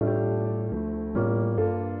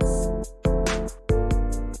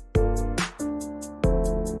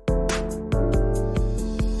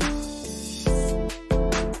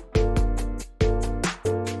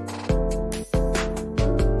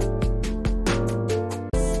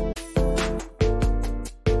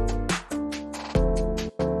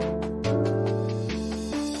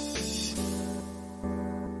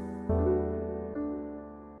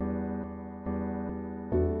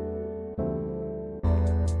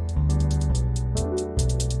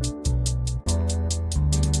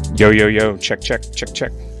Yo, yo, yo, check, check, check,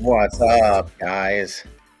 check. What's up, guys?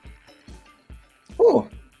 Ooh.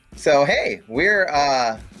 So hey,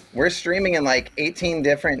 we're streaming in like 18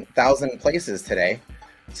 different thousand places today.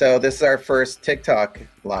 So this is our first TikTok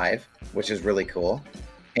live, which is really cool.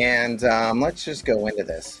 And let's just go into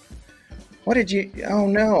this. What did you? Oh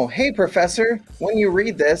no! Hey, Professor. When you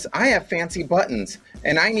read this, I have fancy buttons,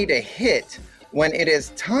 and I need to hit when it is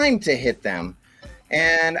time to hit them.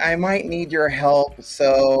 And I might need your help,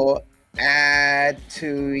 so add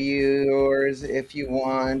to yours if you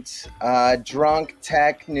want. Drunk,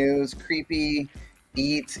 tech, news, creepy,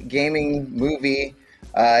 eat, gaming, movie.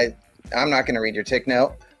 I'm not going to read your tick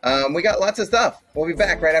note. We got lots of stuff. We'll be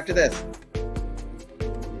back right after this.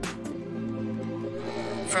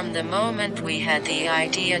 From the moment we had the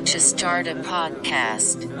idea to start a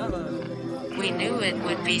podcast, we knew it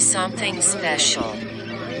would be something special.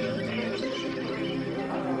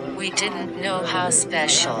 We didn't know how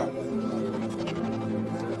special.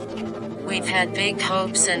 We've had big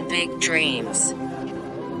hopes and big dreams.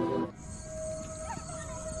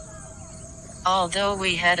 Although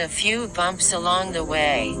we had a few bumps along the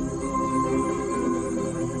way.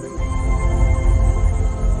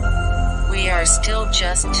 We are still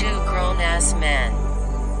just two grown-ass men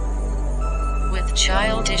with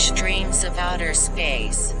childish dreams of outer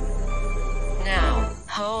space. Now,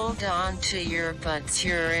 hold on to your butts,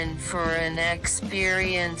 you're in for an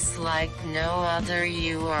experience like no other.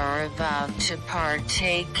 You are about to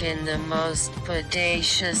partake in the most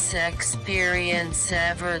bodacious experience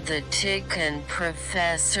ever, the Tick and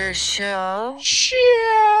Professor Show.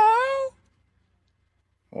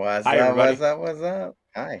 What's Hi, up? everybody. What's up?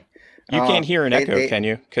 Hi. You can't hear an echo, they- can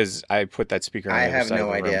you? Because I put that speaker on the I other have side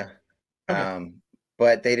no of the room. idea. Okay.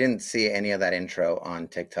 But they didn't see any of that intro on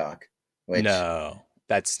TikTok. Which, No,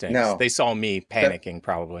 that stinks. No. They saw me panicking,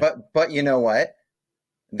 probably. But you know what?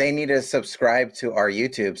 They need to subscribe to our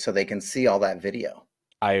YouTube so they can see all that video.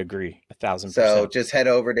 I agree, 1,000%. So just head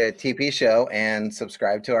over to TP Show and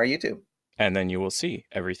subscribe to our YouTube. And then you will see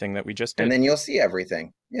everything that we just did. And then you'll see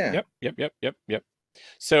everything. Yeah. Yep.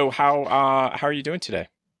 So how are you doing today?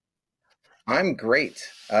 I'm great.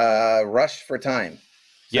 Rushed for time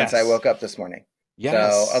since I woke up this morning.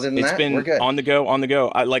 Yes. So other than it's that, been we're good. on the go.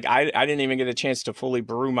 I didn't even get a chance to fully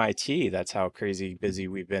brew my tea. That's how crazy busy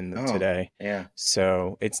we've been today. Yeah.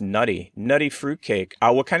 So it's nutty fruitcake.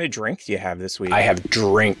 What kind of drink do you have this week? I have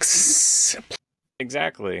drinks.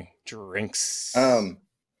 Exactly. Drinks. I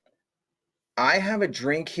have a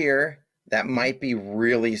drink here that might be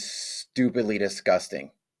really stupidly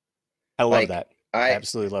disgusting. I love that. I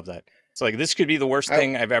absolutely love that. So like this could be the worst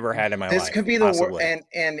thing I've ever had in my life. This could be the worst.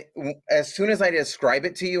 And as soon as I describe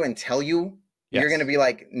it to you and tell you, you're going to be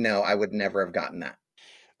like, no, I would never have gotten that.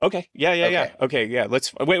 Okay. Yeah. Okay. Yeah.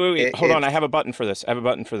 Let's wait. Hold on. I have a button for this. Give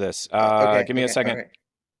me a second. Right.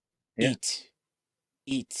 Yeah.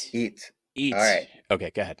 Eat. All right.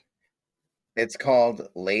 Okay. Go ahead. It's called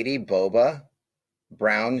Lady Boba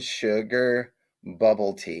Brown Sugar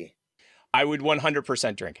Bubble Tea. I would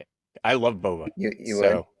 100% drink it. I love boba. You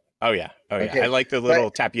would? Oh yeah. Okay. I like the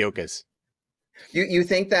little tapiocas. You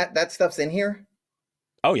think that stuff's in here?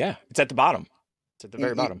 Oh yeah, it's at the bottom. It's at the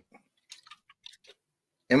very bottom.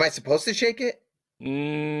 Am I supposed to shake it?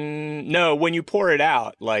 No, when you pour it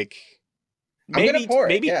out, like maybe, I'm gonna pour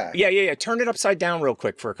it. Yeah. Turn it upside down real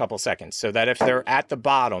quick for a couple seconds, so that if they're at the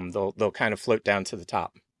bottom, they'll kind of float down to the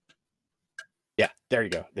top. Yeah, there you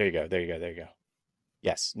go.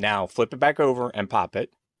 Yes. Now flip it back over and pop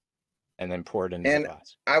it. And then pour it into the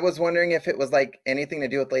glass. I was wondering if it was like anything to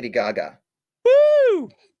do with Lady Gaga.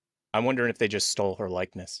 Woo! I'm wondering if they just stole her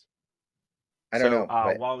likeness. I don't know.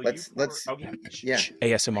 Let's yeah.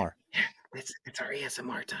 ASMR. Yeah, it's our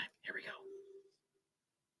ASMR time. Here we go.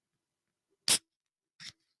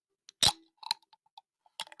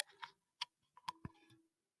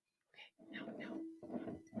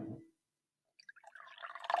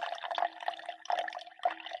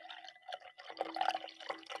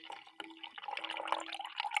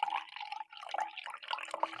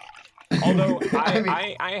 No. Although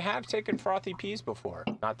I have taken frothy peas before.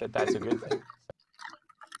 Not that that's a good thing.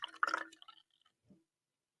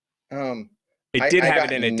 It did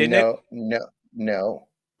have it in it, didn't it? No.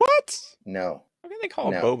 What? No. How can they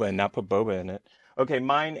call it boba and not put boba in it? Okay,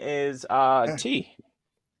 mine is tea.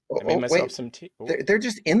 I made myself some tea. They're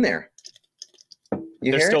just in there.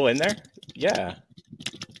 They're still in there? Yeah.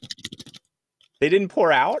 They didn't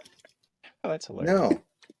pour out? Oh, that's hilarious. No.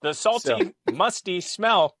 The salty, musty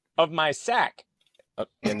smell of my sack.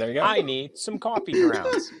 And there you go. I need some coffee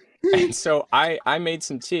grounds. And so I made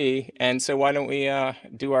some tea, and so why don't we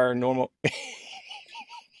do our normal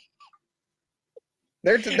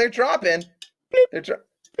They're dropping. They're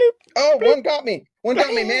oh, one got me. One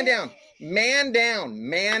got me. Man down. Man down.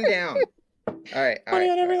 Man down. All right. All Money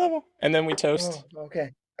right. on every level. And then we toast. Oh,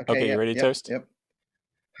 okay. Okay, you yep, ready to yep, toast? Yep.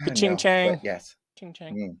 Ka-ching No, chang. but yes. Ching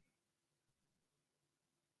chang. Mm.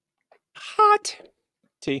 Hot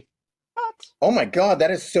tea. Hot. Oh my God, that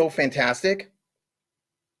is so fantastic.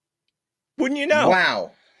 Wouldn't you know?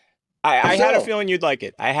 Wow. I had a So- feeling you'd like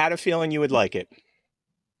it. I had a feeling you would like it.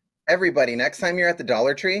 Everybody, next time you're at the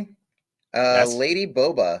Dollar Tree, Yes. Lady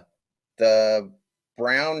Boba, the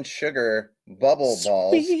brown sugar bubble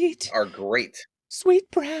balls Sweet, are great. sweet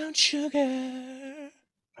brown sugar.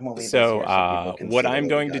 I'm gonna leave this So, here people can what see the I'm Lady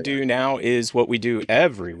going to Gaga. do now is what we do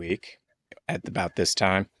every week at about this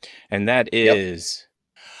time, and that is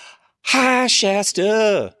High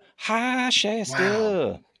Shasta. High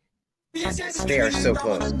Shasta. They are so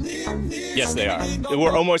close. Yes, they are.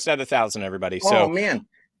 We're almost at 1,000, everybody. Oh So, man,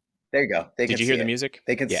 there you go. They can did you hear see the it. music?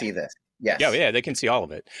 They can Yeah. see this. Yes. Yeah, yeah, they can see all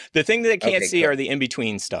of it. The thing that they can't Okay, see cool. are the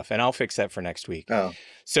in-between stuff, and I'll fix that for next week. Oh.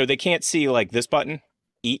 So they can't see like this button,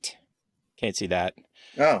 eat. Can't see that.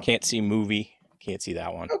 Oh. Can't see movie. Can't see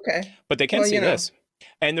that one. Okay. But they can Well, see you know. this.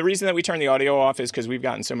 And the reason that we turn the audio off is because we've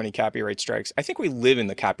gotten so many copyright strikes. I think we live in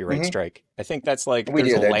the copyright Mhm. strike. I think that's like We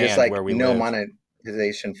there's do. a They're land just like where we no live.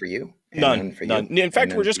 monetization for you. And None. for None. you. In fact,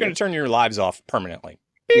 and we're none just for going you. to turn your lives off permanently.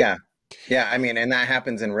 Yeah. Yeah. I mean, and that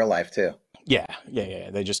happens in real life too. Yeah.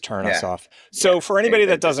 They just turn us Yeah. off. So for anybody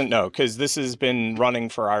They that doesn't know, because this has been running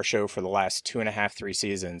for our show for the last 2.5, 3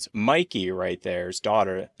 seasons, Mikey right there's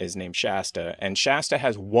daughter is named Shasta, and Shasta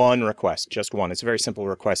has one request, just one. It's a very simple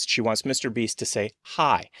request. She wants Mr. Beast to say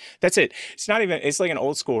hi. That's it. It's not even, it's like an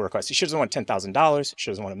old school request. She doesn't want $10,000. She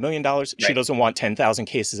doesn't want $1 million. She Right. doesn't want 10,000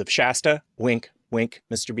 cases of Shasta. Wink, wink,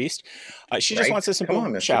 Mr. Beast. She just Right? wants a Come simple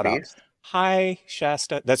on, Mr. shout out. Beast. Hi,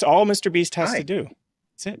 Shasta. That's all Mr. Beast has Hi. to do.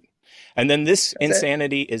 That's it. And then this That's it.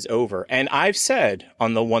 insanity is over. And I've said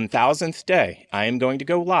on the 1,000th day, I am going to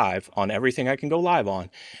go live on everything I can go live on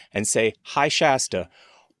and say, hi, Shasta,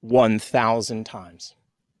 1,000 times.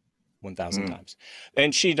 1,000 times.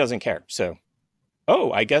 And she doesn't care. So,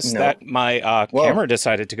 I guess No. that my Well- camera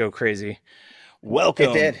decided to go crazy.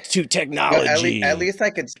 Welcome did. to But technology. at least I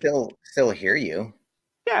could still hear you.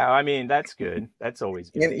 Yeah, I mean, that's good. That's always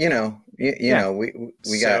good. You know,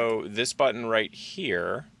 we got. So this button right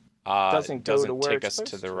here doesn't go to where take it's us to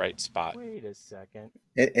supposed the to. right spot. Wait a second.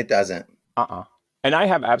 It doesn't. And I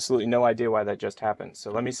have absolutely no idea why that just happened.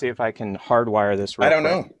 So let me see if I can hardwire this real I don't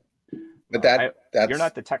quick. know. But that's You're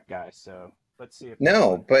not the tech guy, so let's see if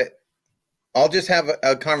no. But I'll just have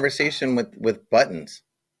a conversation with buttons.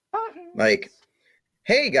 Like,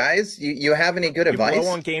 hey guys, you have any good You advice? blow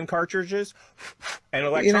on game cartridges and know?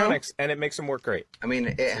 electronics, and it makes them work great. I mean,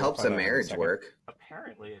 it helps hold a on one marriage second. work.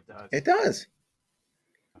 Apparently it does. It does.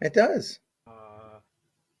 It does.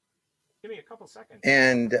 Give me a couple seconds.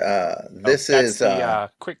 And this that's is the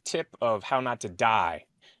quick tip of how not to die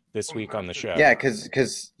this week on the show. yeah,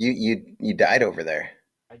 because you died over there.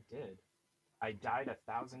 I did. I died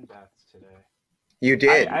 1,000 deaths today. You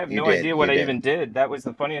did. I have You no did, idea what you I did. even did. That was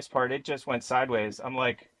the funniest part. It just went sideways. I'm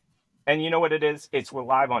like, and you know what it is? We're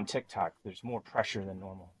live on TikTok. There's more pressure than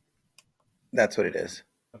normal. That's what it is.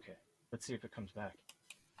 Okay, let's see if it comes back.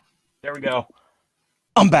 There we go.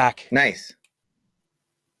 I'm back. Nice.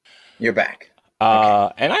 You're back.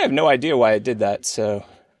 And I have no idea why I did that. So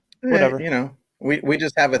whatever. You know, we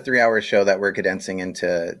just have a 3-hour show that we're condensing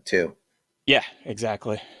into 2. Yeah,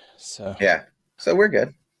 exactly. So Yeah. So we're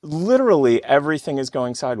good. literally everything is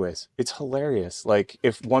going sideways. It's hilarious. Like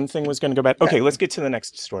if one thing was going to go bad. Okay, let's get to the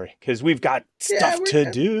next story because we've got stuff we're to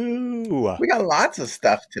good. do. We got lots of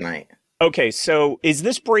stuff tonight. Okay, so is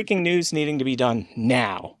this breaking news needing to be done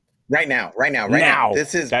now? Right now. Now.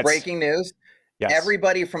 This is That's- breaking news. Yes,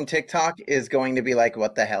 Everybody from TikTok is going to be like,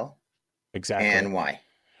 what the hell? exactly. And why?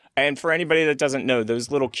 And for anybody that doesn't know, those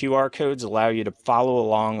little QR codes allow you to follow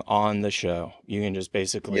along on the show. You can just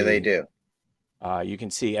basically, Yeah, they do. You can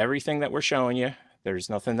see everything that we're showing you. There's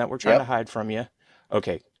nothing that we're trying to hide from you.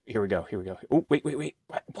 Okay, here we go. Oh, wait.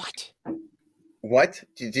 What? What?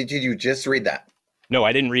 Did you just read that? No,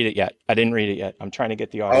 I didn't read it yet. I'm trying to get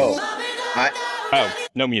the audio. Oh,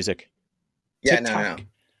 no music. Yeah, TikTok. no.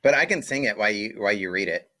 But I can sing it while you read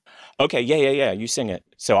it. Okay, yeah. You sing it.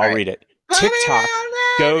 So I'll All right. read it. TikTok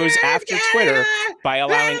goes after Twitter by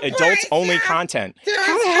allowing adults-only content.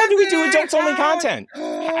 How the hell do we do adults-only content?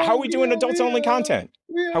 How are we doing adults-only content?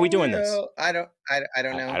 How are we doing this? I don't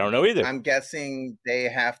know. I don't know either. I'm guessing they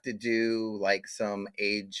have to do like some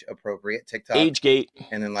age-appropriate TikTok. Agegate.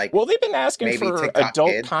 And then like, Well, they've been asking maybe for TikTok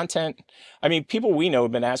adult Kids. content. I mean, people we know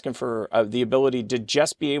have been asking for the ability to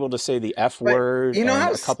just be able to say the F but word you know and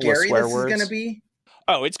how a couple of scary swear this words. is going to be?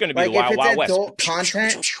 Oh, it's going to be Like the if Wild it's Wild West. adult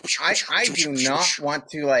content, I do not want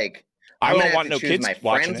to like. I I'm gonna don't have want to no choose kids my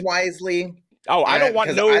watching friends it. wisely. Oh, I don't want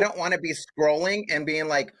Because no. I don't want to be scrolling and being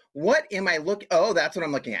like, "What am I looking? Oh, that's what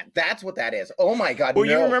I'm looking at. That's what that is. Oh my god, Well,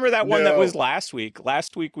 no!" you remember that one that no. was last week?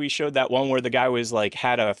 Last week we showed that one where the guy was like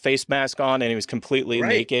had a face mask on and he was completely Right.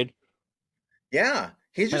 naked. Yeah,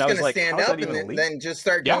 he's And just I was gonna like, stand how's that up and even then, illegal? then just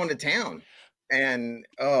start Yeah. going to town. And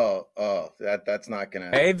that's not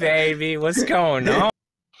gonna. Hey, baby, what's going on?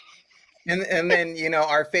 And then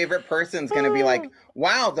our favorite person's gonna be like,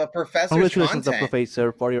 "Wow, the professor's Congratulations, the content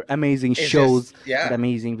professor, for your amazing is shows just yeah." and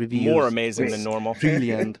amazing reviews. More amazing It's than normal.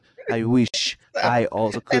 brilliant. I wish I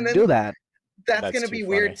also And could then do that. That's That's gonna too be funny.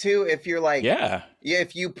 weird too if you're like, Yeah.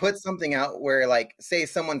 if you put something out where like, say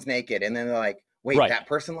someone's naked, and then they're like, "Wait, Right. that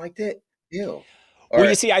person liked it? Ew." Well,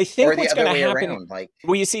 you see, I or think the what's other going to way happen. around, like,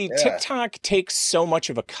 Well, you see, yeah. TikTok takes so much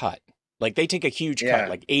of a cut. Like they take a huge Yeah. cut,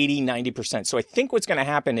 like 80, 90%. So I think what's going to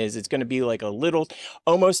happen is it's going to be like a little,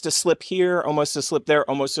 almost a slip here, almost a slip there,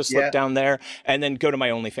 almost a slip Yeah. down there, and then go to my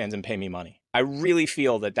OnlyFans and pay me money. I really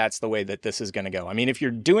feel that that's the way that this is going to go. I mean, if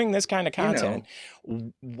you're doing this kind of content,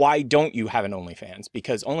 why don't you have an OnlyFans?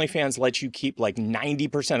 Because OnlyFans lets you keep like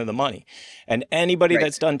 90% of the money. And anybody Right.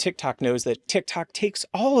 that's done TikTok knows that TikTok takes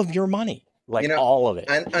all of your money, like You know, all of it.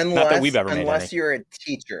 unless Not that we've ever made any. you're a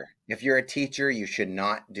teacher. If you're a teacher, you should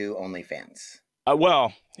not do OnlyFans.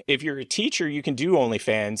 Well, if you're a teacher, you can do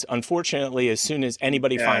OnlyFans. Unfortunately, as soon as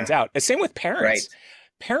anybody Yeah. finds out, same with parents. Right.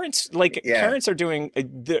 Parents, like Yeah. parents, are doing.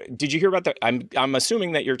 Did you hear about that? I'm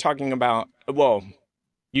assuming that you're talking about. Well,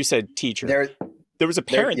 you said teacher. There was a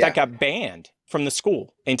parent yeah. that got banned from the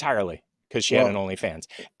school entirely because she had an OnlyFans,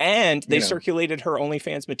 and they circulated her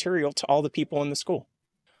OnlyFans material to all the people in the school.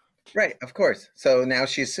 Right, of course. So now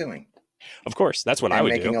she's suing. Of course, that's what I and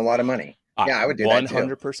would making do. a lot of money. Yeah, I would do that too.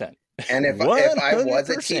 100%. And if I was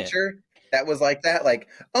a 100%. teacher that was like that, like,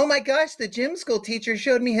 "Oh my gosh, the gym school teacher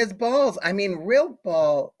showed me his balls. I mean, real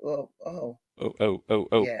ball." Oh.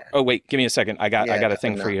 Yeah. Oh, wait, give me a second. I got a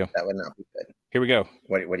thing for you. That would not be good. Here we go.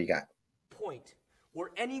 What do you got? Point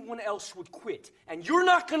where anyone else would quit, and you're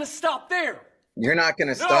not gonna stop there. You're not going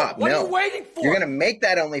to stop. What No. are you waiting for? You're going to make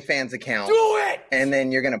that OnlyFans account. do it. And then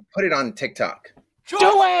you're going to put it on TikTok. Just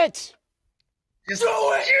Do it! Just do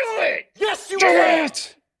it. Yes, you Do will.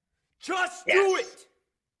 it! Just do Yes. it.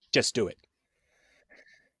 Just do it.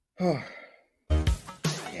 Yeah.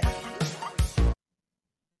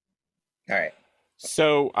 All right.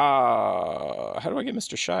 So, how do I get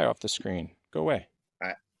Mr. Shy off the screen? Go away.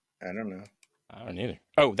 I don't know. I don't either.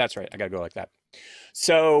 Oh, that's right. I got to go like that.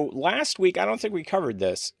 So last week, I don't think we covered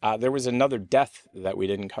this. There was another death that we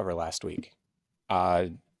didn't cover last week.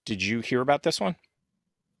 Did you hear about this one?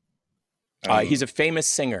 He's a famous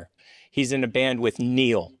singer. He's in a band with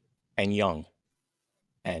Neil and Young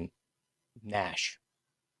and Nash.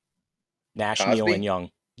 Nash, Neil, Cosby? and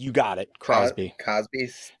Young. You got it. Crosby. Cosby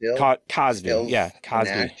still. Cosby. Stills, Yeah, Cosby.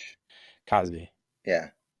 Nash. Cosby. Yeah.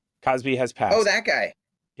 Cosby has passed. Oh, that guy.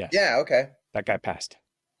 Yes. Yeah. Okay. That guy passed.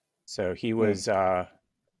 So he was I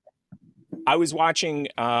was watching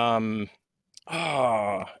I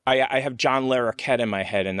have John Larroquette in my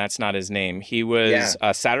head, and that's not his name. He was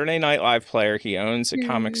a Saturday Night Live player. He owns a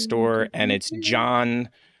comic store, and it's John,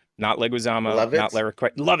 not Leguizamo, Lovitz? not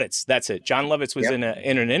Larroquette. Lovitz, that's it. John Lovitz was in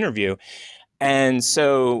an interview. And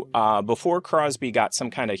so before Crosby got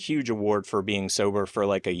some kind of huge award for being sober for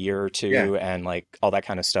like a year or two and like all that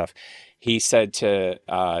kind of stuff, he said to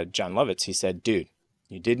John Lovitz, he said, "Dude,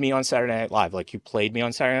 you did me on Saturday Night Live. Like you played me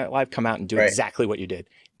on Saturday Night Live. Come out and do exactly what you did.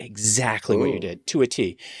 Exactly what you did to a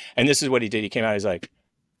T." And this is what he did. He came out. He's like,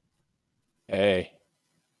 "Hey."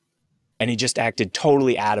 And he just acted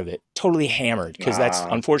totally out of it, totally hammered, because that's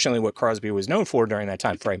unfortunately what Crosby was known for during that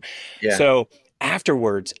time frame. Yeah. So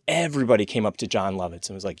afterwards, everybody came up to John Lovitz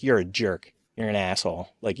and was like, "You're a jerk. You're an asshole.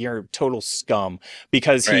 Like, you're a total scum,"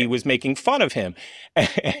 because he was making fun of him.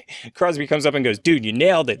 Crosby comes up and goes, "Dude, you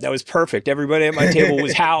nailed it. That was perfect. Everybody at my table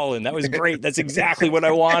was howling. That was great. That's exactly what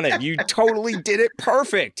I wanted. You totally did it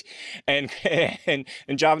perfect." And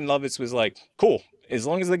John Lovitz was like, "Cool. As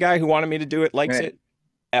long as the guy who wanted me to do it likes it,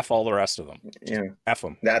 F all the rest of them. F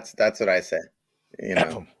them." That's what I say.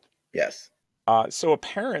 F them. Yes. So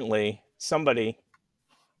apparently somebody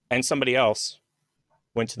else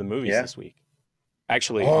went to the movies this week.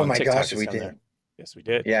 Actually, oh on my TikTok gosh, we did. there. Yes, we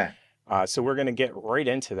did. Yeah. So we're going to get right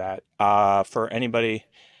into that. For anybody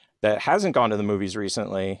that hasn't gone to the movies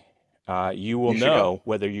recently, you will know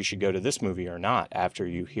whether you should go to this movie or not after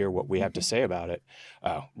you hear what we have to say about it.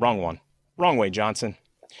 Oh, wrong one. Wrong way, Johnson.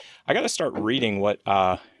 I got to start reading what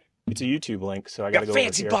it's a YouTube link, so I got to go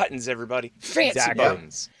fancy Oh, over here. Buttons, everybody. Fancy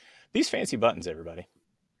buttons. These fancy buttons, everybody.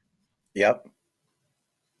 Yep.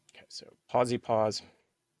 So pausey pause.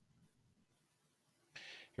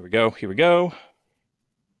 Here we go. Here we go.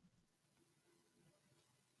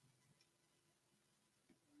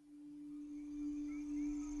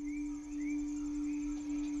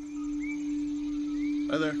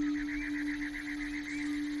 Hi there.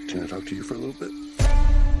 Can I talk to you for a little bit?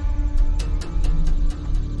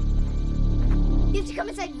 You have to come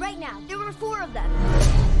inside right now. There were 4 of them.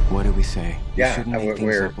 What do we say? Yeah, we shouldn't make things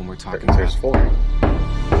we're up when we're talking there's about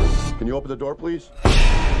 4. Can you open the door, please?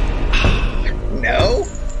 No.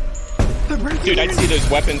 Dude, I'd see those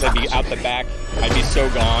weapons. I'd be out the back. I'd be so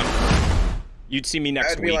gone. You'd see me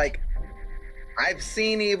next I'd be week. like, I've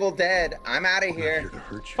seen Evil Dead. I'm out of Here here. to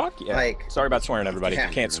hurt you. Fuck yeah. like- Sorry about swearing, everybody. Yeah.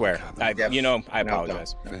 Can't swear. I Yep. I No,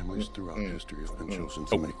 apologize. Families throughout history have been chosen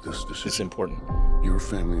Oh, to make this This is decision. important. Your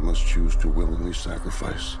family must choose to willingly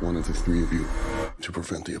sacrifice one of the 3 of you to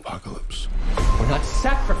prevent the apocalypse. We're not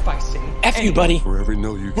sacrificing. F you, buddy. For every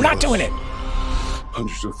no you We're not doing it.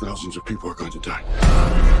 Hundreds of thousands of people are going to die.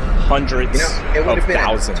 Hundreds You know, it would of have been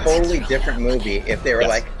thousands. a totally different movie if they were Yes.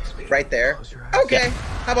 like right there. Okay,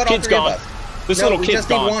 how about Kid's all 3 gone. of us? This No, little we kid's just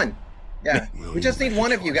gone. need one. Yeah, we just need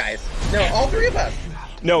one of you guys. No, all 3 of us.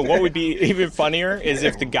 No, what would be even funnier is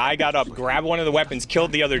if the guy got up, grabbed one of the weapons,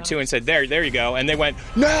 killed the other 2, and said, there you go. And they went,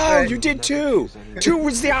 no, Right. you did 2. 2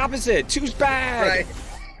 was the opposite. 2's bad. Right.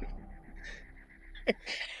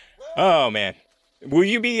 Oh, man. Will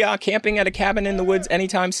you be camping at a cabin in the woods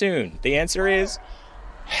anytime soon? The answer is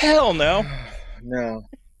hell no. No.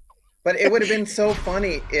 But it would have been so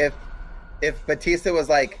funny if Batista was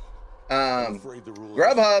like,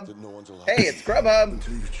 Grubhub. Hey, it's Grubhub.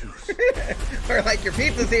 Until you choose. Or like your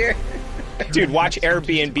pizza's here. Dude, watch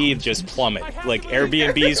Airbnb just plummet. Like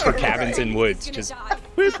Airbnbs for cabins in woods. Just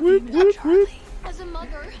whoop, whoop, whoop, whoop. As a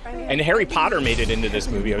mother. And Harry Potter made it into this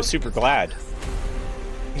movie. I was super glad.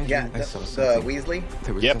 Yeah, I saw the something. Weasley.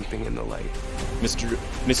 There was Yep. something in the light. Mr.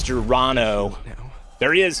 Ronno. Now,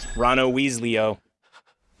 There he is. Ronno Weasley-o.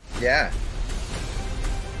 Yeah.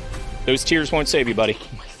 Those tears won't save you, buddy.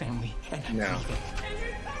 my family. No.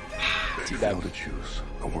 If you fail to choose,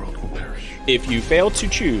 the world will perish. If you fail to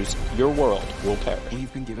choose, your world will perish.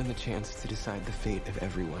 We've been given the chance to decide the fate of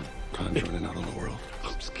everyone. Time's running out on the world.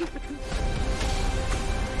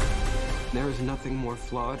 There is nothing more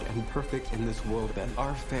flawed and perfect in this world than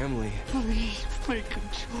our family. Please make a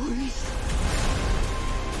choice.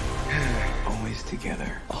 Always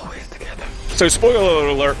together. Always together. So, spoiler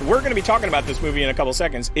alert, we're going to be talking about this movie in a couple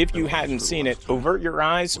seconds. If you hadn't seen it, avert your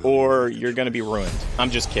eyes or you're going to be ruined. I'm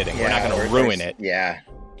just kidding. We're not going to ruin it. Yeah.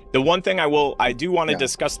 The one thing I do want to No.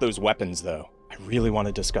 discuss those weapons, though. I really want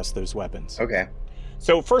to discuss those weapons. Okay.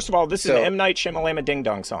 So, first of all, this is So- an M. Night Shyamalan Ding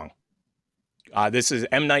Dong song. This is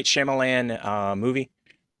M. Night Shyamalan movie,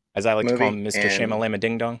 as I like to call him, Movie, Mr. and- Shyamalan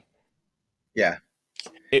Ding Dong. Yeah.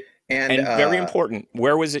 It- and very important,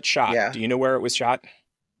 where was it shot? yeah. Do you know where it was shot?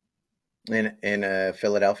 in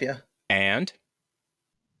Philadelphia. And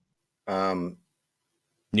Um,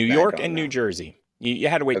 New I York don't and New know. Jersey. You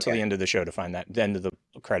had to wait till Okay. the end of the show to find that, the end of the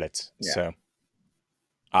credits. Yeah.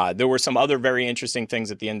 So there were some other very interesting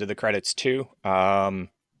things at the end of the credits too. The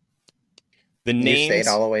you names, stayed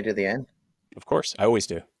all the way to the end. of course, I always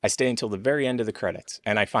do. I stay until the very end of the credits,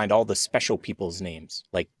 and I find all the special people's names,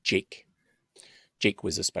 like Jake. Jake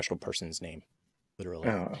was a special person's name, literally.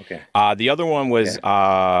 Oh, okay. The other one was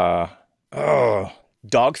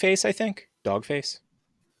Dogface, I think. Dogface.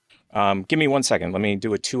 Give me 1 second. Let me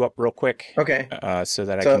do a 2-up real quick. Okay. So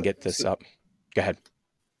that I So- can get this up. Go ahead.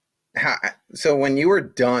 So when you were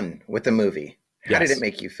done with the movie, how did Yes. it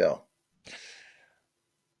make you feel?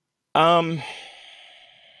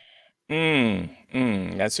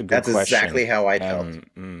 That's a good That's question. exactly how I felt.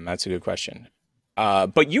 That's a good question.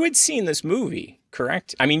 But you had seen this movie,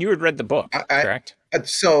 correct? I mean, you had read the book, correct?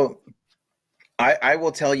 So I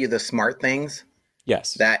will tell you the smart things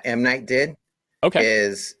Yes. that M. Night did Okay.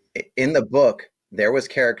 is in the book, there was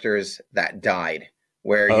characters that died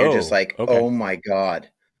where you're just Oh, like, okay. oh my God.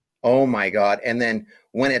 Oh my God. And then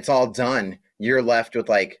when it's all done, you're left with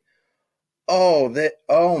like, oh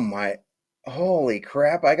my, holy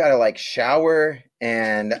crap. I got to like shower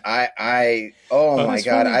and oh my that's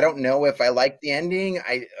God. funny. I don't know if I like the ending.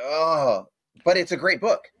 But it's a great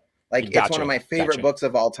book. Like it's one Gotcha, of my favorite gotcha. books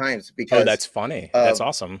of all times because Oh, that's funny. That's of-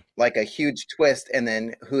 awesome. like a huge twist and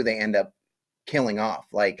then who they end up killing off.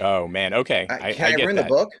 Like, Oh man. Okay. can I get ruin that. the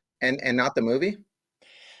book and not the movie?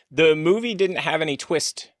 The movie didn't have any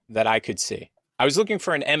twist that I could see. I was looking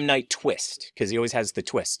for an M. Night twist because he always has the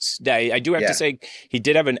twists. I do have Yeah. to say he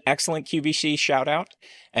did have an excellent QVC shout out,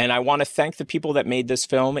 and I want to thank the people that made this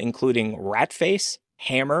film, including Ratface,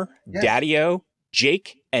 Hammer, Yes. Daddy-O,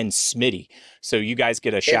 Jake, and Smitty. So you guys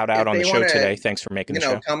get a If- shout out if on the they show wanna, today. Thanks for making You the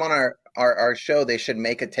know, show. come on our show. They should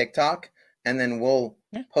make a TikTok, and then we'll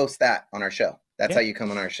Yeah. post that on our show. That's Yeah. how you come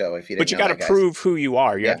on our show. If you didn't But you know got to that, guys. prove who you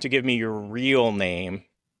are. You Yeah. have to give me your real name,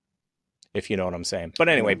 if you know what I'm saying. But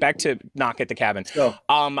anyway, back to Knock at the Cabin. So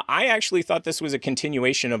I actually thought this was a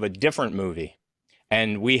continuation of a different movie,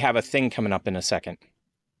 and we have a thing coming up in a second.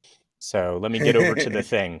 So let me get over to the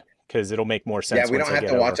thing because it'll make more sense. yeah, we once don't I have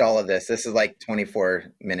get to watch over. all of this. This is like 24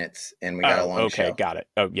 minutes, and we got a long okay, show. got it.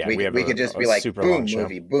 Oh yeah, we have could just a be like super boom long show.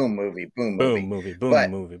 movie, boom movie, boom movie. Boom movie, boom But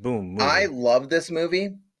movie, boom movie. I love this movie,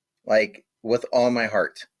 like with all my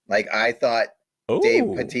heart. Like I thought Dave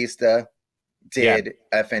Ooh, Bautista did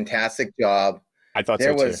a fantastic job. I thought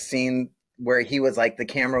There so was too. scene where he was like the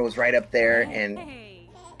camera was right up there, and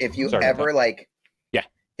if you Sorry about ever like, Yeah.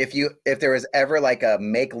 if there was ever like a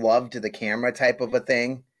make love to the camera type of a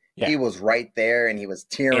thing, Yeah. he was right there, and he was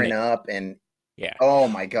tearing it. up, and Yeah. oh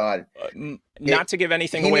my god, Not to give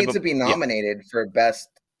anything he away, needs but to be yeah. nominated for best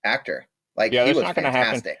actor. Like Yeah, he that's was not gonna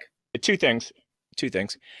happen. fantastic. Two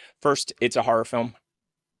things. First, it's a horror film.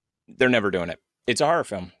 They're never doing it. It's a horror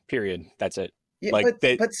film. Period. That's it. Yeah, Like, but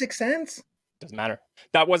they- Sixth Sense. Doesn't matter.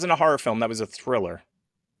 That wasn't a horror film. That was a thriller.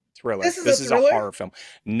 This is a thriller? horror film.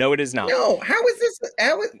 No, it is not. No, how is this?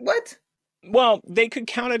 What? Well, they could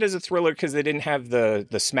count it as a thriller because they didn't have the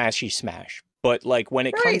smashy smash. But like when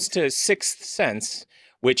it comes to Sixth Sense,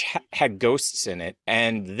 which had ghosts in it,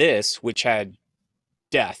 and this, which had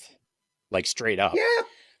death, like straight up. Yeah,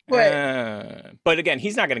 but again,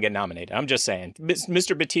 he's not going to get nominated. I'm just saying,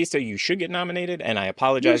 Mr. Batista, you should get nominated, and I You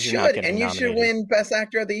apologize. You're not should, getting and you nominated. should win Best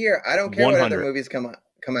Actor of the Year. I don't care what other 100. movies come out.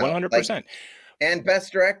 100%. And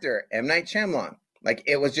Best Director, M. Night Shyamalan. Like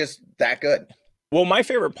it was just that good. Well, my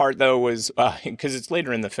favorite part though was because it's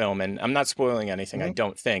later in the film, and I'm not spoiling anything. I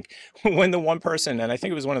don't think when the one person, and I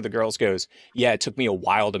think it was one of the girls, goes, "Yeah, it took me a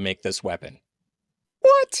while to make this weapon."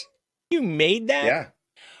 What? You made that? Yeah.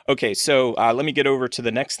 Okay, so let me get over to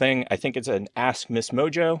the next thing. I think it's an Ask Miss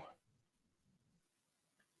Mojo.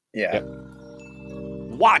 Yeah. Yep.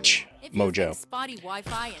 Watch Mojo. Spotty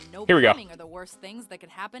Wi-Fi and no Here we go. plumbing are the worst things that could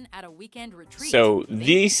happen at a weekend retreat. So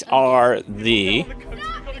these are the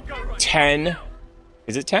 10.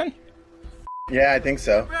 Is it 10? Yeah, I think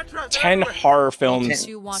so. 10 horror films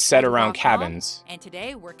To watch set Weather.com, around cabins. And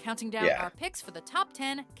today we're counting down Yeah. our picks for the top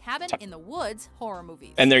 10 cabin in the woods horror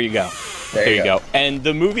movies. And there you go. There you go. And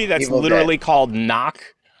the movie that's Evil literally called Knock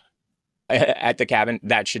at the Cabin,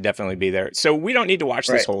 that should definitely be there. So we don't need to watch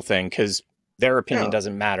this Right. whole thing because their opinion No.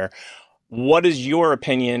 doesn't matter. What is your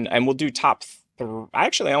opinion? And we'll do top three.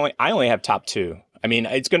 Actually, I only have top two. I mean,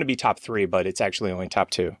 it's going to be top three, but it's actually only top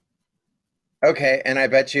two. Okay, and I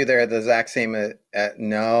bet you they're the exact same.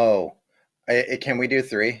 No, can we do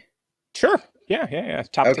three? Sure. Yeah.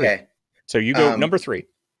 Top three. Okay. So you go Um, number three.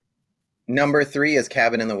 Number 3 is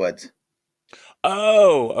Cabin in the Woods.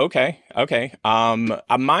 Oh, okay.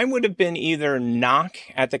 Mine would have been either Knock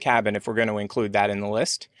at the Cabin, if we're going to include that in the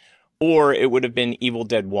list, or it would have been Evil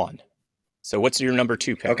Dead 1. So what's your number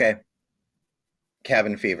 2 pick? Okay.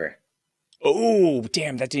 Cabin Fever. Oh,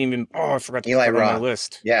 damn, that didn't even... Oh, I forgot to Eli put it on my Roth.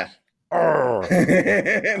 list. Yeah. Oh.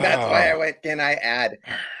 That's why I went, can I add?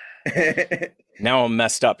 Now I'm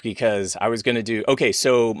messed up because I was going to do... Okay,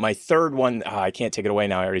 so my third one... I can't take it away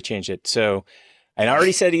now. I already changed it. So... And I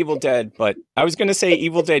already said Evil Dead, but I was going to say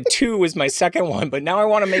Evil Dead 2 was my second one, but now I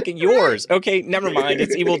want to make it yours. Okay, never mind.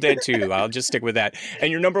 It's Evil Dead 2. I'll just stick with that.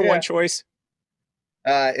 And your number one choice?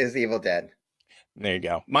 Is Evil Dead. There you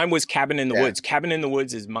go. Mine was Cabin in the Woods. Cabin in the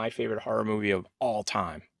Woods is my favorite horror movie of all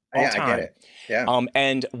time. All time. I get it. Yeah.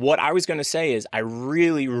 And what I was going to say is I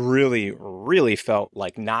really, really, really felt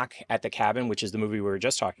like Knock at the Cabin, which is the movie we were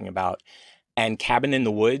just talking about, and Cabin in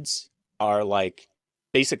the Woods are like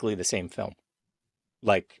basically the same film.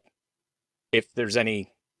 Like, if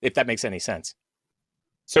that makes any sense.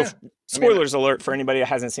 So, spoilers alert for anybody that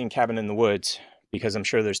hasn't seen Cabin in the Woods, because I'm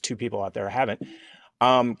sure there's 2 people out there who haven't.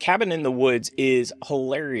 Cabin in the Woods is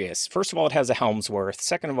hilarious. First of all, it has a Helmsworth.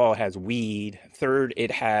 Second of all, it has weed. Third, it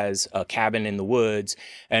has a cabin in the woods.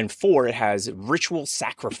 And 4, it has ritual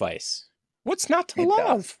sacrifice. What's not to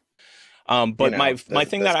love? But my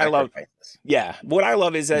thing that I love, what I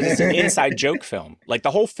love is that it's an inside joke film. Like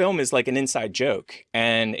the whole film is like an inside joke,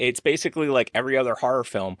 and it's basically like every other horror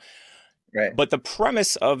film. Right. But the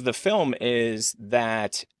premise of the film is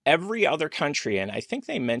that every other country, and I think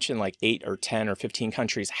they mentioned like 8 or 10 or 15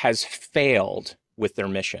 countries, has failed with their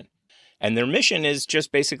mission. And their mission is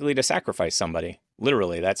just basically to sacrifice somebody.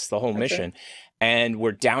 Literally, that's the whole mission. And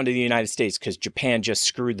we're down to the United States because Japan just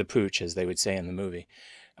screwed the pooch, as they would say in the movie.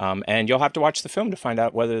 And you'll have to watch the film to find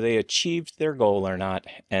out whether they achieved their goal or not.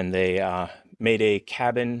 And they made a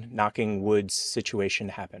cabin knocking woods situation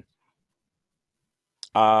happen?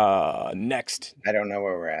 Next. I don't know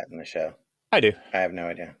where we're at in the show. I do. I have no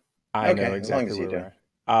idea. I Okay, know as long exactly as you where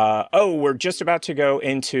we're at. We're just about to go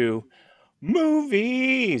into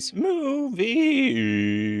movies.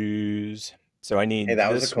 So I need Hey,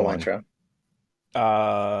 that was this a cool one. intro.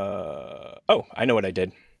 I know what I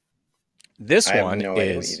did. This I have one no idea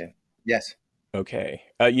what you is did. Yes. okay.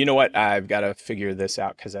 You know what? I've got to figure this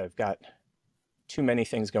out because I've got too many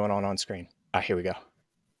things going on screen. Here we go.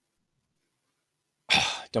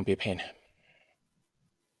 Don't be a pain.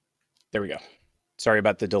 There we go. Sorry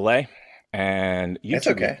about the delay. And YouTube. It's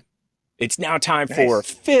okay. It's now time Nice. for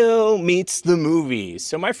Phil Meets the Movies.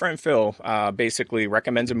 So my friend Phil basically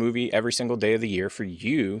recommends a movie every single day of the year for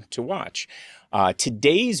you to watch.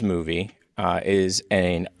 Today's movie is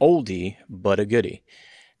an oldie but a goodie.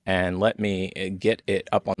 And let me get it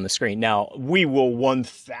up on the screen. Now, we will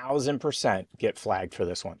 1,000% get flagged for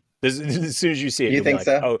this one. As soon as you see it, You you'll be think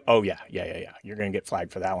like, so? oh yeah. You're going to get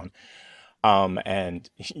flagged for that one. And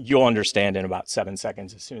you'll understand in about 7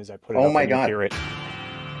 seconds as soon as I put it up. Oh my and you'll God. hear it.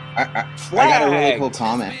 I got a really cool Flagged.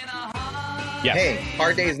 comment. Yes. Hey,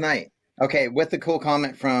 Hard Day's Night. Okay, with the cool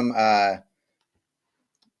comment from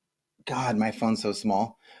God, my phone's so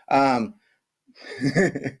small.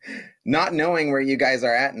 Not knowing where you guys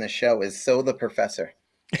are at in the show is so the professor.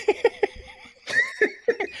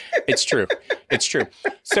 It's true. It's true.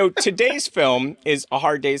 So today's film is A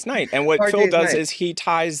Hard Day's Night. And what Hard Phil Day's does Night. is he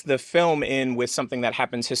ties the film in with something that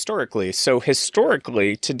happens historically. So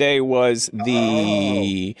historically, today was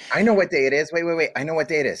the... I know what day it is. Wait. I know what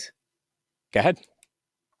day it is. Go ahead.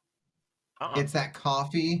 It's that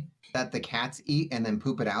coffee that the cats eat and then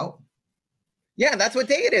poop it out. Yeah, that's what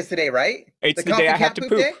day it is today, right? It's the coffee day I have cat to poop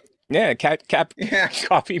poop. day? Yeah, Yeah.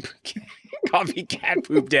 coffee cat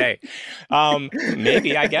poop day.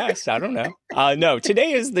 Maybe, I guess. I don't know. No,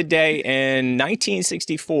 today is the day in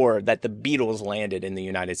 1964 that the Beatles landed in the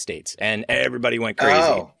United States and everybody went crazy.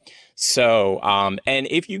 Oh. So, and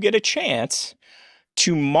if you get a chance,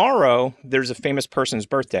 tomorrow there's a famous person's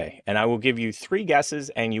birthday and I will give you 3 guesses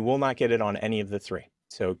and you will not get it on any of the 3.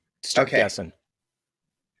 So start Okay. guessing.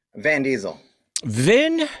 Van Diesel.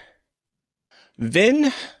 Vin.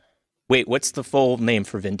 Wait, what's the full name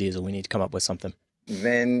for Vin Diesel? We need to come up with something.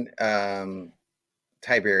 Vin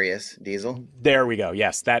Tiberius Diesel. There we go.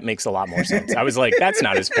 Yes, that makes a lot more sense. I was like, that's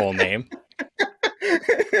not his full name.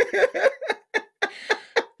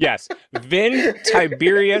 Yes, Vin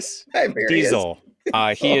Tiberius Diesel.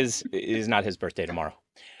 He is not his birthday tomorrow.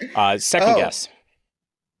 Second guess.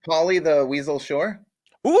 Polly the Weasel Shore.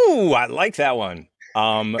 Ooh, I like that one.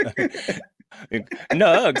 Nugs.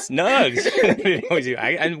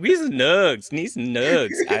 And Weasel Nugs. Need some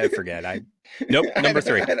Nugs. I forget. Nope. Number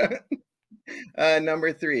 3.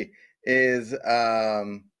 Number 3 is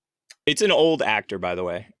It's an old actor, by the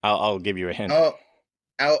way. I'll give you a hint.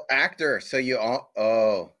 actor. So you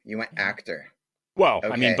went actor. Well, I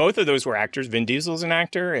mean, Okay. both of those were actors. Vin Diesel's an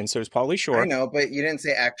actor, and so is Pauly Shore. I know, but you didn't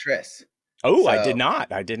say actress. Oh, I So- did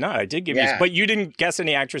not. I did give you, Yeah. but you didn't guess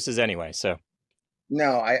any actresses anyway. So,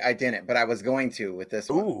 No, I didn't, but I was going to with this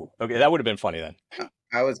one. ooh, okay, that would have been funny then.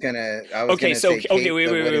 I was gonna. Okay, so say Kate wait.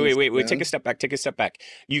 the Wooden Take Spoon. a step back. Take a step back.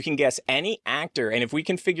 You can guess any actor, and if we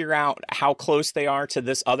can figure out how close they are to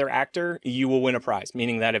this other actor, you will win a prize.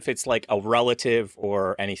 Meaning that if it's like a relative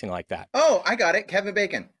or anything like that. Oh, I got it. Kevin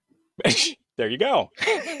Bacon. There you go.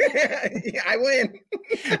 I win.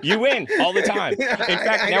 You win all the time. In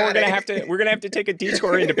fact, I now got it. we're gonna have to take a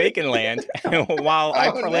detour into Bacon Land while I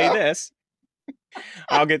Oh, parlay no. this.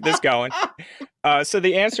 I'll get this going. So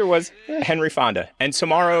the answer was Henry Fonda, and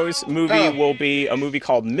tomorrow's movie will be a movie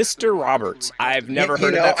called Mr. Roberts. I've never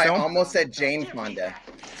heard of that I film, almost said Jane Fonda.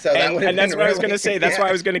 So that would have and that's been what I was really- going to say. That's yeah. why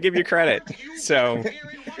I was going to give you credit. So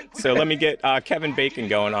let me get Kevin Bacon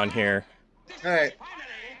going on here. All right.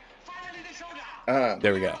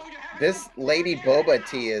 There we go. This Lady Boba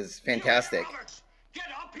tea is fantastic.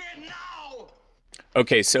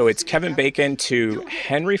 Okay, so it's Kevin Bacon to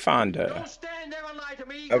Henry Fonda.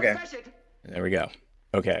 Okay. There we go.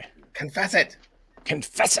 Okay. Confess it.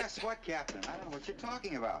 Confess it. What, Captain? I don't know what you're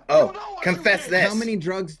talking about. Oh, confess this. How many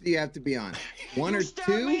drugs do you have to be on? 1 or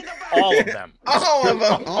 2? All of them. All of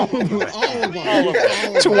them. All of them. All of them. All of them.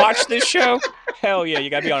 All of To them. watch this show? Hell yeah, you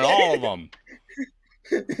got to be on all of them.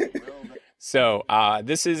 So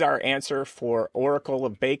this is our answer for Oracle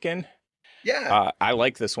of Bacon. Yeah. I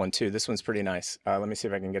like this one too. This one's pretty nice. Let me see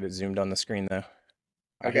if I can get it zoomed on the screen though.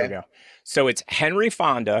 Here we Okay. go. So it's Henry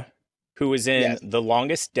Fonda, who was in Yes. The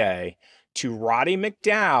Longest Day, to Roddy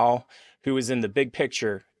McDowell, who was in The Big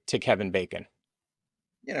Picture, to Kevin Bacon.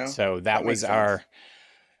 You know. So that that was makes our sense.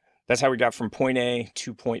 That's how we got from point A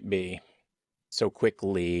to point B so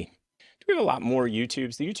quickly. Do we have a lot more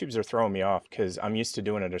YouTubes? The YouTubes are throwing me off because I'm used to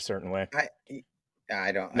doing it a certain way. I don't. Nah,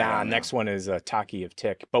 I don't know. next one is Taki of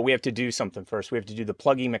Tick. But we have to do something first. We have to do the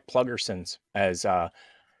Pluggy McPluggersons, as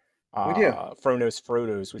We do.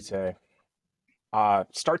 Frodos would say.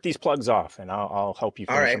 Start these plugs off, and I'll help you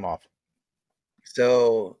All finish right. them off.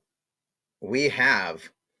 So we have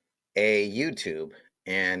a YouTube,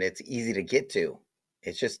 and it's easy to get to.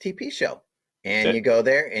 It's just TP Show, and That's it. you go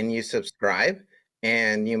there and you subscribe,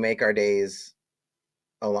 and you make our days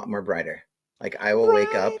a lot more brighter. Like I will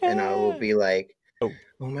wake up and I will be like, "Oh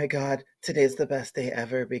my God, today's the best day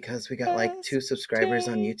ever because we got like 2 subscribers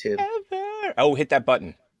on YouTube." Oh, hit that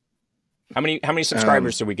button. How many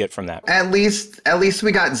subscribers do we get from that? At least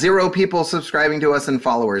we got 0 people subscribing to us and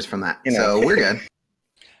followers from that. So we're good.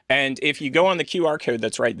 And if you go on the QR code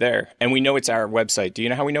that's right there, and we know it's our website. Do you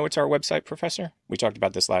know how we know it's our website, Professor? We talked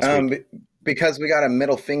about this last week. Because we got a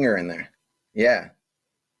middle finger in there. Yeah.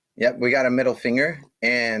 Yep, we got a middle finger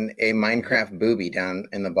and a Minecraft booby down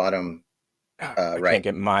in the bottom I right. can't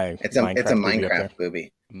get my It's a Minecraft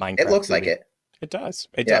booby. It looks like it. It does.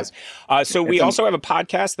 It does. So we also have a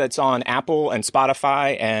podcast that's on Apple and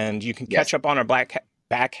Spotify, and you can catch up on our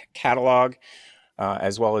back catalog,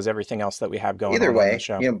 as well as everything else that we have going on the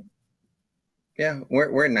show.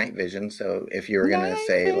 We're Night Vision, so if you were gonna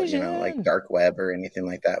say like dark web or anything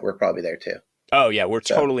like that, we're probably there too. Oh yeah, we're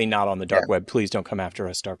totally not on the dark web. Please don't come after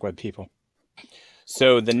us, dark web people.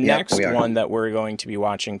 So the next one that we're going to be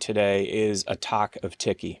watching today is a talk of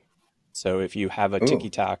Tiki. So if you have a Tiki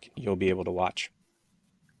talk, you'll be able to watch.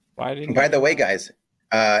 By the way, guys,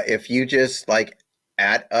 if you just like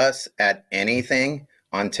add us at anything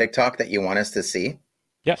on TikTok that you want us to see,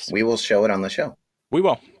 yes, we will show it on the show. We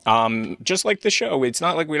will. Just like the show, it's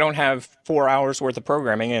not like we don't have 4 hours worth of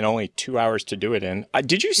programming and only 2 hours to do it in.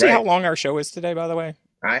 Did you see how long our show is today, by the way?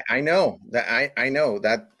 I know that I know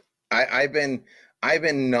that I've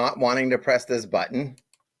been not wanting to press this button.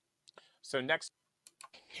 So next.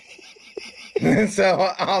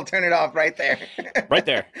 So I'll turn it off right there. Right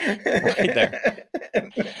there. Right there.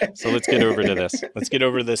 So let's get over to this. Let's get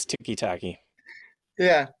over to this tiki-taki.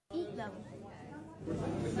 Yeah.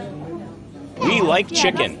 We like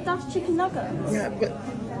chicken. That's chicken nuggets. Yeah, but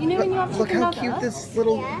you know when you have look chicken how nuggets, cute this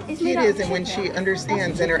little kid is, and when she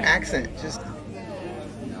understands in her accent, just.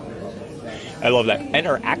 I love that. And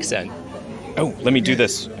her accent. Oh, let me do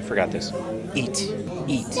this. I forgot this. Eat,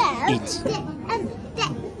 eat, eat.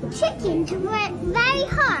 Chickens work very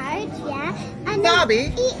hard, and Bobby,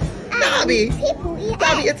 people eat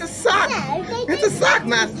Bobby, eggs. it's a sock. No, It's a sock,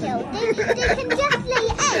 master. They can just lay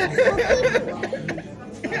eggs for people.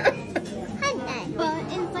 But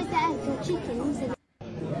inside the eggs are chickens and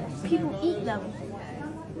people eat them.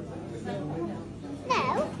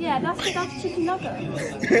 No. Yeah, that's chicken nuggets.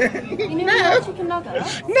 You know when you have chicken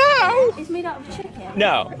nuggets? No. It's made out of chicken.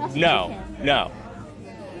 No, That's no, chicken.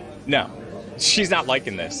 no. She's not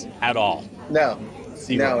liking this at all. No.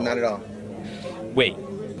 Zero. No, not at all. Wait.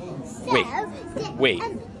 Wait.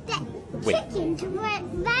 Chickens work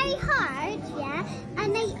very hard,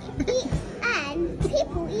 and they eat, and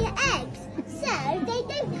people eat eggs, so they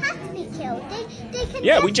don't have to be killed. They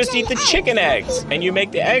can We just eat the chicken eggs, and you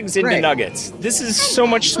make the eggs into nuggets. This is so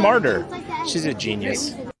much smarter. She's a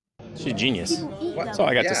genius. She's a genius. That's all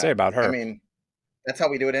I got to say about her. I mean, that's how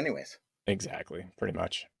we do it anyways. Exactly, pretty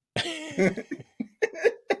much.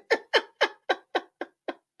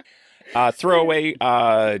 Throw away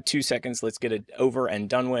 2 seconds. Let's get it over and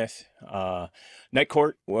done with. Night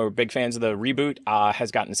Court, we're big fans of the reboot,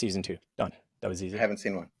 has gotten season 2. Done. That was easy. I haven't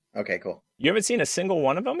seen one. Okay, cool. You haven't seen a single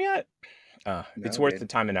one of them yet? It's worth the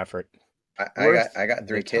time and effort. I got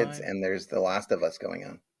 3 kids, and there's The Last of Us going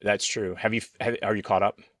on. That's true. Are you caught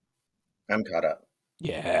up? I'm caught up.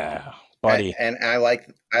 Yeah, buddy. And I like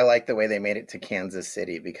the way they made it to Kansas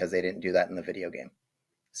City because they didn't do that in the video game.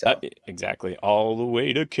 So exactly, all the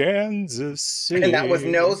way to Kansas City. And that was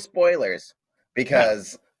no spoilers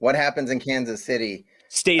because what happens in Kansas City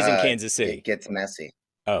stays in Kansas City. It gets messy.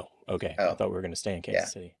 Oh, okay. I thought we were going to stay in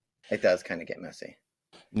Kansas City. It does kind of get messy.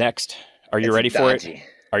 Next, are you ready for it?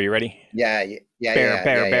 Are you ready? Yeah.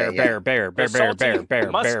 Bear.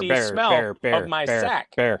 Musty smell of my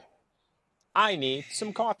sack. Bear. I need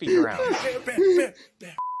some coffee grounds.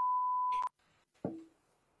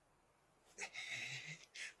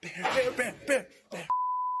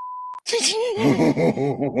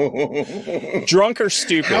 Drunk or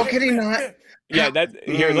stupid? How could he not? Yeah,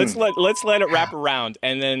 let's let it wrap around,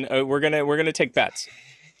 and then we're gonna take bets.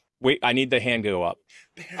 Wait, I need the hand go up.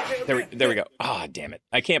 There we go. Ah, damn it!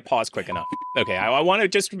 I can't pause quick enough. Okay, I want to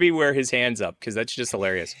just be where his hand's up because that's just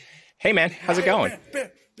hilarious. Hey, man, how's it going?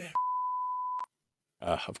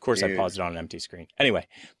 Of course, Dude. I paused it on an empty screen. Anyway,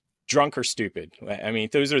 drunk or stupid? I mean,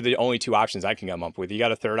 those are the only two options I can come up with. You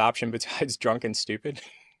got a third option besides drunk and stupid?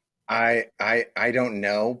 I don't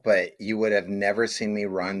know, but you would have never seen me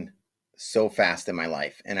run so fast in my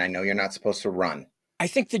life, and I know you're not supposed to run. I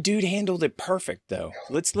think the dude handled it perfect, though.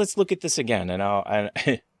 Let's look at this again, and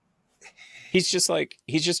he's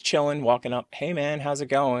just chilling, walking up. Hey, man, how's it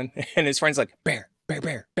going? And his friend's like, bear, bear,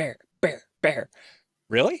 bear, bear, bear, bear.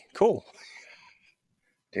 Really? Cool.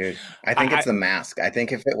 Dude, I think it's the mask. I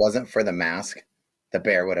think if it wasn't for the mask, the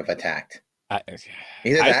bear would have attacked. Either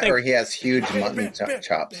that or he has huge mutton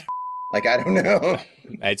chops. Like, I don't know.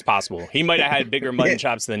 It's possible. He might have had bigger mutton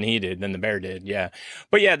chops than the bear did. Yeah.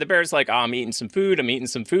 But yeah, the bear's like, oh, I'm eating some food.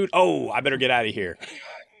 Oh, I better get out of here.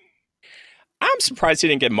 I'm surprised he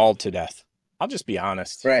didn't get mauled to death. I'll just be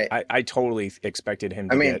honest. Right. I totally expected him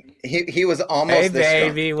to get... he was almost Hey, this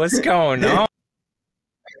baby, strong. what's going on?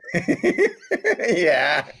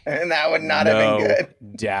 Yeah, and that would not have been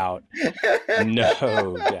good. Doubt.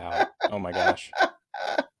 No doubt. Oh my gosh.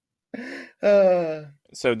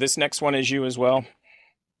 So this next one is you as well?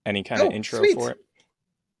 Any kind of intro sweet. for it?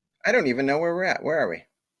 I don't even know where we're at. Where are we?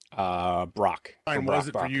 Brock. Fine, Brock, was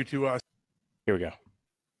it Brock. for you to Here we go.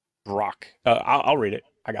 Brock. I'll read it.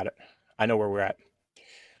 I got it. I know where we're at.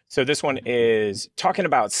 So this one is talking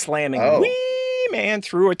about slamming Wee Man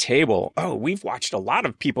through a table. Oh, we've watched a lot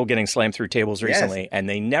of people getting slammed through tables recently, and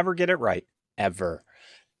they never get it right, ever.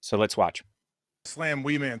 So let's watch. slam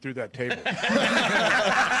Wee Man through that table?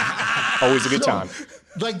 Always a good time.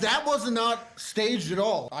 Like, that was not staged at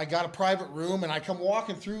all. I got a private room, and I come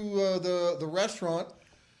walking through the restaurant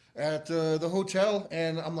at the hotel,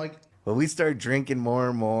 and I'm like... Well, we start drinking more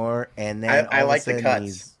and more, and then I all like of the a sudden cuts.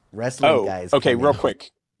 these wrestling guys okay, come real in.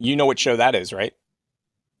 quick. You know what show that is, right?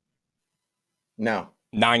 No.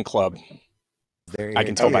 9 Club. There I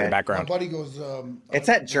can tell by the My background. buddy goes... It's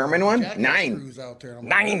that German one? Jack 9. Cruz out there.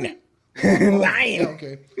 And I'm 9. Like, Nine. Yeah,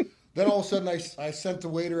 okay. Then all of a sudden, I sent the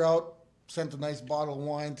waiter out, sent a nice bottle of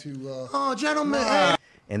wine to... oh, gentlemen.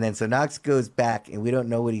 And then so Knox goes back, and we don't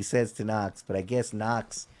know what he says to Knox, but I guess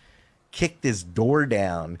Knox kicked his door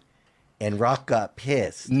down, and Rock got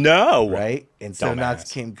pissed. No. Right? And so Dumbass.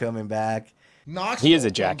 Knox came coming back. Knox He is a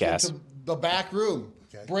comes jackass. into the back room,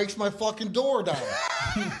 breaks my fucking door down.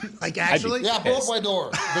 Like, actually? Yeah, broke my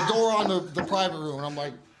door. The door on the private room. And I'm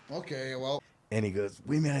like, okay, well. And he goes,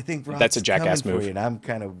 wait a minute, I think Rock's That's a jackass coming for move. you. And I'm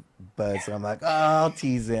kind of buzzed. So I'm like, oh, I'll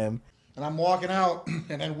tease him. And I'm walking out,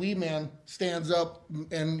 and then Wee Man stands up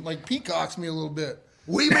and, like, peacocks me a little bit.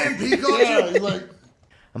 Wee Man peacocks Yeah, he's like...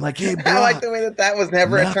 I'm like, hey, I bro. like the way that was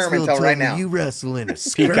never a term until right now. You wrestle in a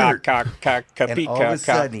skirt. Peacock, cock, cock, And all of a peacock,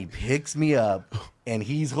 sudden, he picks me up, and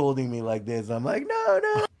he's holding me like this. I'm like,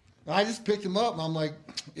 no. I just picked him up, and I'm like,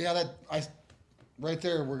 yeah, right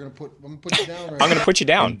there, I'm gonna put you down. Right I'm going to put you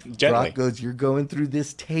down gently. Brock goes, you're going through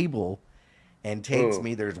this table, and takes Ooh.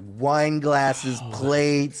 me. There's wine glasses,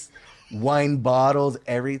 plates, wine bottles,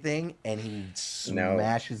 everything, and he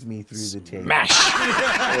smashes me through the table. Smash.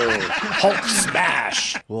 Hulk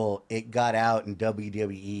smash. Well, it got out, and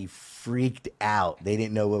WWE freaked out. They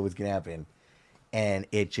didn't know what was going to happen. And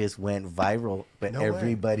it just went viral, but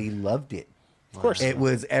everybody loved it. Of course. It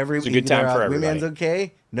was It's a good time for Wee Man's everybody.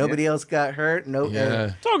 okay. Nobody else got hurt. No,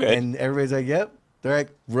 It's all good. And everybody's like, yep. They're like,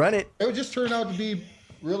 run it. It just turned out to be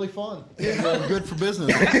really fun. And, good for business.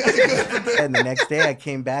 And the next day I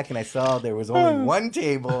came back and I saw there was only one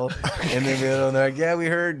table in the middle. And they're like, yeah, we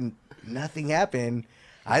heard, and nothing happened.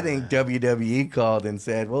 I think WWE called and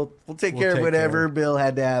said, well, we'll take care of whatever bill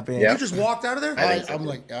had to happen. You just walked out of there? I'm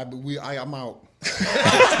like, I'm out.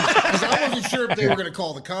 Because I wasn't sure if they were going to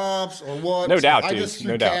call the cops or what. No doubt, I dude. just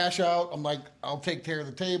threw No doubt. cash out. I'm like, I'll take care of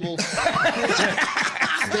the table.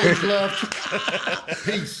 Stage left.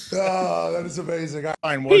 Peace. Oh, that is amazing.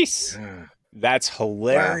 Peace. That's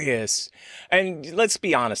hilarious. And let's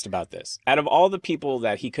be honest about this. Out of all the people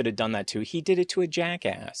that he could have done that to, he did it to a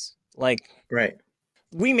jackass. Like, Right.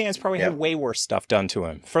 Wee Man's probably had way worse stuff done to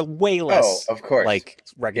him for way less, of course. like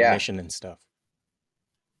recognition and stuff.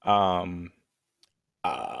 You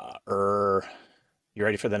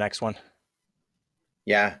ready for the next one?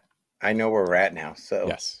 Yeah. I know where we're at now, so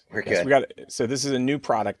Yes. we're Yes, good. so this is a new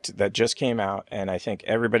product that just came out, and I think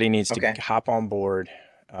everybody needs to hop on board.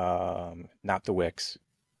 Not the Wix,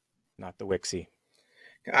 not the Wixie.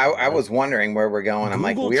 I was wondering where we're going. I'm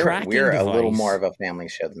like, Google we're tracking a little device. more of a family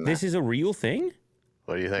show than that. This is a real thing?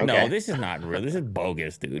 What do you think? No, this is not real. This is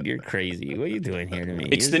bogus, dude. You're crazy. What are you doing here to me?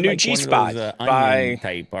 It's This the is new like one of G-Spot those, by- Onion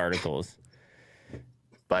type articles.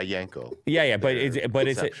 by Yanko. Yeah, but it's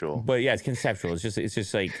conceptual. it's conceptual. It's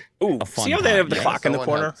just like Ooh, a fun see how they have the time. clock in the someone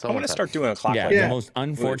corner? had- I someone want to had- start doing a clock Yeah, like the that. most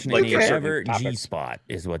unfortunate Like name for certain ever. topics. G-spot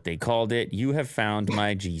is what they called it. You have found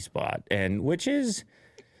my G-spot, and which is,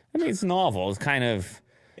 I mean, it's novel. It's kind of.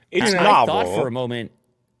 It's I novel. thought for a moment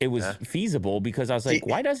it was feasible because I was like,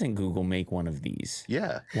 why doesn't Google make one of these?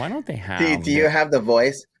 Yeah. Why don't they have? Do you have the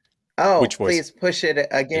voice? Oh, Which voice? please push it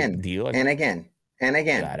again Do you like and again and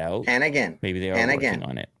again that out? and again Maybe they are and working again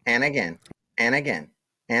on it. and again and again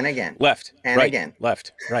and again. Left, and right, again.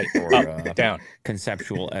 left, right, Or, up, down.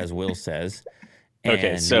 Conceptual, as Will says.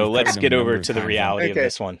 Okay, And so we've let's covered get them a over number to of the times reality of Okay.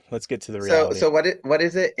 this one. Let's get to the reality. So what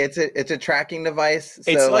is it? It's a tracking device.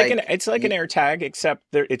 It's so like an AirTag, except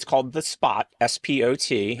it's called the Spot,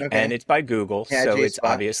 S-P-O-T, Okay. and it's by Google. Yeah, so it's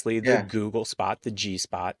G-Spot. obviously the Yeah. Google Spot, the G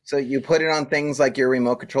Spot. So you put it on things like your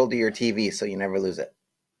remote control to your TV, so you never lose it.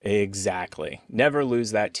 Exactly. Never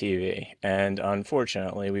lose that TV. And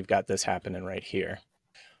unfortunately, we've got this happening right here.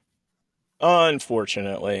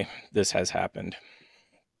 Unfortunately, this has happened.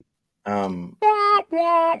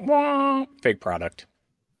 Fake product.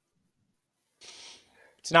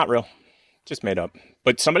 It's not real. Just made up.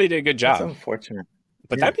 But somebody did a good That's job. unfortunate.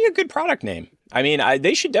 But that'd be a good product name. I mean,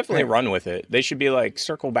 they should definitely run with it. They should be like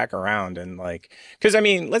circle back around and like, because I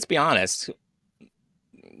mean, let's be honest,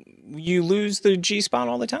 you lose the G Spot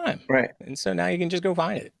all the time, Right. and so now you can just go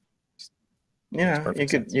find it. Yeah,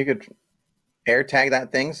 you could air tag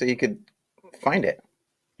that thing so you could find it.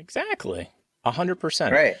 Exactly,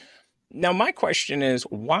 100%. Right. Now, my question is,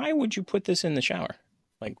 why would you put this in the shower?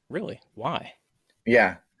 Like, really, why?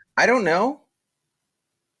 Yeah, I don't know.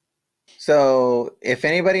 So if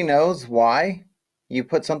anybody knows why you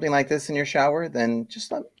put something like this in your shower, then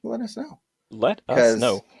just let us know. Let us 'Cause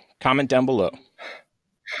know. Comment down below.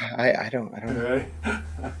 I don't know. Ready?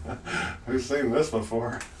 We've seen this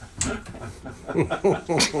before.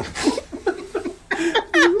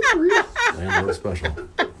 Ain't no special.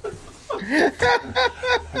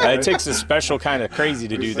 It takes a special kind of crazy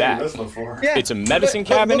to do that. Yeah, It's a medicine but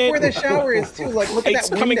cabinet. Look where the shower is too. Like, look at It's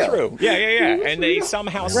that coming window. through. Yeah. And they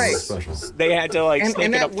somehow they had to like And sneak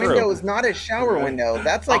it that up window through. is not a shower window.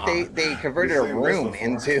 That's like they converted a room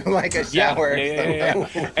into like a Yeah, shower.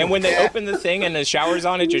 yeah. And when they open the thing and the shower's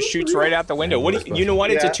on, it just shoots right out the window. What do you know?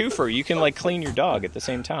 What it's a Yeah. twofer. You can like clean your dog at the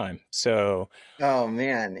same time. So Oh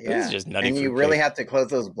man, yeah. This is just nutty and you fruitcake. really have to close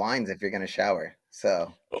those blinds if you're gonna shower.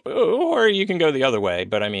 So or you can go the other way.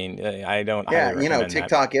 But I mean, I don't. yeah, highly you know, recommend that.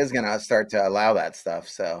 TikTok is gonna start to allow that stuff.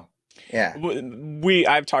 So yeah,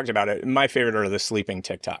 I've talked about it. My favorite are the sleeping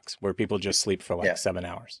TikToks where people just sleep for like 7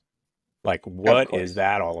 hours. Like, what is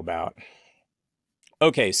that all about?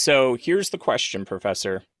 Okay, so here's the question,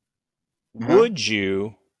 Professor. Would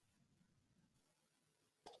you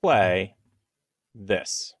play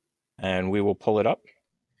this? And we will pull it up.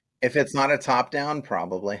 if it's not a top down,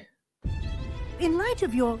 probably. In light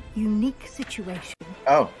of your unique situation,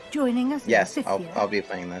 Oh, joining us yes, in Scythia, I'll be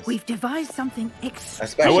playing this. we've devised something extra.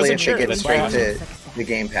 Especially if it gets straight to the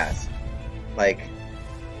Game Pass. Like,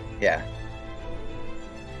 yeah.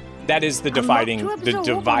 That is the dividing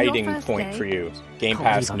point for you. Game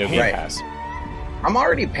Pass, no Game Right. Pass. I'm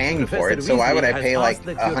already paying for it, so why would I pay like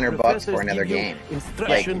 $100 for another game?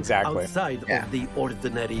 Like, exactly. Yeah. The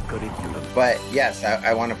ordinary curriculum. But yes,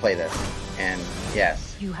 I want to play this, and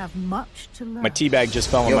yes. You have much to learn. My teabag just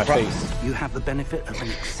fell on my face. You have the benefit of an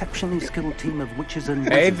exceptionally skilled team of witches and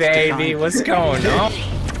Hey, wizards to baby, guide what's you. going on?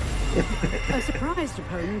 A surprised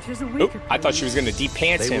opponent is a weak Oop, I thought she was going to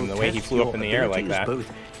de-pants They him will the way he test flew your up in the air like abilities, that.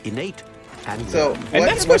 both innate and So And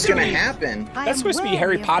that's what's supposed to going to be- happen? That's supposed to be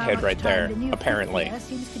Harry Pothead right there, apparently.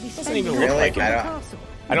 Doesn't even look like him.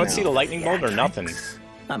 I don't see the lightning bolt or nothing.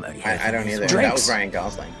 I don't either. That Drinks. was Ryan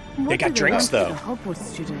Gosling. They got drinks though.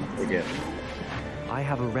 They did. I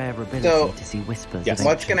have a rare ability So, to see whispers. Yes. of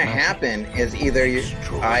What's ancient going to magic. happen is either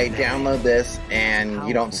I download this and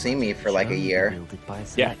you don't see me for like a year,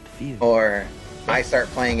 Yeah. or I start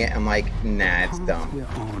playing it and I'm like, nah, it's dumb.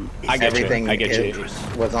 I get Everything you. I get you.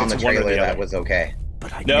 was on It's the one or trailer the that other. was okay.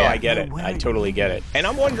 No, Yeah. I get it. I totally get it. And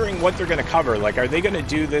I'm wondering what they're going to cover. Like, are they going to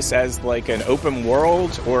do this as like an open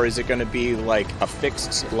world, or is it going to be like a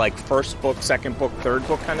fixed, like first book, second book, third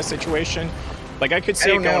book kind of situation? Like, I could see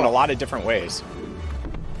it don't going know. a lot of different ways.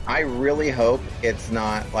 I really hope it's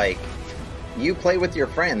not like you play with your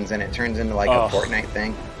friends and it turns into like Oh. a Fortnite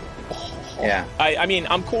thing. Yeah. I mean,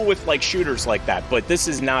 I'm cool with like shooters like that, but this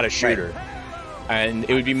is not a shooter. And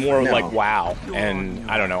it would be more No. like WoW. And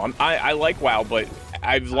I don't know. I like WoW, but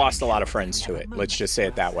I've lost a lot of friends to it. Let's just say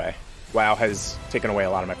it that way. WoW has taken away a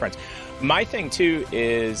lot of my friends. My thing too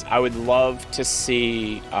is I would love to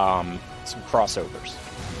see some crossovers.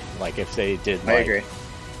 Like if they did, I like, agree.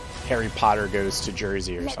 Harry Potter goes to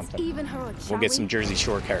Jersey or Let's something. even her, We'll shall get we? some Jersey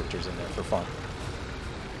Shore characters in there for fun.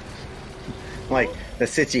 Like the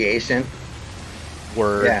situation.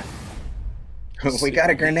 Word. Yeah. We got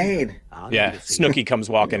a grenade. Yeah, Snooki comes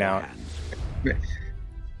walking out.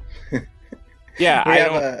 Yeah, We I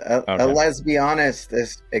have don't. a let's be honest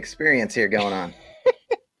experience here going on.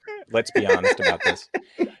 Let's be honest about this.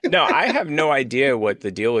 No, I have no idea what the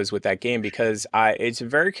deal is with that game because it's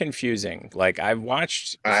very confusing. Like I've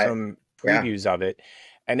watched some previews of it,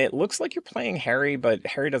 and it looks like you're playing Harry, but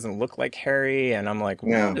Harry doesn't look like Harry, and I'm like,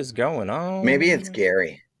 what is going on? Maybe it's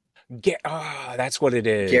Gary. That's what it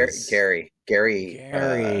is. Gary.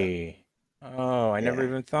 Oh, I never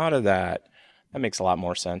even thought of that. That makes a lot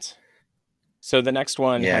more sense. So the next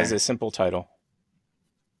one has a simple title.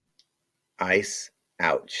 Ice,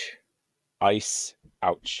 ouch. Ice,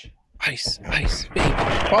 ouch. Ice, baby.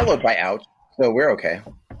 Followed by ouch, so we're okay.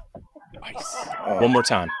 Ice. One more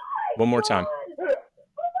time.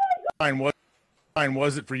 Fine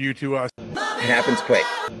was it for you to us? It happens quick.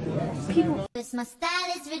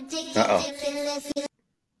 Uh-oh.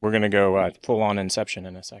 We're gonna go full on Inception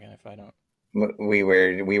in a second if I don't. We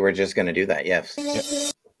were just gonna do that, yes. Yep.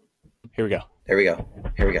 Here we go. There we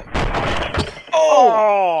go.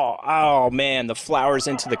 Oh man, the flowers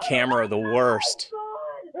into the camera are the worst.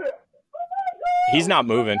 He's not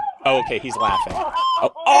moving. Oh, okay, he's laughing.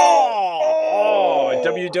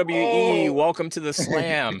 WWE, welcome to the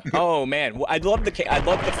slam. Oh man, I love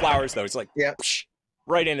the flowers though. It's like psh,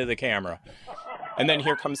 right into the camera, and then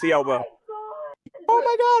here comes the elbow. Oh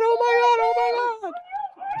my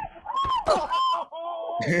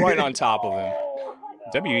god! Right on top of him.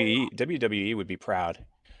 WWE would be proud.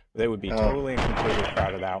 They would be totally and completely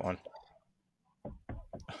proud of that one.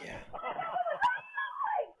 Yeah.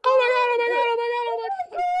 Oh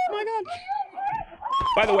my god.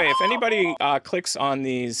 By the way, if anybody clicks on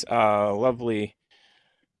these lovely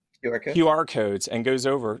QR codes and goes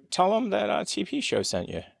over, tell them that TP Show sent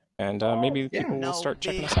you. And maybe people will start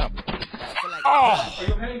checking us out.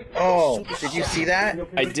 Oh, did you see that?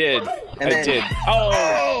 I did. And I did.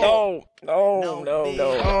 Oh, no.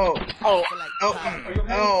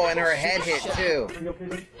 Oh, and her head hit too.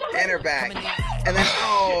 And her back. And then,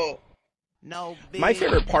 No. My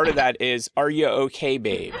favorite part of that is, are you okay,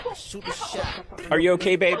 babe? Are you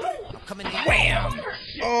okay, babe? Wham!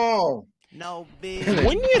 Oh. No, babe.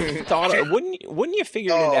 Wouldn't you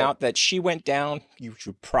figured it out that she went down? You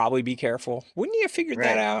should probably be careful. Wouldn't you have figured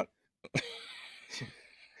that out?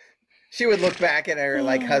 She would look back at her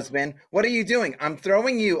like, husband, what are you doing? I'm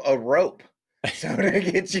throwing you a rope so to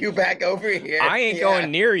get you back over here. I ain't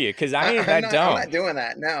going near you because I ain't that dumb. I'm not doing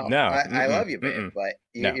that. No. I love you, babe, but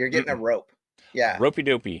you're getting a rope. Yeah. Ropey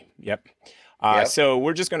dopey. Yep. So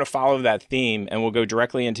we're just going to follow that theme and we'll go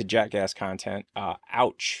directly into Jackass content.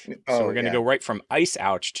 Ouch. So we're going to go right from ice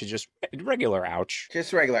ouch to just regular ouch.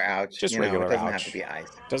 Just regular ouch. Just regular ouch. It doesn't have to be ice.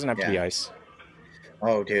 Doesn't have to be ice.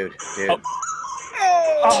 Oh, dude.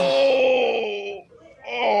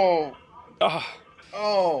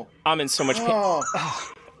 Oh. I'm in so much pain.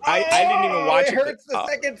 I didn't even watch it. It hurts the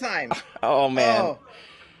second time. Oh, man.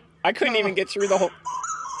 I couldn't even get through the whole...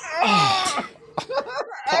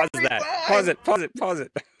 Pause that. Pause it.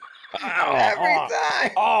 Every time.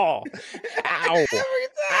 Ow. Every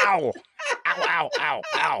time.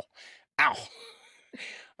 Ow.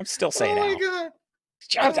 I'm still saying ow.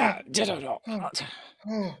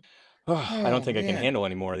 Oh, I don't think I can handle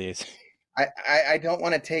any more of these. I don't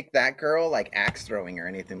want to take that girl like axe throwing or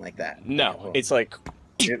anything like that. No, it's like...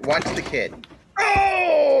 Dude, watch the kid.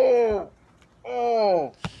 Oh!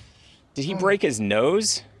 Did he break his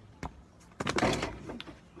nose?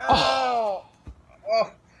 Oh!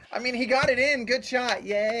 I mean, he got it in. Good shot.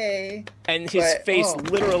 Yay. And his face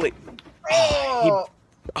literally...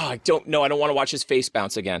 I don't know. I don't want to watch his face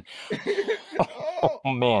bounce again.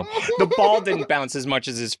 Oh, man. The ball didn't bounce as much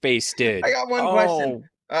as his face did. I got one question.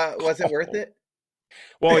 Was it worth it?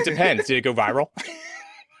 Well, it depends. Did it go viral?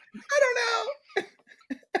 I don't know.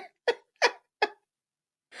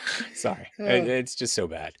 Sorry. It's just so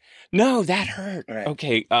bad. No, that hurt. Right.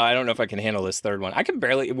 Okay. I don't know if I can handle this third one. I can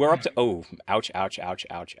barely. We're up to. Oh, ouch.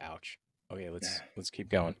 Okay, let's keep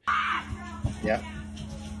going. Yeah.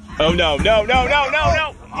 Oh, no.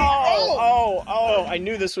 Oh, I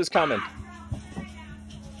knew this was coming.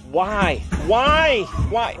 Why?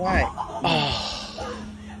 Oh.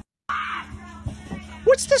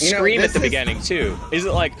 What's the scream at the beginning, too? Is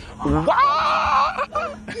it like, wah?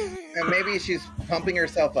 And maybe she's pumping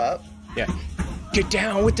herself up. Yeah. Get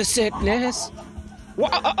down with the sickness.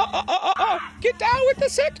 Get down with the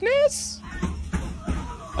sickness.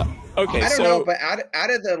 Okay, I don't so know, but out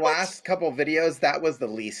of the last couple videos, that was the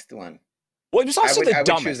least one. well, it was also the I would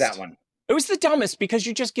dumbest. choose that one. It was the dumbest because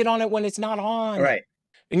you just get on it when it's not on. Right.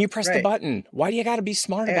 And you press the Right. button. Why do you got to be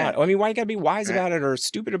smart Yeah. about it? I mean, why you got to be wise Right. about it or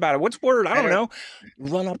stupid about it? What's word? I don't know.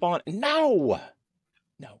 Run up on no.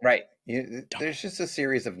 Right. There's just a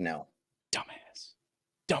series of no.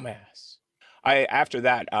 Dumbass. After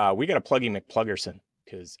that, we got to plug in McPluggerson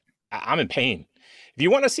because I'm in pain. If you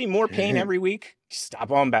want to see more pain every week,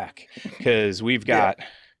 stop on back because we've got.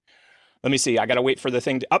 Let me see. I got to wait for the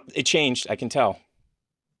thing to up. It changed. I can tell.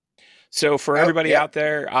 So for everybody out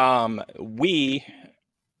there, we,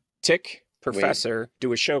 Tick Professor,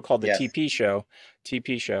 do a show called the TP Show.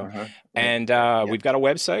 And we've got a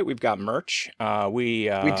website. We've got merch. We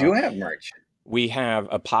do have merch. We have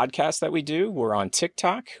a podcast that we do. We're on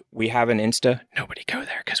TikTok. We have an Insta. Nobody go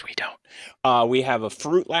there because we don't. We have a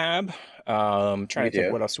Fruit Lab. Trying to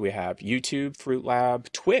think, what else do we have? YouTube, Fruit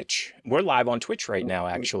Lab, Twitch. We're live on Twitch right now,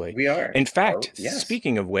 actually. We are. In fact,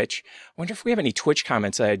 speaking of which, I wonder if we have any Twitch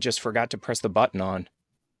comments I just forgot to press the button on.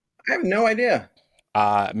 I have no idea.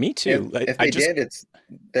 Me too. If they did,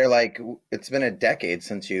 they're like, it's been a decade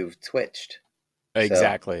since you've twitched.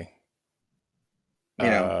 Exactly. So,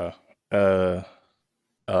 you know.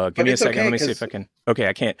 Give me a second. Let me see if I can. Okay,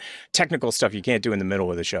 I can't. Technical stuff you can't do in the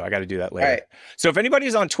middle of the show. I got to do that later. Right. So if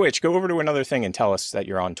anybody's on Twitch, go over to another thing and tell us that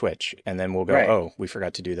you're on Twitch, and then we'll go. Right. Oh, we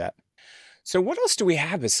forgot to do that. So what else do we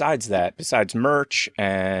have besides that? Besides merch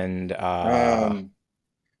and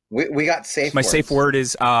we got safe. My words. safe word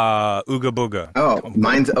is Ooga Booga. Oh,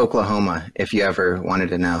 mine's Oklahoma. If you ever wanted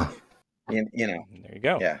to know. You know. There you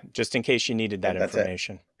go. Yeah. Just in case you needed that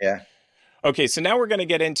information. Yeah. Okay, so now we're going to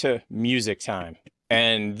get into music time.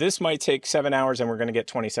 And this might take 7 hours and we're going to get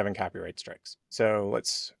 27 copyright strikes. So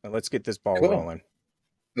let's get this ball rolling.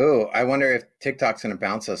 Oh, I wonder if TikTok's going to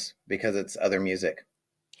bounce us because it's other music.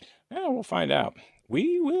 Yeah, we'll find out.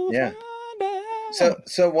 We will find out.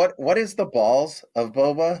 So what is the balls of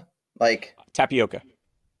boba? Like tapioca.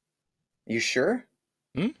 You sure?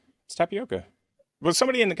 It's tapioca. Well,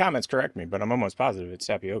 somebody in the comments correct me, but I'm almost positive it's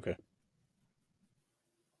tapioca.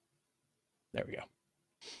 There we go.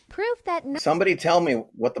 Proof that Somebody tell me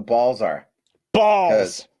what the balls are.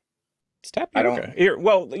 Balls. It's tapioca. Here,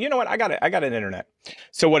 well, you know what? I got it. I got an internet.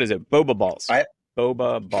 So what is it? Boba balls.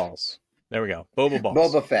 Boba balls. There we go. Boba balls.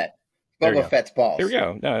 Boba Fett. Boba Fett's balls. Here we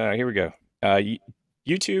go. No, here we go.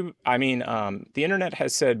 YouTube. I mean, the internet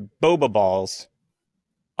has said boba balls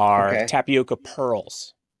are tapioca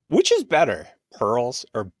pearls. Which is better, pearls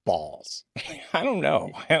or balls? I don't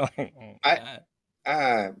know.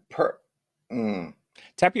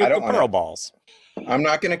 Tapioca pearl balls. I'm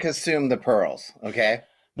not going to consume the pearls, okay?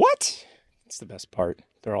 What? It's the best part.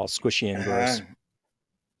 They're all squishy and gross.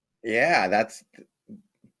 Yeah, that's...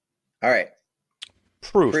 All right.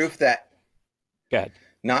 Proof that Good.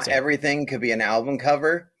 Not everything could be an album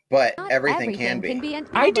cover, but everything can be.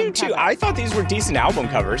 I do too. I thought these were decent album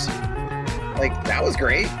covers. Like, that was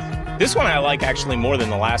great. This one I like actually more than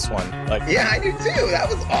the last one. Like, yeah, I do too. That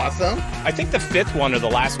was awesome. I think the fifth one or the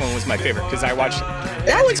last one was my favorite because I watched.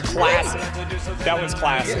 That one's classic. That one's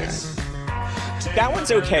classic. Yeah. That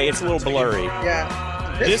one's okay. It's a little blurry.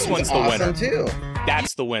 Yeah. This one's the awesome winner too.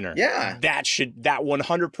 That's the winner. Yeah. That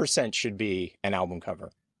 100% should be an album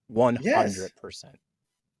cover. 100%.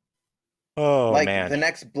 Oh like man. The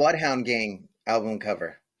next Bloodhound Gang album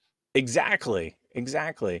cover. Exactly.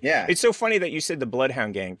 Yeah. It's so funny that you said the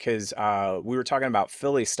Bloodhound Gang because we were talking about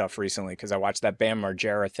Philly stuff recently because I watched that Bam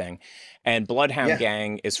Margera thing, and Bloodhound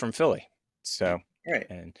Gang is from Philly. So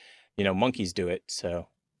and monkeys do it. So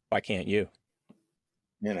why can't you?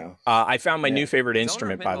 I found my new favorite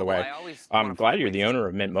instrument, by the way. I'm glad you're the owner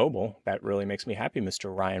of Mint Mobile. That really makes me happy,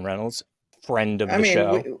 Mr. Ryan Reynolds, friend of the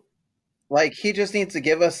show. He just needs to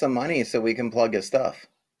give us some money so we can plug his stuff.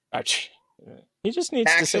 He just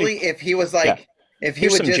needs to say, if he was like, if he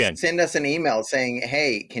would just send us an email saying,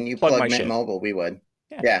 "Hey, can you plug Mint Mobile?" We would.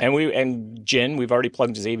 Yeah. And Gin, we've already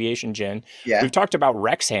plugged his aviation Gin. Yeah. We've talked about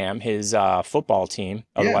Wrexham, his football team,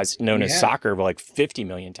 otherwise known as soccer, like 50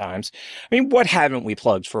 million times. I mean, what haven't we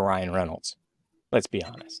plugged for Ryan Reynolds? Let's be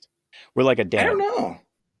honest. We're like a dad. I don't know.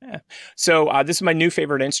 Yeah. So this is my new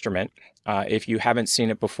favorite instrument. If you haven't seen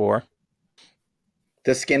it before.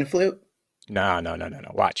 The skin flute? No.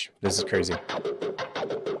 Watch. This is crazy.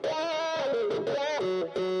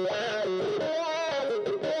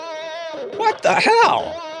 What the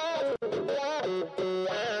hell?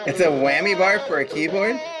 It's a whammy bar for a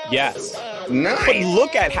keyboard? Yes. Nice. But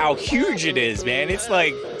look at how huge it is, man. It's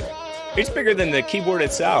like, it's bigger than the keyboard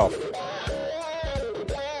itself.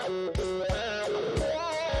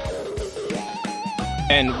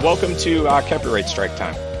 And welcome to copyright strike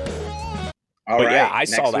time. But yeah, right, I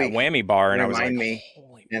saw next that week, whammy bar and I was like, remind me,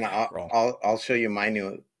 and I'll show you my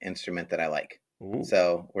new instrument that I like.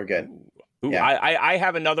 So we're good. Ooh, Yeah. I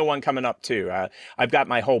have another one coming up too. I've got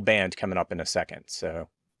my whole band coming up in a second. So.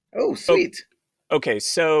 Oh, sweet. Okay,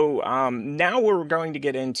 so now we're going to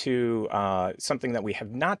get into something that we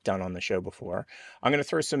have not done on the show before. I'm going to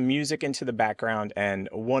throw some music into the background, and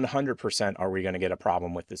 100% are we going to get a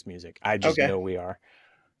problem with this music? I just know we are.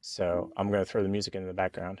 So I'm going to throw the music into the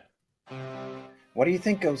background. What do you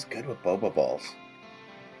think goes good with boba balls?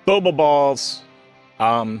 Boba balls,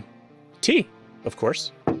 tea, of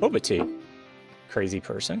course, boba tea. Crazy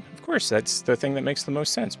person, of course. That's the thing that makes the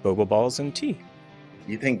most sense. Boba balls and tea.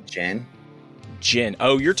 You think gin? Gin.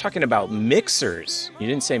 Oh, you're talking about mixers. You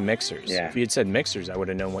didn't say mixers. Yeah. If you had said mixers, I would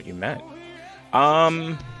have known what you meant.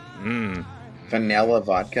 Vanilla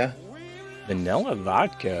vodka? Vanilla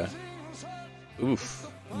vodka?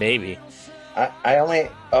 Oof. Maybe.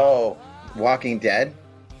 Walking Dead?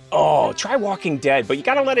 Oh, try Walking Dead, but you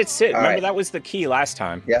got to let it sit. Remember, right. that was the key last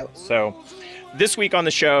time. Yep. So this week on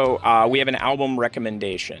the show, we have an album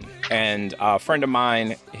recommendation. And a friend of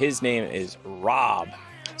mine, his name is Rob.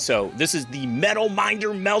 So this is the Metal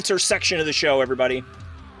Minder Melter section of the show, everybody.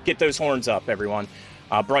 Get those horns up, everyone.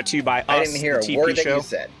 Brought to you by us, I didn't hear the a TP word show. that you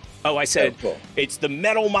said. Oh, I said cool. It's the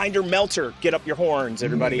Metal Minder Melter. Get up your horns,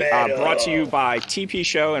 everybody. Brought to you by TP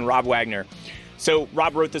Show and Rob Wagner. So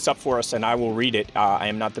Rob wrote this up for us, and I will read it. I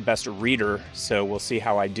am not the best reader, so we'll see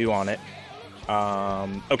how I do on it.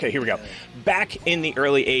 Okay, here we go. Back in the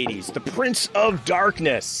early 80s, the Prince of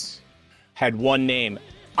Darkness had one name,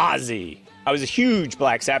 Ozzy. I was a huge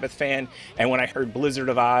Black Sabbath fan, and when I heard Blizzard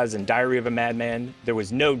of Oz and Diary of a Madman, there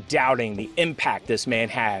was no doubting the impact this man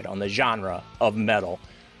had on the genre of metal.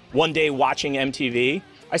 One day watching MTV,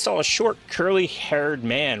 I saw a short, curly-haired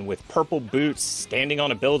man with purple boots standing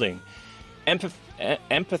on a building.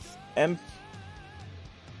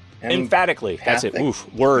 Emphatically, that's it.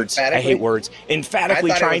 Oof, words. I hate words.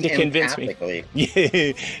 Emphatically trying to convince me.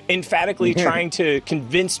 Yeah, emphatically trying to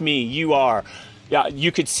convince me you are. Yeah,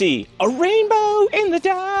 you could see a rainbow in the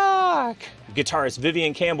dark. Guitarist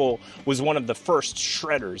Vivian Campbell was one of the first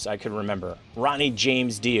shredders I could remember. Ronnie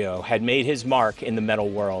James Dio had made his mark in the metal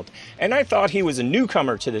world, and I thought he was a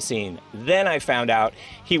newcomer to the scene. Then I found out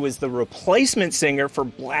he was the replacement singer for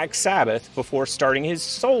Black Sabbath before starting his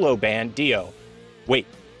solo band, Dio. Wait,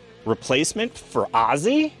 replacement for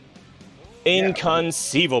Ozzy?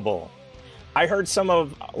 Inconceivable. I heard some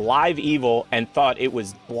of Live Evil and thought it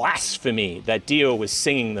was blasphemy that Dio was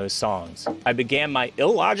singing those songs. I began my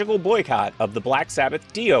illogical boycott of the Black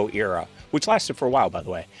Sabbath Dio era, which lasted for a while, by the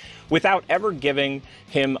way, without ever giving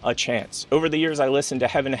him a chance. Over the years, I listened to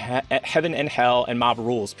Heaven and Hell and Mob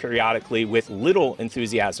Rules periodically with little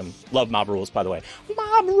enthusiasm. Love Mob Rules, by the way.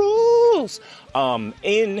 Mob Rules!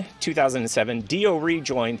 In 2007, Dio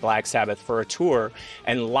rejoined Black Sabbath for a tour,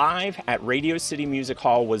 and live at Radio City Music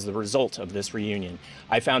Hall was the result of this reunion.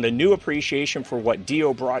 I found a new appreciation for what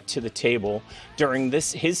Dio brought to the table during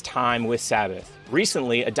his time with Sabbath.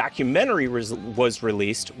 Recently, a documentary was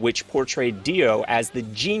released which portrayed Dio as the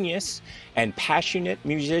genius and passionate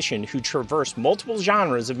musician who traversed multiple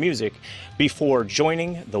genres of music before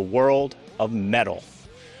joining the world of metal.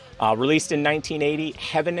 Released in 1980,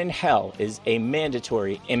 Heaven and Hell is a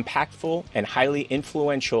mandatory, impactful, and highly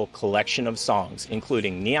influential collection of songs,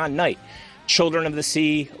 including Neon Night, Children of the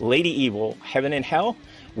Sea, Lady Evil, Heaven and Hell,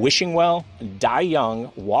 Wishing Well, Die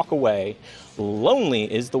Young, Walk Away, Lonely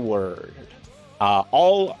is the Word.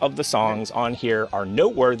 All of the songs on here are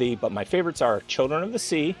noteworthy, but my favorites are Children of the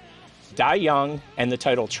Sea, Die Young, and the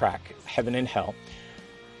title track, Heaven and Hell.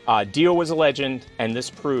 Dio was a legend, and this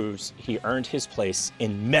proves he earned his place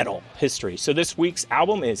in metal history. So this week's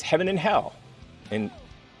album is Heaven and Hell. And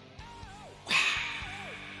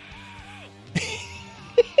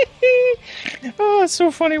oh, it's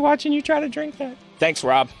so funny watching you try to drink that. Thanks,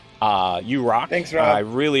 Rob. You rock. Thanks, Rob. I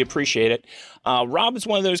really appreciate it. Rob is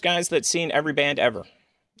one of those guys that's seen every band ever.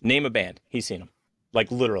 Name a band. He's seen them.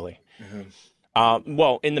 Like, literally. Mm-hmm.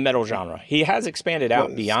 Well, in the metal genre. He has expanded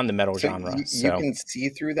out beyond the metal genre. You can see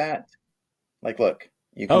through that? Like, look.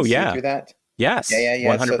 You can see through that? Yes.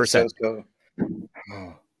 Yeah. 100%. So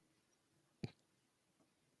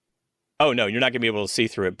Oh, no, you're not going to be able to see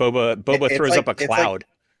through it. Boba throws up a cloud.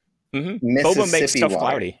 Boba makes stuff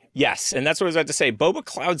cloudy. Yes, and that's what I was about to say. Boba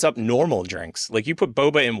clouds up normal drinks. Like, you put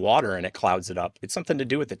boba in water and it clouds it up. It's something to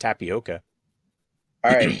do with the tapioca.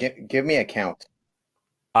 All right, give me a count.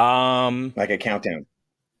 Like a countdown.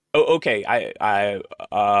 Oh, okay. No.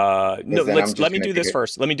 Let me do this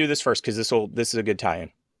first. Let me do this first because this is a good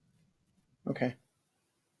tie-in. Okay.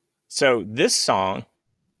 So this song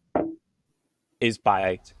is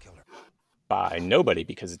by by nobody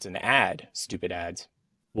because it's an ad. Stupid ads.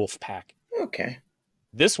 Wolfpack. Okay.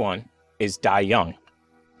 This one is Die Young.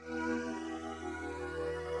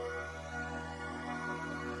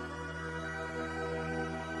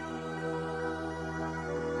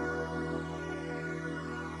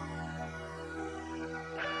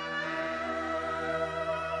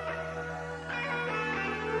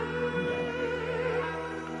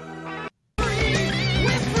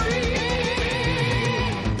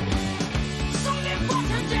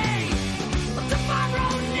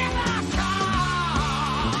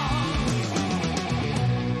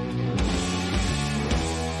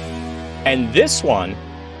 And this one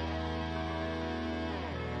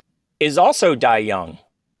is also Die Young.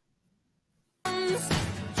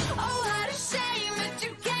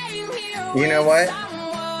 You know what?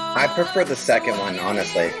 I prefer the second one,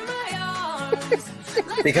 honestly.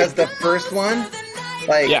 Because the first one,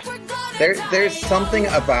 like, there's something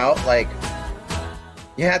about, like,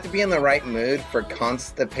 you have to be in the right mood for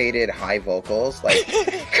constipated high vocals. Like,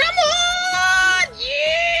 come on,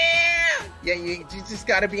 yeah! Yeah, you just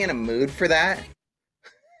got to be in a mood for that.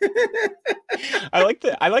 I like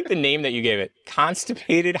the name that you gave it.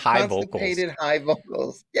 Constipated high vocals. Constipated high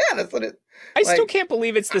vocals. Yeah, that's what it. I still can't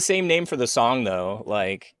believe it's the same name for the song, though.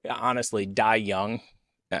 Like, honestly, Die Young.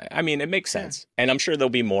 I mean, it makes sense, and I'm sure there'll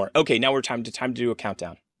be more. Okay, now we're time to do a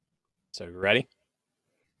countdown. So, you ready?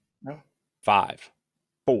 No. 5,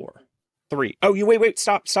 4, 3. Oh, you wait,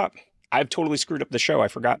 stop. I've totally screwed up the show. I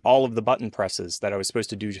forgot all of the button presses that I was supposed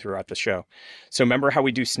to do throughout the show. So, remember how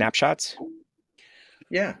we do snapshots?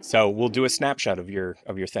 Yeah. So we'll do a snapshot of your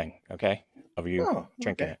thing, okay? Of you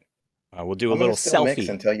drinking it. We'll do a little selfie mix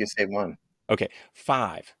until you say one. Okay.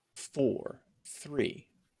 5, 4, 3,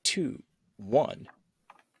 2, 1.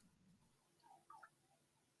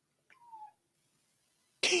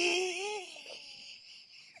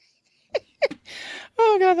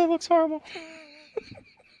 Oh god, that looks horrible.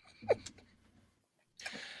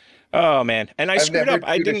 Oh man, and I screwed up.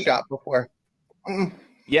 I didn't shot before.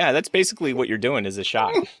 Yeah, that's basically what you're doing is a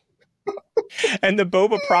shot. And the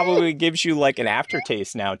boba probably gives you like an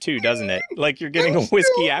aftertaste now too, doesn't it? Like you're getting a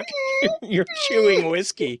whiskey after you're chewing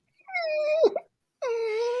whiskey.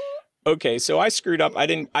 Okay, so I screwed up. I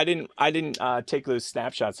didn't take those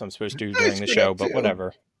snapshots I'm supposed to during the show, but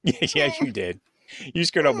whatever. Yeah, you did. You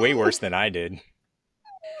screwed up way worse than I did.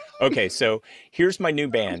 Okay, so here's my new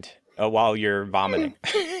band while you're vomiting.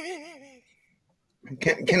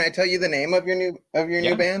 Can I tell you the name of your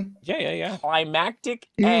new band? Yeah. Climactic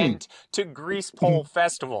End to Grease Pole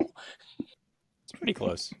Festival. It's pretty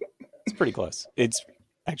close. It's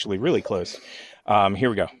actually really close. Here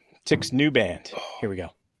we go. Tick's new band. Here we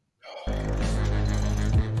go.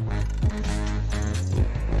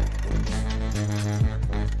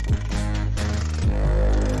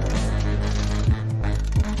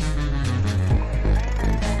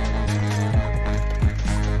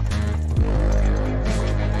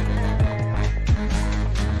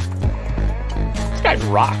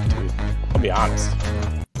 Rock, dude. I'll be honest.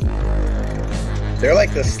 They're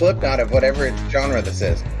like the Slipknot of whatever genre this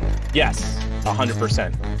is. Yes,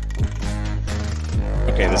 100%.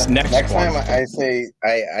 Okay, this next time I say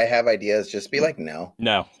I have ideas, just be like, no.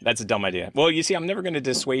 No, that's a dumb idea. Well, you see, I'm never going to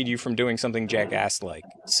dissuade you from doing something jackass-like,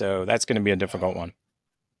 so that's going to be a difficult one.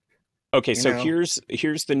 Okay, so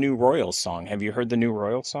here's the new Royals song. Have you heard the new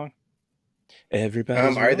Royals song?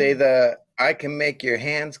 Everybody. Are they the I Can Make Your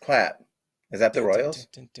Hands Clap? Is that the Royals?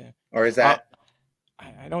 Or is that...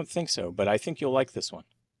 I don't think so, but I think you'll like this one.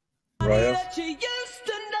 Royals?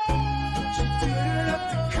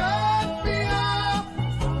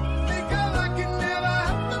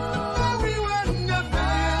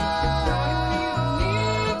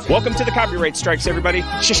 Welcome to the copyright strikes, everybody.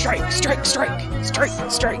 Strike.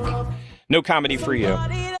 No comedy for you.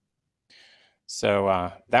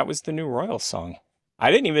 So that was the new Royals song.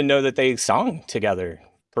 I didn't even know that they sung together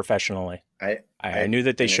professionally. I knew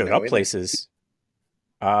that they showed up places.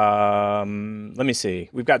 Let me see.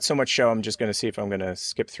 We've got so much show. I'm just going to see if I'm going to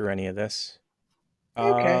skip through any of this.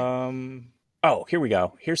 Okay. Oh, here we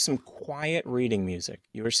go. Here's some quiet reading music.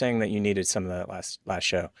 You were saying that you needed some of that last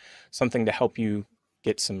show. Something to help you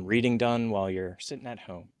get some reading done while you're sitting at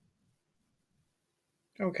home.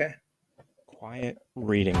 Okay. Quiet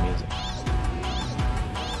reading music.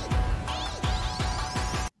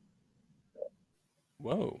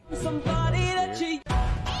 Whoa.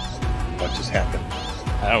 What just happened?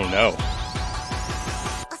 I don't know.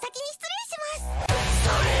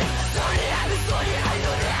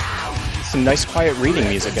 Some nice quiet reading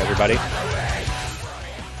music, everybody.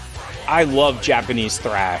 I love Japanese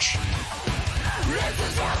thrash.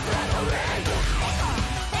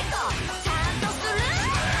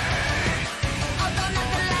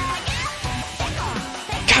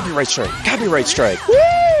 Copyright strike. Copyright strike.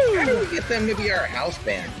 How do we get them to be our house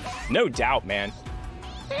band? No doubt, man.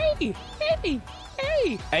 Hey, hey,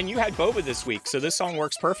 hey. And you had Boba this week, so this song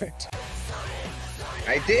works perfect.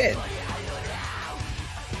 I did.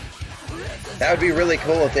 That would be really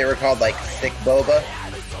cool if they were called like Sick Boba.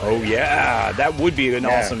 Oh yeah, that would be an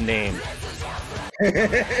awesome name.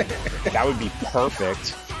 That would be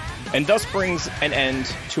perfect. And thus brings an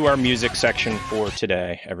end to our music section for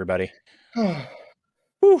today, everybody.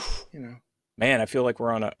 Whew. You know. Man, I feel like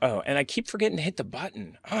we're on a... Oh, and I keep forgetting to hit the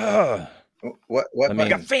button. What I mean,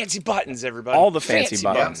 got fancy buttons, everybody. all the fancy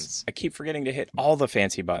buttons. I keep forgetting to hit all the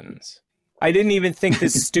fancy buttons. I didn't even think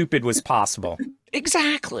this stupid was possible.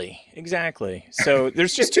 Exactly. So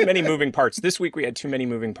there's just too many moving parts. This week we had too many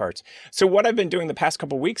moving parts. So what I've been doing the past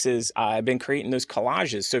couple of weeks is I've been creating those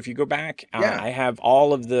collages. So if you go back, I have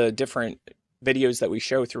all of the different videos that we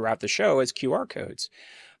show throughout the show as QR codes.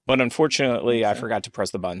 But unfortunately, I forgot to press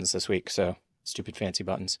the buttons this week. So stupid fancy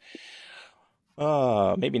buttons.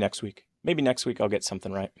 Maybe next week. Maybe next week I'll get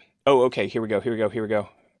something right. Oh, okay. Here we go.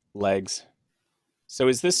 Legs. So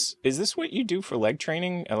is this what you do for leg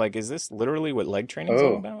training? Like, is this literally what leg training is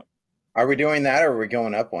all about? Are we doing that or are we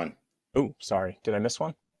going up one? Oh, sorry. Did I miss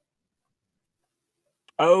one?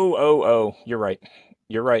 Oh. You're right.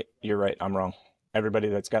 I'm wrong. Everybody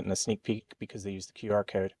that's gotten a sneak peek because they used the QR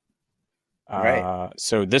code. Right.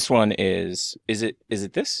 So this one is it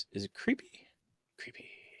this? Is it creepy? Creepy.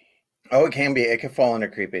 Oh, it can be. It could fall under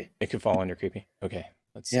creepy. It could fall under creepy. Okay.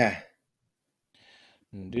 Let's see. Yeah.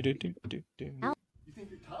 Do. You think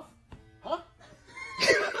you're tough? Huh?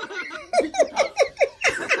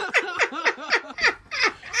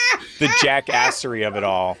 The jackassery of it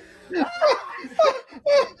all.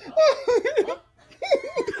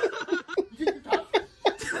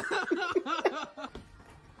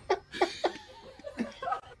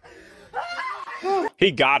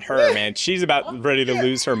 He got her, man. She's about ready to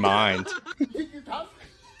lose her mind.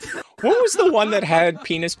 What was the one that had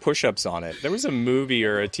penis push-ups on it? There was a movie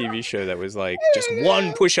or a TV show that was like, just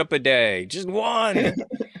one push-up a day. Just one. I don't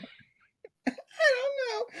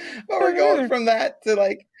know. But we're going from that to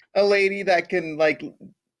like a lady that can like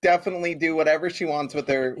definitely do whatever she wants with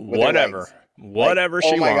her whatever. legs. Whatever like,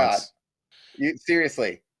 she oh my wants. God.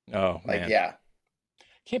 Seriously. Oh, like, man. yeah.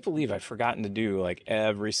 Can't believe I've forgotten to do like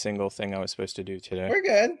every single thing I was supposed to do today. We're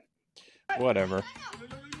good. Whatever.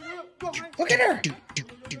 Look at her.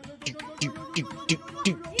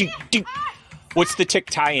 What's the tick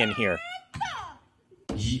tie-in here?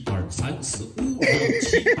 I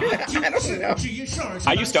don't know.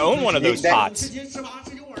 I used to own one of those pots.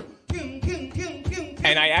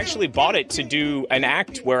 And I actually bought it to do an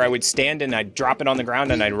act where I would stand and I'd drop it on the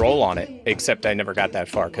ground and I'd roll on it. Except I never got that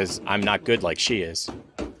far because I'm not good like she is.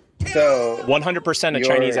 So 100% a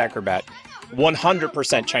Chinese acrobat.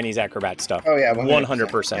 100% Chinese acrobat stuff. Oh yeah,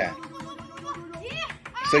 100%. Yeah.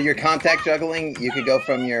 So your contact juggling, you could go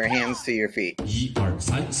from your hands to your feet.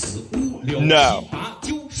 No.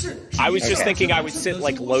 I was just thinking I would sit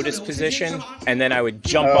like lotus position and then I would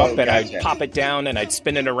jump up and I'd pop it down and I'd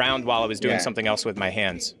spin it around while I was doing something else with my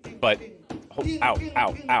hands. But ow,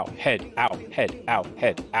 head, ow, head, ow,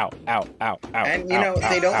 head, ow. And you know,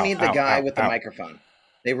 they don't need the guy with the microphone.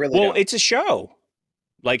 They really don't. Well, it's a show.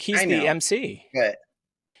 Like he's the MC. But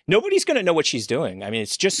nobody's going to know what she's doing. I mean,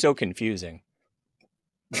 it's just so confusing.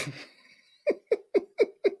 I don't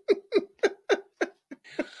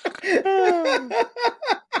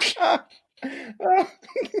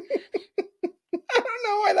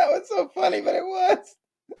know why that was so funny, but it was.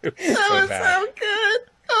 That was so good.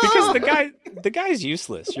 Because the guy's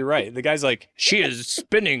useless. You're right. The guy's like, she is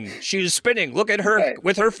spinning. Look at her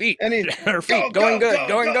with her feet. And her feet going good.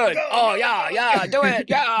 Oh yeah, do it,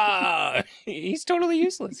 yeah. He's totally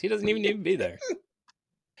useless. He doesn't even need to be there.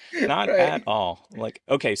 Not at all. Like,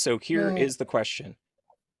 okay, so here is the question.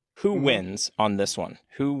 Who wins on this one?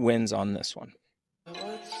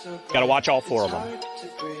 Gotta watch all four of them.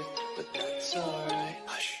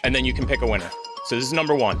 And then you can pick a winner. So this is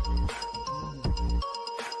number one.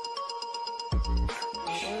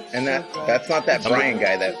 And that's not that Brian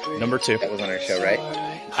guy that number two that was on our show, right?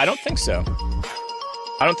 I don't think so.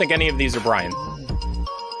 I don't think any of these are Brian.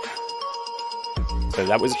 So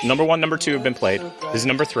that was number one, number two have been played. This is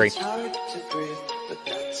number three.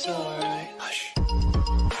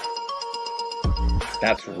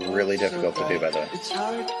 That's really difficult to do, by the way. It's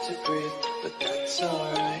hard to breathe, but that's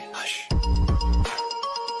alright. Hush.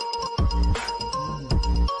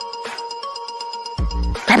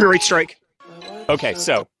 Copyright strike. Okay,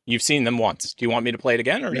 so you've seen them once. Do you want me to play it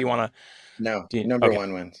again, or do you want to? No. Number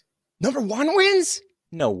one wins. Number one wins?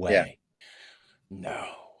 No way. Yeah. No.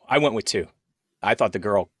 I went with two. I thought the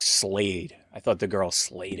girl slayed.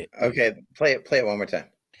 It. Okay, play it one more time.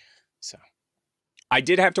 So I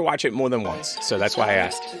did have to watch it more than once, so that's why I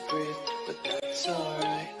asked.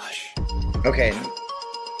 Okay.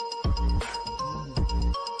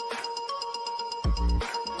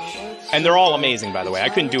 And they're all amazing, by the way. I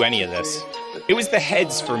couldn't do any of this. It was the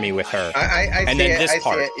heads for me with her. I and see then it. this I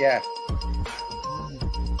part. see it. Yeah.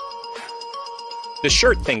 The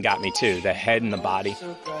shirt thing got me too. The head and the body.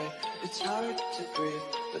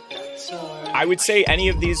 I would say any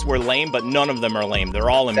of these were lame, but none of them are lame. They're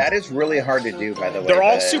all. That is really hard to do, by the way. They're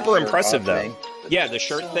all the super shirt impressive, off though. thing. Yeah, the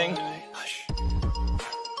shirt thing.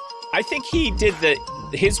 I think he did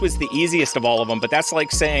his was the easiest of all of them, but that's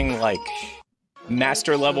like saying like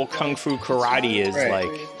master level kung fu karate is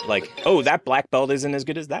like oh, that black belt isn't as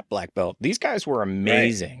good as that black belt. These guys were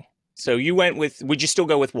amazing. Right. So you went with, would you still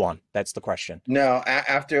go with one? That's the question. No,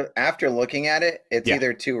 after looking at it, it's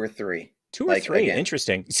either 2 or 3. 2 or 3. Again.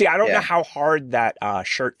 Interesting. See, I don't know how hard that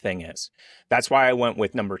shirt thing is. That's why I went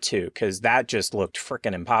with number 2, because that just looked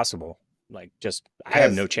freaking impossible. Like, just I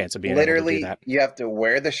have no chance of being able to do that. Literally, you have to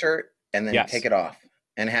wear the shirt and then take it off,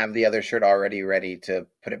 and have the other shirt already ready to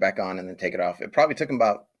put it back on and then take it off. It probably took him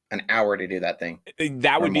about an hour to do that thing.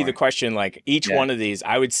 That would be the question. Like each one of these,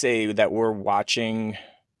 I would say that we're watching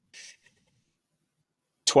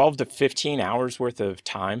 12 to 15 hours worth of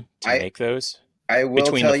time to make those. I will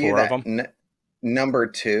tell you that number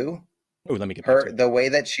 2. Oh, let me get the way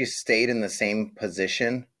that she stayed in the same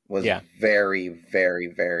position was very, very,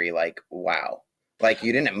 very like wow. Like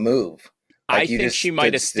you didn't move. Like, I think she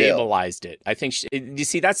might have stabilized it. I think you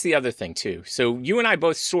see, that's the other thing too. So you and I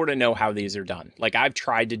both sort of know how these are done. Like I've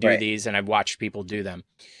tried to do these and I've watched people do them.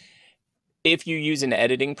 If you use an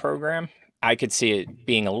editing program, I could see it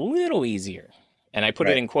being a little easier. And I put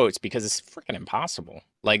it in quotes because it's freaking impossible.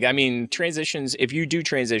 Like, I mean, transitions, if you do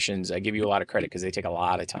transitions, I give you a lot of credit because they take a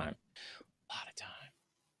lot of time.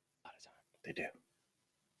 They do.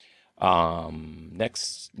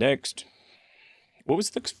 Next. What was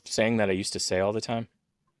the saying that I used to say all the time?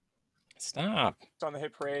 Stop. It's on the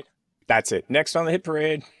hit parade. That's it. Next on the hit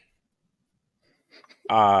parade.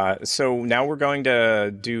 So now we're going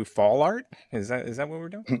to do fall art. Is that what we're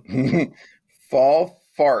doing? Fall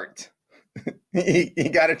fart. You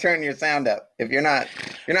got to turn your sound up. If you're not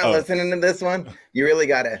listening to this one, you really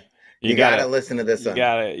gotta listen to this one.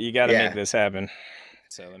 You gotta make this happen.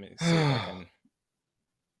 So let me see if I can.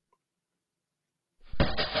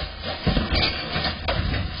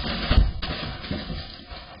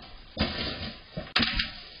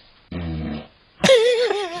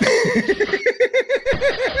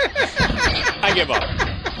 I give up.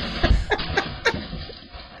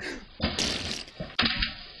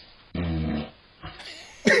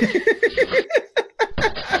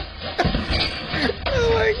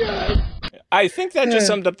 Oh my god! I think that just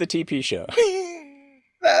summed up the TP show.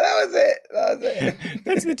 That was it.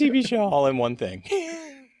 That's the TV show all in one thing.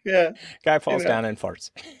 Yeah. Guy falls down and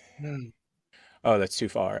farts. Oh, that's too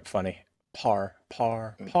far. Funny. Parkour.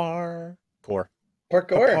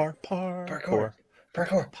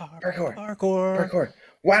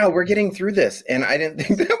 Wow, we're getting through this, and I didn't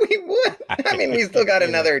think that we would. I mean, we still got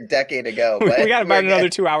another decade to go. But we got about another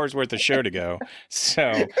 2 hours worth of show to go. So,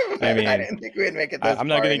 I mean, I didn't think we'd make it this I'm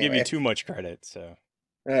not far going to give you anyway. too much credit. So,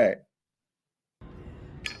 all right.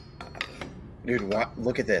 Dude,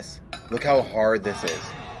 look at this. Look how hard this is.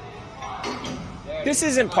 This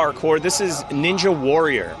isn't parkour. This is Ninja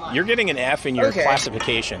Warrior. You're getting an F in your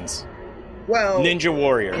classifications. Well, Ninja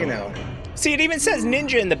Warrior. You know. See, it even says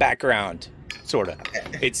ninja in the background. Sort of.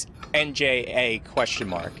 It's NJA question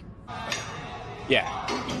mark. Yeah.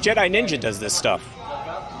 Jedi Ninja does this stuff.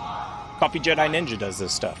 Copy Jedi Ninja does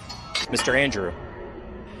this stuff. Mr. Andrew.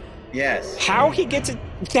 Yes. How he gets it,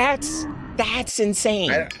 that's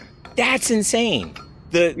insane. That's insane.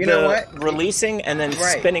 The know what? Releasing and then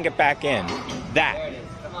spinning it back in. That.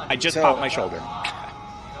 I just popped my shoulder.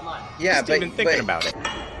 Yeah, just even thinking about it.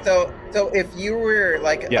 So if you were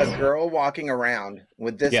like a girl walking around,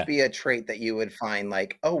 would this be a trait that you would find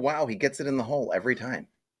like, oh wow, he gets it in the hole every time?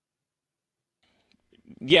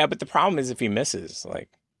 Yeah, but the problem is if he misses, like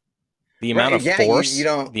the amount of force, you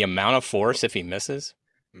don't... the amount of force if he misses,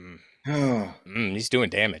 he's doing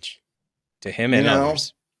damage to him and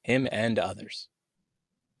others. Him and others.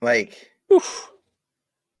 Like, oof.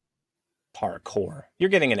 Parkour. You're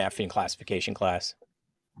getting an F in classification class.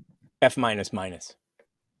 F minus.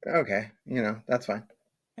 Okay, that's fine.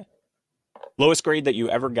 Lowest grade that you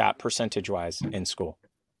ever got percentage-wise in school?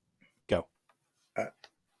 Go.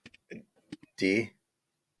 D.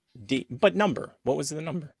 D. But number. What was the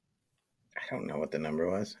number? I don't know what the number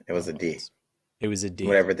was. It was a D. It was a D.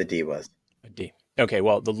 Whatever the D was. A D. Okay,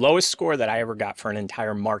 well, the lowest score that I ever got for an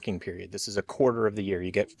entire marking period, this is a quarter of the year.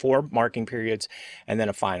 You get 4 marking periods and then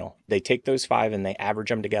a final. They take those 5 and they average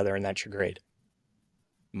them together, and that's your grade.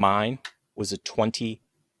 Mine was a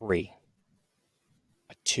 23.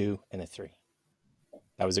 A 2 and a 3.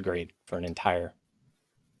 That was a grade for an entire.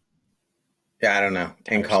 Yeah, I don't know.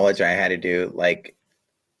 In college, I had to do like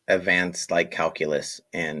advanced like calculus,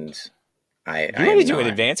 and You had to do an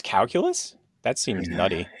advanced calculus? That seems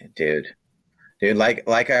nutty. Dude, like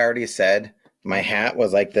I already said, my hat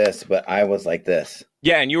was like this, but I was like this.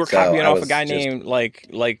 Yeah, and you were So copying I off a was guy just- named like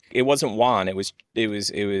it wasn't Juan. It was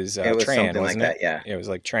Tran, something like wasn't that. it? Yeah, It was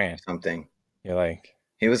like Tran. something. You're like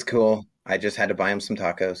He was cool. I just had to buy him some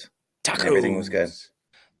tacos. And everything was good.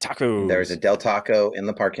 Tacos. There was a Del Taco in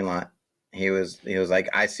the parking lot. He was like,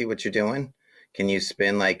 I see what you're doing. Can you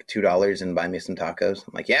spend like $2 and buy me some tacos?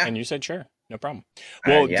 I'm like, yeah. And you said sure, no problem.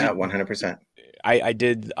 Yeah, 100%. I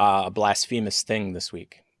did a blasphemous thing this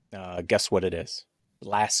week. Guess what it is?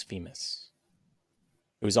 Blasphemous.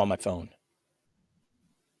 It was on my phone.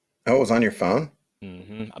 Oh, it was on your phone?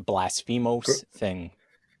 A blasphemous thing.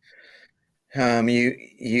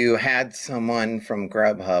 You had someone from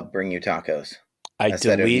Grubhub bring you tacos. I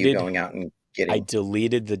instead of you deleted. going out and getting. I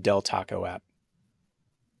deleted the Del Taco app.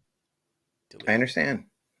 I understand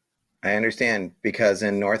because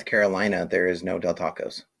in North Carolina there is no Del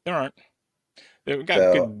Tacos. There aren't. We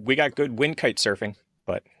got good wind kite surfing,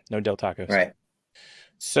 but no Del Tacos. Right.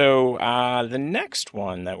 So the next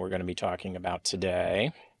one that we're going to be talking about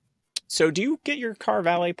today. So do you get your car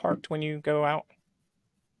valet parked when you go out?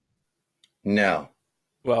 No.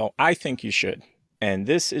 Well, I think you should. And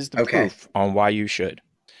this is the proof on why you should.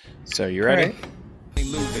 So you ready?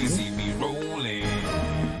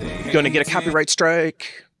 Going to get a copyright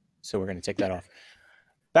strike. So we're going to take that off.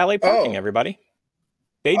 Valet parking, everybody.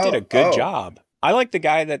 They did a good job. I like the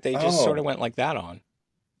guy that they just sort of went like that on.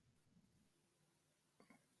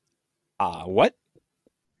 What?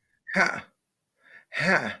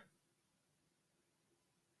 How?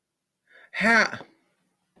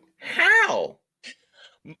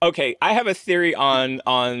 Okay, I have a theory on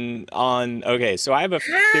okay, so I have a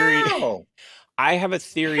theory. I have a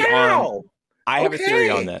theory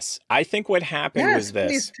on this. I think what happened was this.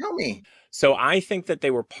 Please tell me. So I think that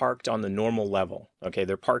they were parked on the normal level. Okay,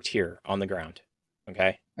 they're parked here on the ground.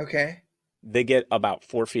 Okay. Okay. They get about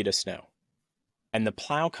 4 feet of snow, and the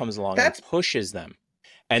plow comes along and pushes them,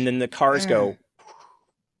 and then the cars go.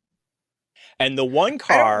 And the one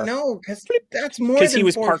car, no, because that's more because than he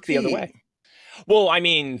was 4 parked the other feet. way. Well, I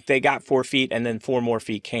mean, they got 4 feet and then 4 more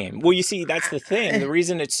feet came. Well, you see, that's the thing. The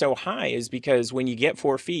reason it's so high is because when you get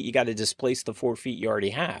 4 feet, you got to displace the 4 feet you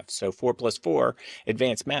already have. So 4 plus 4,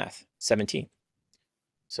 advanced math, 17.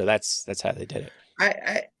 So that's how they did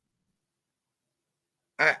it.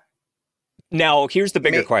 Now, here's the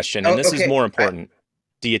bigger question, and this is more important.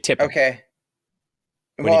 Do you tip him? Okay.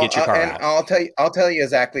 When you get your car out? I'll tell you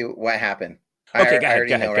exactly what happened. Okay, I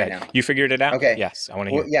already know right now. You figured it out? Okay. Yes, I want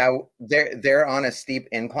to hear. Yeah, they're on a steep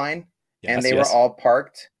incline, and Yes, they yes. were all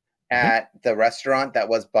parked at the restaurant that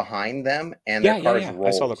was behind them, and their cars rolled.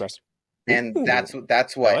 I saw the crest. And Ooh, that's I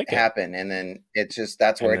what like it. happened, and then it's just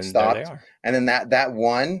that's where And it then there they stopped. are. And then that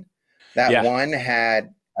one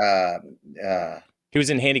had He was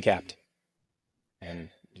in handicapped, and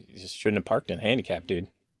you just shouldn't have parked in handicap, dude.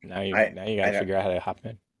 Now you got to figure out how to hop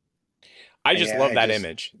in. I just love that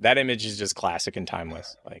image. That image is just classic and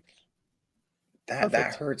timeless. Like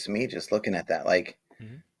that hurts me just looking at that. Like,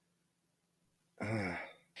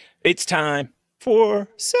 it's time for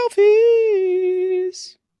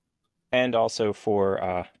selfies, and also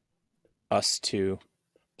for us to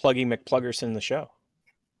Pluggy McPluggerson the show.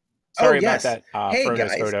 Sorry about that, Hey, Frodo's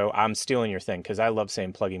guys. photo. I'm stealing your thing because I love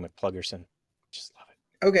saying Pluggy McPluggerson. Just love it.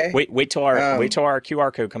 Okay. Wait till our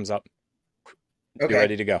QR code comes up. Be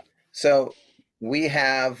ready to go. So we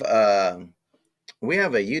have a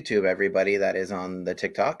YouTube, everybody, that is on the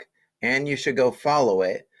TikTok, and you should go follow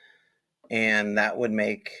it, and that would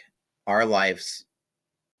make our lives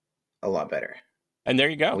a lot better. And there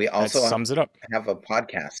you go. We also that sums it up. have a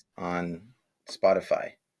podcast on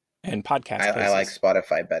Spotify. And podcast. I like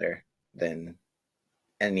Spotify better than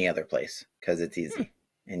any other place because it's easy.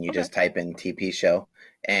 And you just type in TP show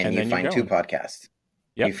and And you then you're find 2 going. podcasts.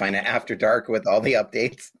 Yep. You find it After Dark with all the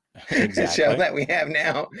updates. Exactly. The show that we have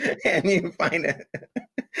now, and you find it.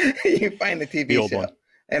 You find the TV The old show, one.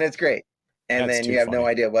 and it's great. And That's then too you have no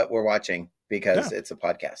funny. idea what we're watching because No. it's a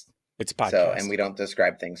podcast. It's a podcast. So, and we don't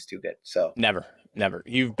describe things too good. So Never.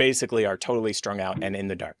 You basically are totally strung out and in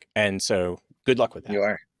the dark. And so good luck with that. you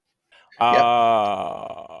are.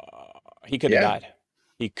 He could have died.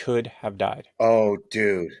 He could have died. Oh,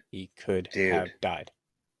 dude. He could have died.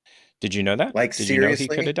 Did you know that? Like, Did you know he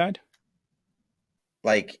seriously? could have died?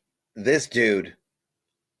 Like, this dude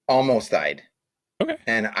almost died. Okay.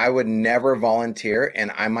 And I would never volunteer,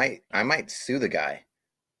 and I might sue the guy.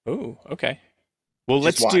 Oh, okay. Well,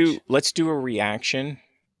 Just let's do a reaction,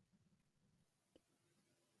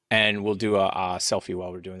 and we'll do a selfie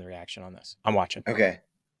while we're doing the reaction on this. I'm watching. Okay.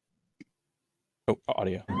 Oh,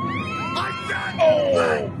 audio.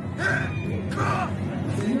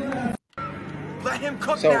 Let him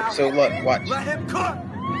cook So now. so look, watch. Let him cook.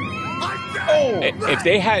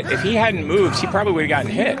 If he hadn't moved, he probably would have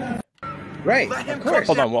gotten hit. Right. Of course.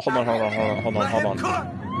 Hold on. Hold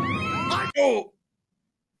on. Oh.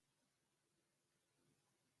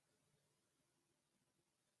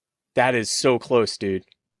 That is so close, dude.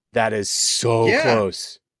 That is so Yeah.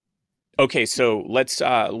 close. Okay, so let's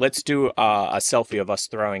do a selfie of us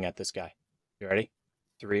throwing at this guy. You ready?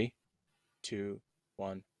 3, 2,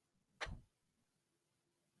 1.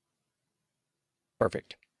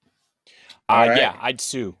 Perfect. All right. Yeah, I'd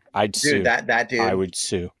sue. I'd sue. Dude, that dude. I would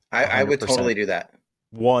sue. I would 100%. totally do that.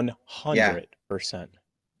 100%.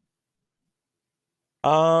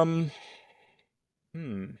 I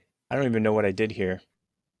don't even know what I did here.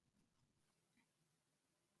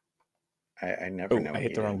 I never know. I what hit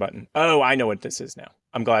you the wrong did. button. Oh, I know what this is now.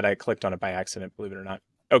 I'm glad I clicked on it by accident, believe it or not.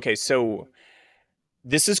 Okay, so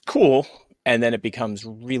this is cool, and then it becomes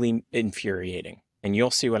really infuriating. And you'll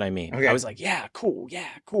see what I mean. Okay. I was like, yeah, cool, yeah,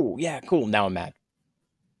 cool, yeah, cool. Now I'm mad.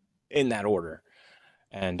 In that order.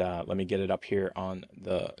 And let me get it up here on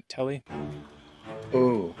the telly.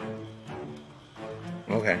 Ooh.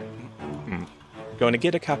 Okay. Going to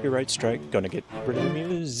get a copyright strike. Going to get rid of the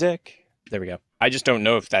music. There we go. I just don't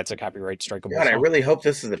know if that's a copyright strikeable God, I song. really hope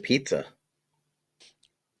this is a pizza.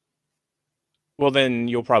 Well, then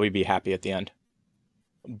you'll probably be happy at the end.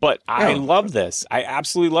 But I love this. I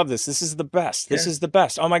absolutely love this. This is the best. This is the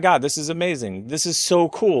best. Oh my God, this is amazing. This is so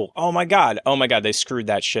cool. Oh my God. Oh my God, they screwed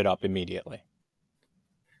that shit up immediately.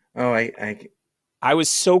 Oh, I was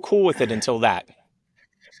so cool with it until that.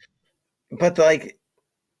 But like,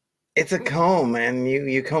 it's a comb, and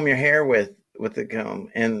you comb your hair with the comb,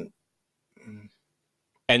 and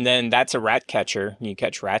then that's a rat catcher. You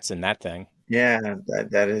catch rats in that thing. yeah,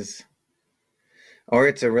 that is, or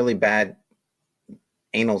it's a really bad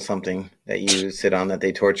anal something that you sit on that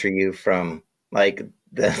they torture you from, like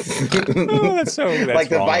this. Oh, that's like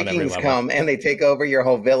the wrong on every Vikings level. come and they take over your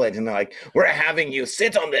whole village, and they're like, "We're having you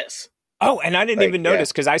sit on this." Oh, and I didn't Like, even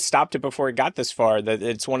notice because I stopped it before it got this far that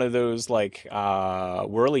it's one of those like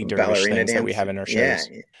whirly dervish Ballerina things that we dance. have in our Yeah. shows.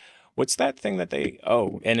 What's that thing that they?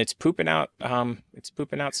 Oh, and it's pooping out. It's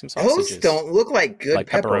pooping out some Those sausages. don't look like good Like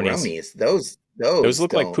pepperonis. pepperonis. Those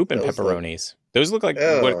look like don't. pooping Those look- pepperonis. Those look like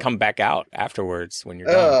Ugh. what come back out afterwards when you're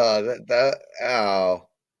done. Oh,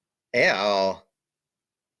 ew.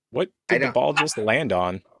 What did the ball just land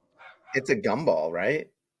on? It's a gumball, right?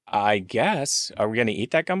 I guess. Are we gonna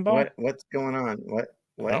eat that gumball? What's going on? What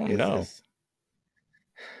don't is know. this?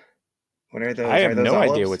 What are those? I have are those no idea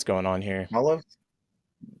olives? what's going on here. Olives?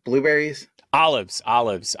 Blueberries? Olives.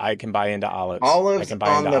 I can buy into olives. I Olives can buy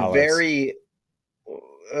on into the olives. very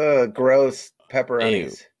gross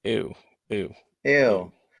pepperonis. Ew.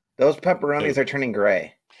 Those pepperonis are turning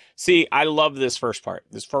gray. See, I love this first part.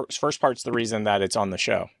 This first part's the reason that it's on the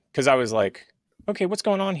show. Because I was like, okay, what's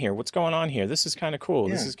going on here? What's going on here? This is kind of cool.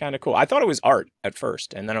 This Yeah. is kind of cool. I thought it was art at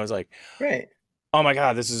first. And then I was like, Right. oh my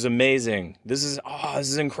God, this is amazing. This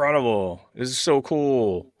is incredible. This is so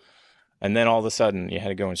cool. And then all of a sudden you had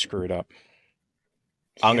to go and screw it up.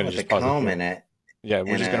 I'm going to with just the pause comb it. in it. Yeah, we're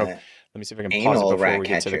and just going to, a let me see if I can pause it anal before rat we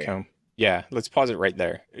get to the catcher. comb. Yeah, let's pause it right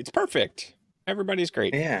there. It's perfect. Everybody's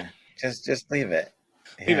great. Yeah. Just leave it.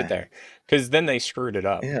 Leave Yeah. it there. Because then they screwed it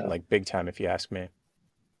up, Yeah. like big time, if you ask me.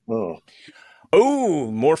 Oh.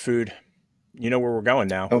 Oh, more food. You know where we're going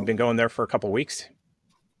now. We've been going there for a couple weeks.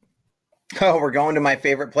 Oh, we're going to my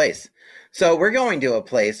favorite place. So we're going to a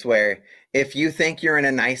place where if you think you're in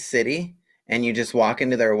a nice city and you just walk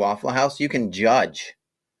into their Waffle House, you can judge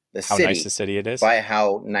the How city nice the city it is. by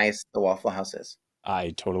how nice the Waffle House is.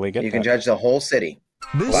 I totally get You that. can judge the whole city.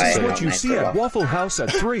 This by is how what you nice see their at Waffle House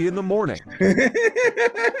at 3 in the morning.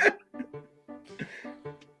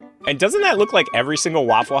 And doesn't that look like every single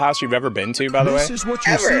Waffle House you've ever been to, by the way? This is what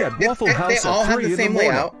you see at Waffle House They all at have 3 the in the same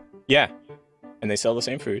morning. layout. Yeah. And they sell the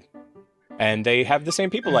same food. And they have the same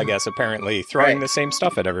people, I guess, apparently, throwing the same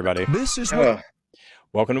stuff at everybody. This is what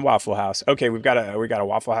Welcome to Waffle House. Okay, we got a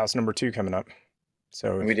Waffle House number 2 coming up.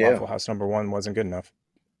 So if We do. Waffle House number 1 wasn't good enough.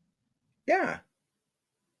 Yeah.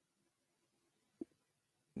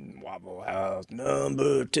 Waffle House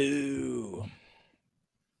number 2.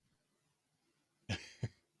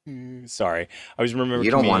 Sorry, I was remembering.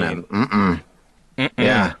 You don't want comedian. to.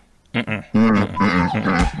 Yeah.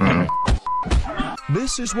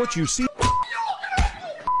 This is what you see.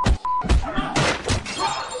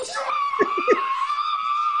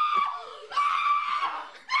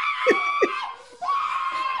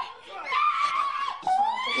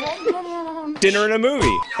 Dinner and a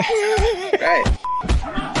movie. Right.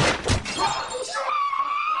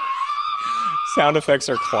 Sound effects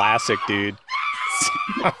are classic, dude.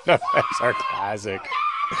 Sound effects are classic.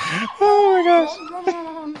 Oh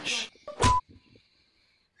my gosh.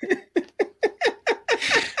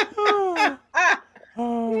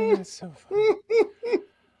 Oh, that's so funny.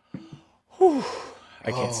 Whew.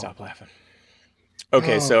 I can't stop laughing.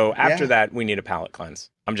 Okay, so after that, we need a palate cleanse.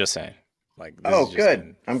 I'm just saying. Like, this has just good.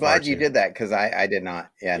 been I'm far glad you too- did that because I did not.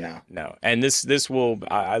 Yeah, no. No, and this will.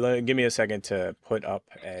 Give me a second to put up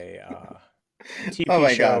a TP Oh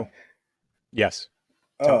my show. God. Yes.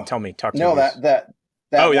 Oh. Tell me. Talk to No, me. that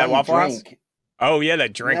Oh, that one Waffle House? drink. Oh yeah,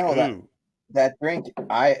 that drink. No, Ooh. that drink.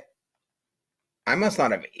 I must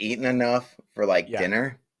not have eaten enough for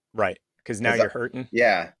dinner. Right, because now you're hurting.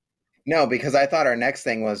 Yeah. No, because I thought our next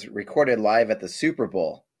thing was recorded live at the Super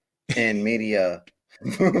Bowl in media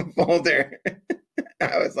folder.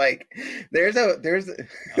 I was like, there's an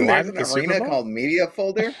arena called Media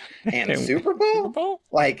Folder and Super Bowl?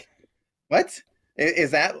 Like, what?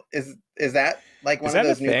 Is that like one Is of that a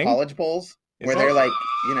those new thing? college bowls Is where that- they're like,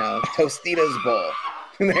 Tostitos bowl?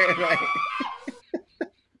 They're like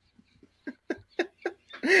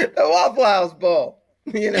the Waffle House bowl,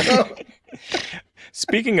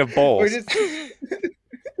 Speaking of bowls. We're just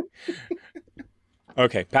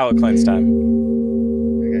Okay, palate cleanse time.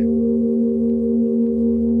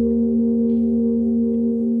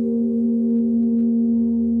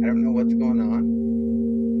 I don't know what's going on.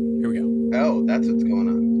 Here we go. Oh, that's what's going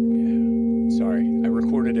on. Yeah. Sorry, I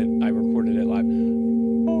recorded it live.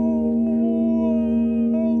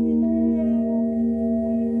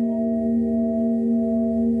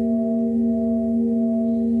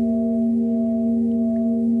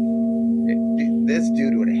 This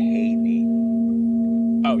dude would hate me.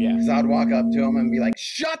 Oh yeah. Because I'd walk up to him and be like,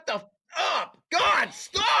 "Shut the up! God,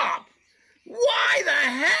 stop! Why the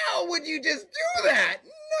hell would you just do that?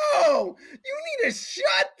 No! You need to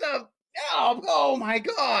shut the up! Oh my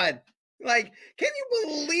God! Like, can you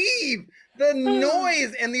believe the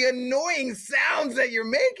noise and the annoying sounds that you're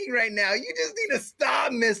making right now? You just need to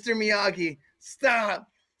stop, Mr. Miyagi. Stop!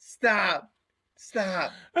 Stop!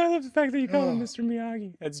 Stop!" I love the fact that you call him Mr.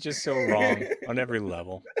 Miyagi. That's just so wrong on every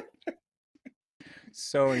level.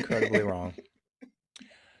 So incredibly wrong.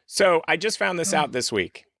 So I just found this out this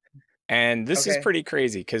week. And this is Okay. pretty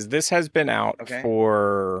crazy because this has been out Okay.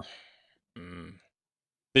 for.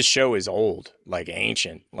 This show is old, like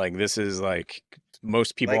ancient. Like this is like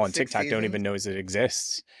most people Like on 6 TikTok don't even seasons? know it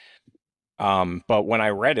exists. But when I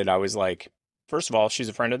read it, I was like, first of all, she's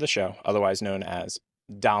a friend of the show, otherwise known as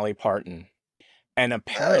Dolly Parton. And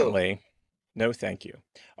apparently, no, thank you.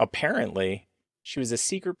 Apparently, she was a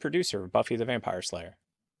secret producer of Buffy the Vampire Slayer.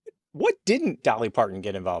 What didn't Dolly Parton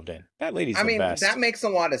get involved in? That lady's I the mean, best. that makes a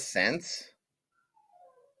lot of sense.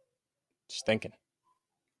 Just thinking.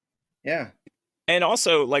 Yeah. And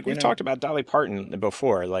also, like You we've know- talked about Dolly Parton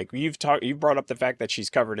before. Like you've brought up the fact that she's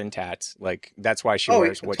covered in tats. Like that's why she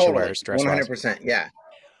wears what she wears dress wise. 100%. Yeah.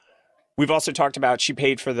 We've also talked about she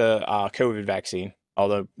paid for the COVID vaccine.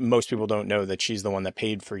 Although most people don't know that she's the one that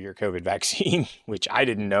paid for your COVID vaccine, which I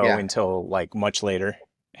didn't know Yeah. until like much later.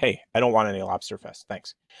 Hey, I don't want any Lobster Fest,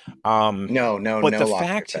 thanks. No, But no the Lobster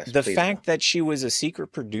fact, Fest, the please fact that she was a secret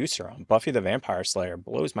producer on Buffy the Vampire Slayer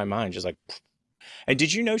blows my mind. Just like, and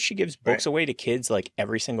did you know she gives books away to kids like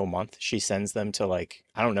every single month? She sends them to like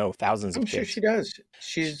I don't know thousands of I'm kids. sure she does.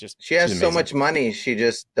 She has she's so amazing. much money. She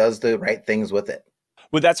just does the right things with it.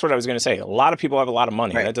 Well, that's what I was going to say. A lot of people have a lot of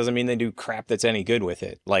money. Right. That doesn't mean they do crap that's any good with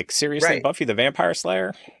it. Like seriously, Right. Buffy the Vampire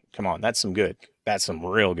Slayer. Come on, that's some good. That's some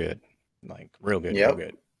real good. Like real good, real Yep.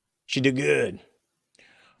 good. She did good.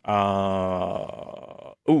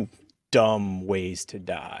 Dumb Ways to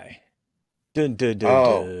Die. Dun, dun, dun,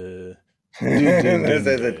 Oh. dun. This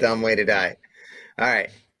is a dumb way to die. All right.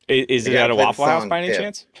 Is We it gotta at a play the Waffle House song, by any too.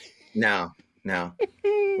 chance? No.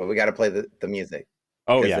 But we got to play the music.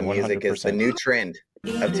 Oh 'Ause yeah, the music is the 100%. new trend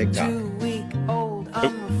of TikTok.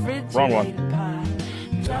 Wrong one.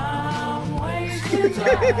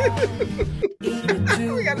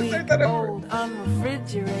 We got to start that over.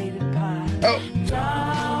 Oh.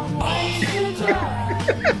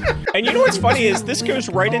 And you know what's funny is this goes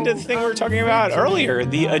right into the thing we were talking about earlier.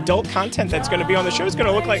 The adult content that's going to be on the show is going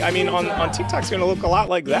to look like, I mean, on TikTok's going to look a lot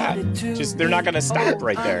like that. Just they're not going to stop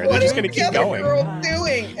right there. They're just going to keep going. What is the other girl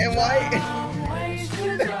doing? And why?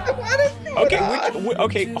 What is going on?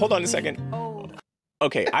 Okay, hold on a second.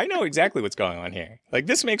 Okay, I know exactly what's going on here. Like,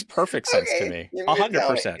 this makes perfect sense to me.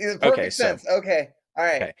 100%. Okay, sense. Okay. All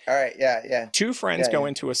right. All right. Yeah. Two friends go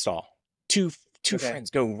into a stall. Two friends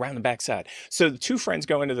go around the backside. So the two friends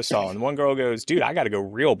go into the stall, and one girl goes, dude, I got to go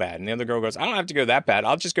real bad. And the other girl goes, I don't have to go that bad.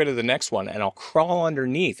 I'll just go to the next one, and I'll crawl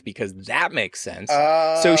underneath because that makes sense.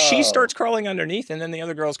 So she starts crawling underneath, and then the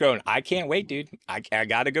other girl's going, I can't wait, dude. I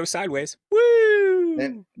got to go sideways. Woo!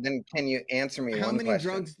 Then can you answer me How one many question?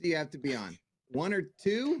 drugs do you have to be on? 1 or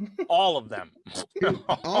 2? All of them.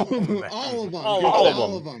 All of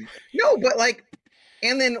them. No, but like,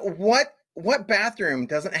 and then what bathroom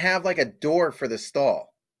doesn't have like a door for the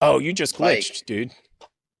stall? Oh, you just glitched, dude.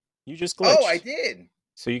 You just glitched. Oh, I did.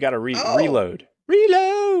 So you got to reload.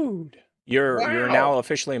 Reload. You're now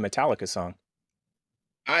officially a Metallica song.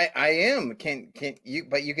 I am. Can you?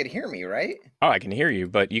 But you could hear me, right? Oh, I can hear you,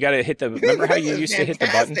 but you got to hit the. Remember how you used to hit the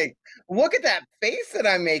button? Look at that face that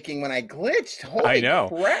I'm making when I glitched. Holy I know.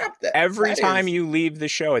 Crap! Every time you leave the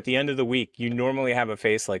show at the end of the week, you normally have a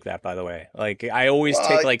face like that. By the way, like I always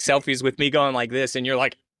take like selfies with me going like this, and you're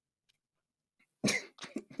like, it's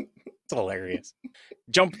hilarious.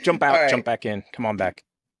 Jump out, right. Jump back in. Come on back,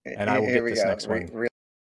 and I will get this next one.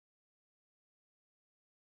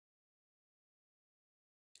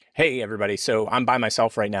 Hey, everybody. So I'm by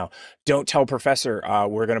myself right now. Don't tell Professor.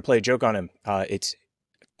 We're going to play a joke on him.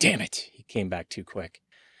 Damn it. He came back too quick.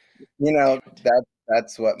 You know,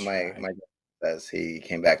 that's what my says. He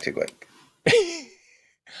came back too quick.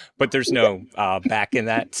 But there's no back in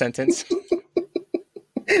that sentence.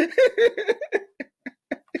 She's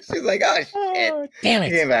like, oh, shit. Damn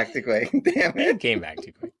it. He came back too quick. Damn it. He came back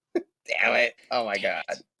too quick. Damn it. Oh, my God.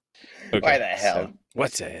 Okay, Why the hell? So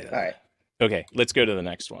what's it? All right. Okay, let's go to the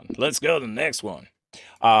next one. It's what is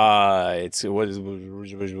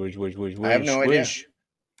I have no idea.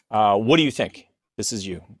 What do you think? This is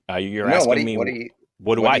you. You're asking me. What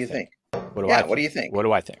do I think? What do I think? What do you think? What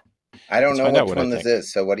do I think? I don't know which one this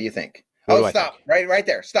is. So what do you think? What do I stop! Right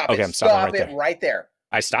there. Stop it! Okay, I'm stopping Stop it right there.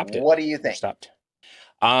 I stopped it. What do you think? Stopped.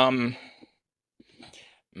 Butter.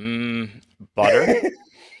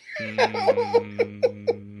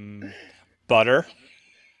 Butter.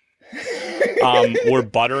 We're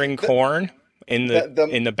buttering corn in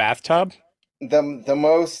the bathtub.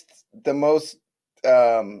 The most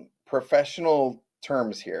professional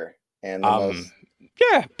terms here, and the most.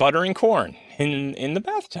 Yeah, buttering corn in the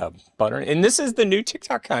bathtub. And this is the new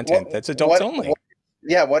TikTok content. That's adults only.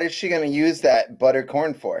 What is she going to use that buttered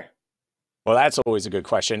corn for? Well, that's always a good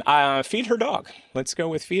question. Feed her dog. Let's go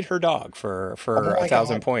with feed her dog for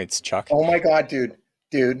 1,000 points, Chuck. Oh my God, dude,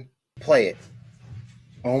 play it.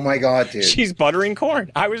 Oh my God, dude. She's buttering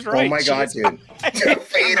corn. I was right. Oh my God, dude.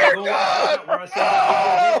 Feed her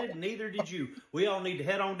dog. Neither did you. We all need to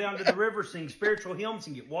head on down to the river, sing spiritual hymns,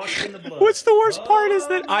 and get washed in the blood. What's the worst part is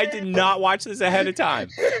that I did not watch this ahead of time.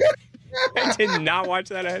 I did not watch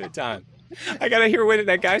that ahead of time. I gotta hear what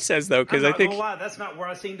that guy says though, because I think. I'm not gonna lie, that's not where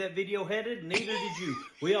I seen that video headed. Neither did you.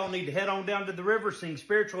 We all need to head on down to the river, sing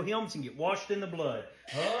spiritual hymns, and get washed in the blood.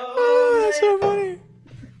 Oh, that's so funny.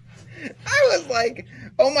 I was like,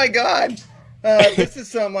 oh my God, this is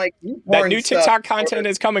some like that new TikTok content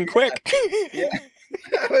is coming quick. Yeah.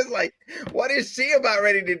 I was like, what is she about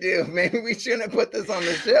ready to do? Maybe we shouldn't put this on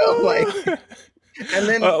the show. Like, and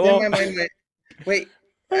then my mind went, wait,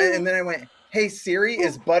 and then I went, hey Siri,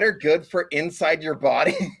 is butter good for inside your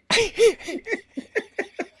body?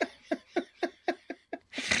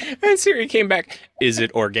 And Siri came back, is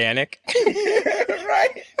it organic?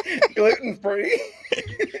 Right, gluten free.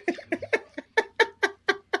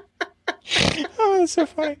 Oh, that's so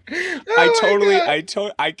funny. I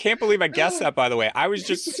can't believe I guessed that, by the way. I was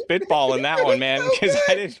just spitballing that one, man, because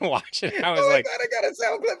I didn't watch it. I was like, I got a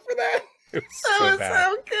sound clip for that. It was so bad.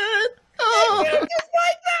 So good. Oh, I feel just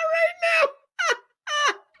like that right now.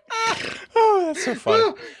 Oh, that's so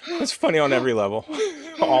funny. It's funny on every level.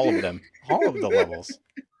 All of them. All of the levels.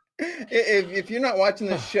 If you're not watching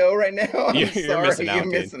the show right now, you're sorry, missing out. You're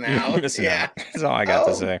missing out. You're missing out. That's all I got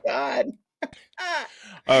to say. God.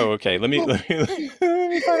 Oh, okay. Let me find out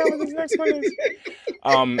what this next one is.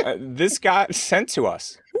 This got sent to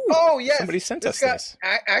us. Oh, yes. Somebody sent us this.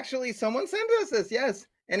 Actually, someone sent us this, yes.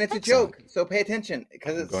 And it's a joke, so pay attention,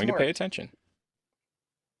 because it's going smart. to pay attention.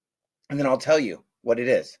 And then I'll tell you what it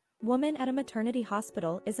is. Woman at a maternity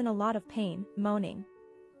hospital is in a lot of pain, moaning.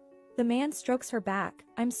 The man strokes her back.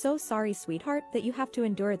 I'm so sorry, sweetheart, that you have to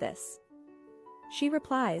endure this. She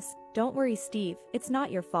replies, don't worry, Steve, it's not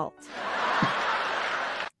your fault.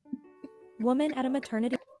 Woman at a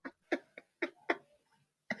maternity.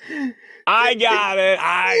 I got it.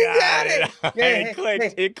 I got it. Yeah, It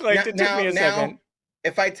clicked. It clicked. It took me a second.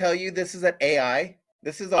 If I tell you this is an AI,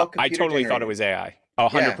 this is all I computer totally thought it generated. was AI.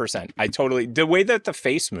 100%. I totally, the way that the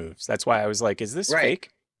face moves, that's why I was like, is this Right. fake?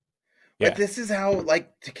 But this is how,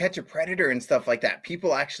 like, To Catch a Predator and stuff like that,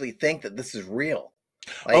 people actually think that this is real.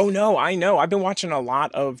 Like, Oh no, I know. I've been watching a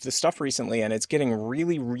lot of the stuff recently, and it's getting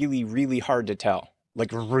really, really, really hard to tell.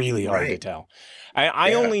 Like really hard to Right. tell. I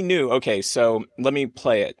Yeah. only knew. Okay, so let me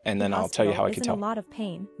play it, and then I'll tell you how I is could in tell. a lot of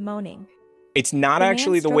pain, moaning. It's not The man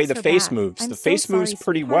actually the way strokes the her face back. moves. I'm The so face moves sorry,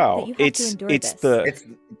 pretty sweetheart, that well. you have to It's endure it's this. the It's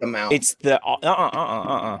the mouth. it's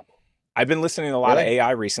the I've been listening to a lot of Really?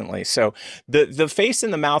 AI recently. So the face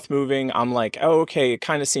and the mouth moving, I'm like, oh, okay, it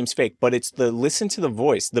kind of seems fake, but it's the listen to the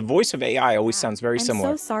voice. The voice of AI always sounds very I'm similar.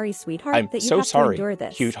 so sorry, sweetheart, I'm that you so have sorry, to endure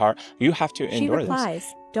this. cute heart. You have to She endure this.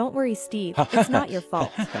 replies, don't worry, Steve, it's not your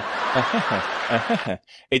fault.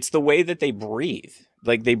 It's the way that they breathe.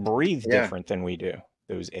 Like they breathe Yeah. different than we do.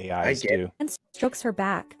 Those I AIs get do. And strokes her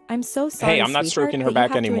back. I'm so sorry, I'm not sweetheart, stroking her that you back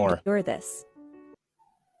have anymore. to endure this.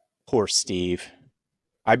 Poor Steve.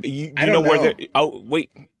 You I know don't where know. the oh wait,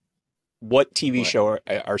 what TV What? show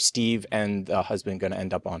are Steve and the husband going to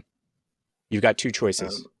end up on? You've got two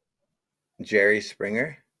choices. Jerry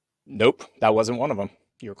Springer, Nope, that wasn't one of them.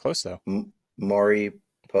 You were close though. Maury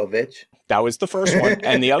Povich. That was the first one,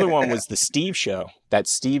 and the other one was the Steve show. That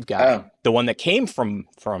Steve guy, Oh. the one that came from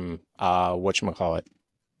whatchamacallit,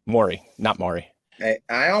 Maury, not Maury.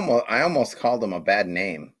 I almost called him a bad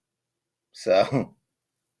name. So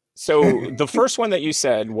So the first one that you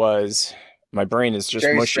said was, my brain is just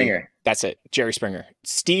Jerry mushy. Springer. That's it, Jerry Springer.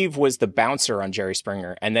 Steve was the bouncer on Jerry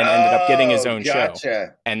Springer, and then ended up getting his own show.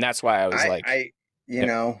 Gotcha. And that's why I was like, you Yeah.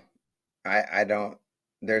 know, I don't.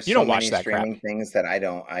 There's You so don't watch many that crap. streaming things that I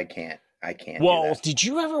can't. do well, that. did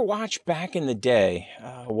you ever watch back in the day?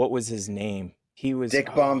 What was his name? He was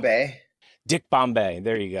Dick Bombay. Dick Bombay.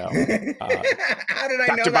 There you go. How did I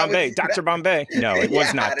know Dr. that Bombay. was Dr. Bombay. No, it was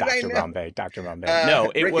Yeah, not how did I Dr. know? Bombay. Dr. Bombay.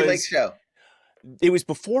 No, it Ricky was Lake Show. It was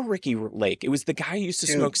before Ricky Lake. It was the guy who used to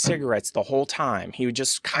Dude. smoke cigarettes the whole time. He would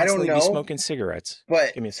just I don't constantly be know, smoking cigarettes.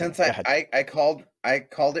 But Give me a second. since Go ahead. I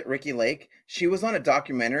called it Ricky Lake, she was on a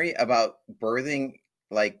documentary about birthing,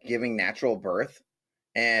 like giving natural birth,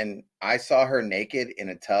 and I saw her naked in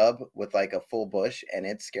a tub with like a full bush, and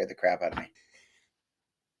it scared the crap out of me.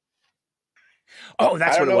 Oh,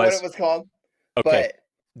 that's I what don't it know was. what it was called. Okay.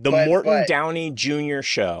 The but- Morton but- Downey Jr.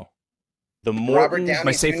 show. The Robert Morton. Downey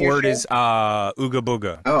My safe Jr. word show? is Ooga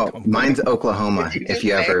Booga. Oh, mine's Oklahoma, Did you if just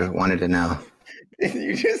you say- ever wanted to know. Did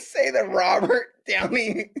you just say the Robert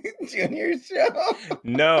Downey Jr. show?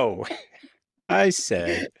 No. I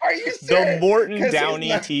said Are you the serious? Morton 'Cause he's Downey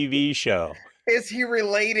not- TV show. Is he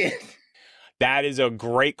related? That is a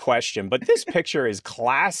great question, but this picture is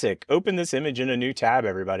classic. Open this image in a new tab,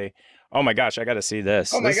 everybody. Oh my gosh, I got to see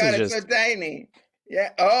this. Oh my This god, is it's just so tiny. Yeah.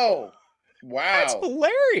 Oh, wow. that's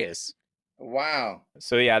hilarious. Wow.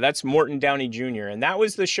 So yeah, that's Morton Downey Jr. and that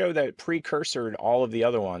was the show that precursored all of the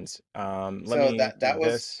other ones. Let So me that do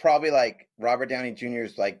was this. probably like Robert Downey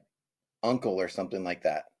Jr.'s like uncle or something like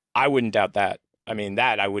that. I wouldn't doubt that. I mean,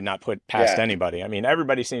 that I would not put past Yeah. anybody. I mean,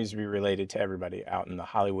 everybody seems to be related to everybody out in the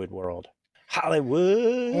Hollywood world. Hollywood.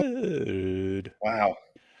 Wow.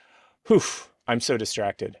 Whew. I'm so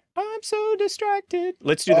distracted. I'm so distracted.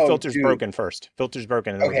 Let's do the Oh, filters dude. broken first. Filters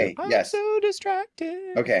broken. And then we'll Okay, do, I'm yes. so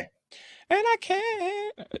distracted. Okay. And I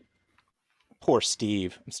can't. Poor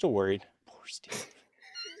Steve. I'm still worried. Poor Steve.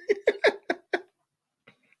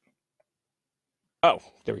 Oh,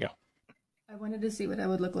 there we go. I wanted to see what I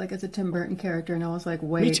would look like as a Tim Burton character, and I was like,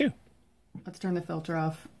 wait. Me too. Let's turn the filter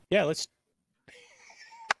off. Yeah, let's.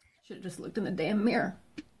 Should have just looked in the damn mirror.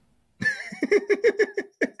 I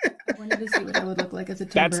wanted to see what I would look like as a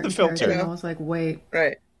Tim That's the Burton filter. character, and I was like, wait.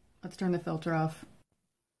 Right. Let's turn the filter off.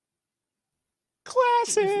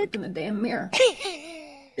 Classic. Just looked in the damn mirror.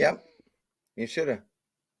 Yep. You should have.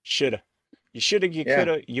 Shoulda. You shoulda, you Yeah.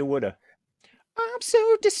 coulda, you woulda. I'm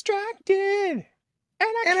so distracted. And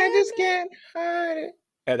I just can't hide it.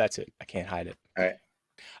 Yeah, that's it. I can't hide it. All right.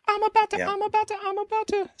 I'm about to, Yeah. I'm about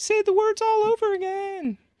to say the words all over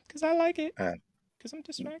again. Because I like it. Because I'm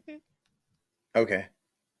distracted. Okay.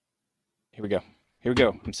 Here we go. Here we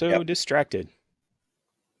go. I'm so distracted.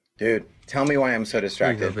 Dude, tell me why I'm so Here you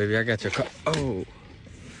distracted. go, baby. I got your Oh.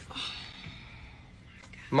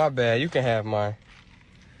 My bad. You can have mine.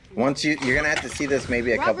 Once you're gonna have to see this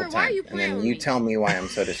maybe a Robert, couple why are times, you and playing then with you me? tell me why I'm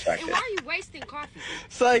so distracted. And why are you wasting coffee?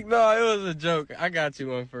 It's like, no, it was a joke. I got you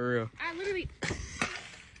one for real. I literally.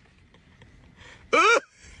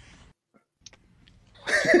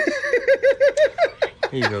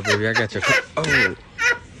 Here you go, baby. I got your.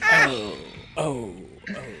 Oh.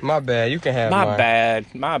 My bad. You can have My mine.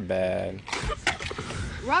 bad. My bad.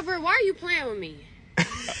 Robert, why are you playing with me?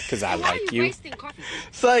 Because I And why are like you you. wasting coffee?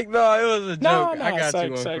 It's like, no, it was a joke. No, I got psych,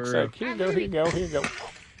 you one psych, for real. psych. Here you go, here you go, here you go.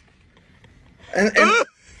 And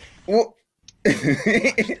well,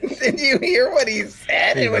 did you hear what he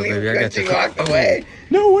said Here you when go, baby. I got he your walked coffee. away?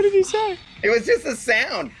 No, what did he say? It was just a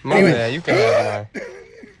sound. My He went, bad. You can have mine.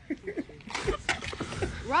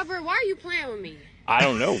 Robert, why are you playing with me? I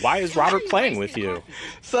don't know. Why is Robert playing with you?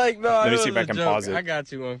 It's like, no, Let it me was see if I a can joke. pause it. I got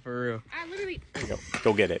you one for real. I literally. There you go.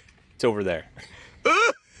 Go get it. It's over there.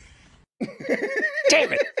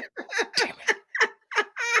 Damn it.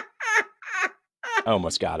 I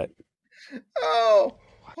almost got it. Oh,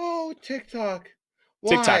 TikTok.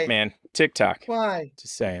 Why? TikTok, man. TikTok. Why?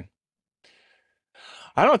 Just saying.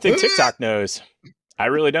 I don't think TikTok knows. I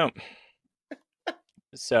really don't.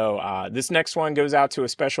 So this next one goes out to a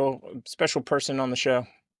special person on the show.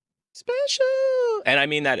 Special. And I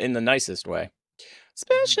mean that in the nicest way.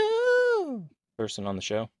 Special person on the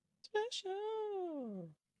show. Special.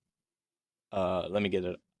 Let me get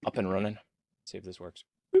it up and running. See if this works.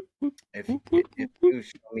 If you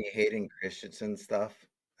show me Hayden Christensen stuff,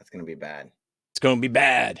 that's gonna be bad. It's gonna be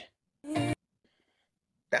bad.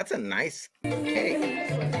 That's a nice cake.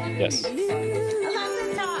 Yes.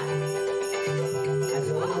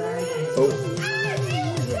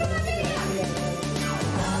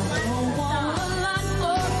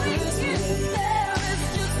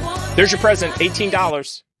 There's your present,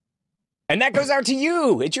 $18. And that goes out to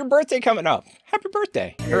you. It's your birthday coming up. Happy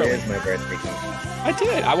birthday. It Early. is my birthday coming. I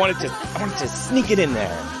did. I wanted to sneak it in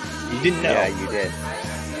there. You didn't know. Yeah, you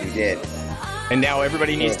did. You did. And now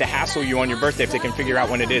everybody needs to hassle you on your birthday if they can figure out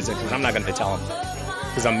when it is, because I'm not going to tell them.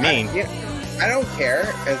 Because I'm mean. I don't care.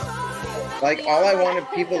 Like, all I wanted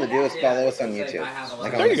people to do is follow us on YouTube.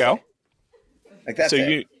 Like, There you go. Like, that's So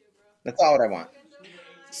it. That's all what I want.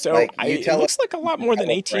 So Like, it looks like a lot more than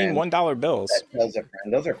 18 $1 bills. Those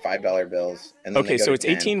are $5 bills. And then Okay, they go so to it's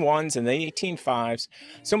 10. 18 ones and then 18 fives.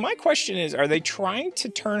 So my question is, are they trying to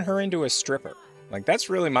turn her into a stripper? Like, that's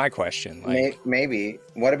really my question. Like, Maybe.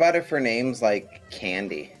 What about if her name's like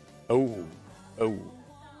Candy? Oh,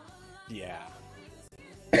 yeah.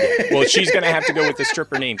 Well, she's going to have to go with the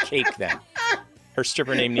stripper name Cake then. Her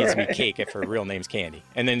stripper name needs to be Cake if her real name's Candy.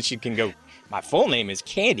 And then she can go, my full name is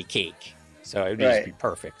Candy Cake. So it would just be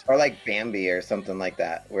perfect. Or like Bambi or something like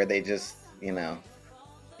that, where they just, yeah.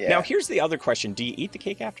 Now, here's the other question. Do you eat the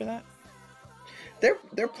cake after that?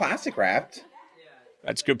 They're plastic wrapped.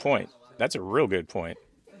 That's a good point. That's a real good point.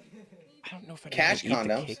 I don't know if I Cash eat the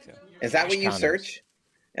condoms. cake, though. Is that Cash what you condoms. search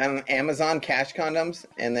on Amazon? Cash condoms,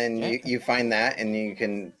 and then you find that, and you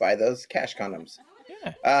can buy those cash condoms.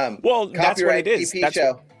 Yeah. Well, that's what it is. TP That's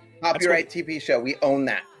show. what- Copyright TP show. We own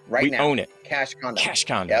that right now. We own it. Cash condoms. Cash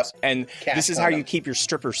condoms. Yep. And Cash this is how you condoms. keep your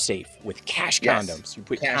strippers safe, with cash Yes. condoms. You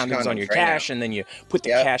put Cash condoms on your condoms right cash, now. and then you put the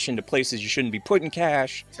Yep. cash into places you shouldn't be putting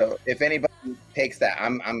cash. So if anybody takes that,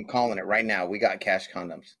 I'm calling it right now. We got cash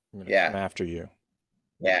condoms. I'm Yeah. after you.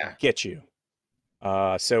 Yeah. Get you.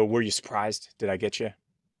 So were you surprised? Did I get you?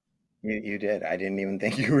 You did. I didn't even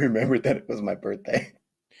think you remembered that it was my birthday.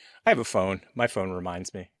 I have a phone. My phone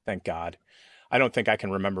reminds me. Thank God. I don't think I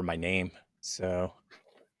can remember my name. So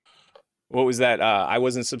what was that? I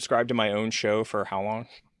wasn't subscribed to my own show for how long?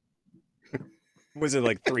 Was it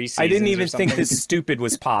like 3 seasons? I didn't or even think something? this stupid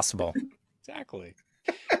was possible. Exactly.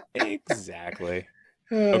 Exactly.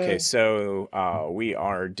 Okay, so we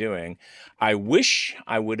are doing. I wish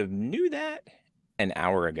I would have knew that an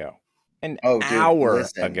hour ago. An hour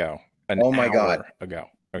listen. ago. Oh my God. Ago.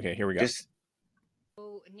 Okay, here we go. Just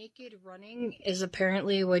Naked running is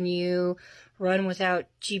apparently when you run without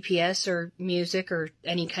GPS or music or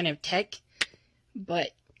any kind of tech,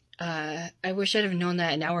 but I wish I'd have known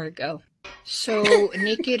that an hour ago. So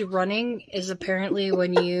naked running is apparently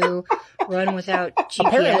when you run without GPS.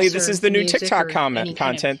 Apparently, this or is the new music TikTok or any kind of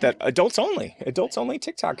content that adults only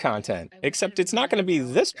TikTok content. Except it's not going to be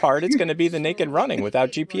this part. It's going to be the naked running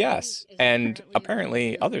without GPS and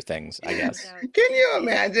apparently other things, I guess. Can you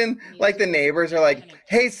imagine? Like the neighbors are like,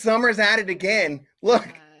 "Hey, Summer's at it again. Look,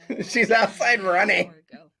 she's outside running."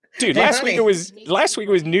 Dude, Hey, last honey. week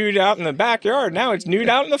it was nude out in the backyard. Now it's nude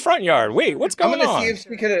out in the front yard. Wait, what's I'm going gonna on? see if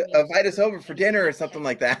she could invite us over for dinner or something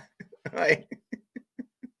like that. Like,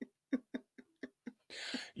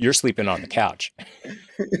 You're sleeping on the couch.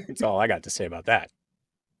 That's all I got to say about that.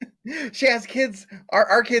 She has kids,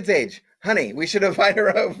 our kids' age. Honey, we should invite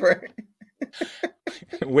her over.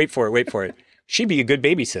 Wait for it. She'd be a good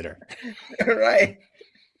babysitter. Right.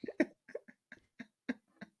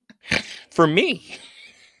 For me.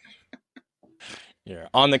 You're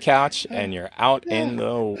on the couch and you're out in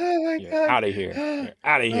the... You're out of here. You're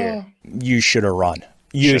out of here. You should have run.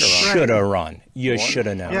 You should have run. You should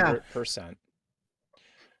have known. 100%.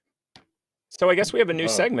 So I guess we have a new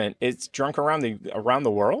segment. It's Drunk Around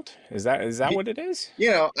the World. Is that what it is?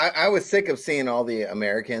 You know, I was sick of seeing all the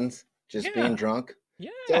Americans just being drunk.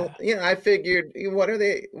 Yeah. So, you know, I figured, what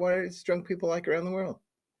are drunk people like around the world?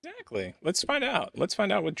 Exactly. Let's find out. Let's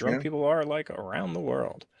find out what drunk people are like around the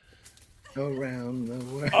world. Around the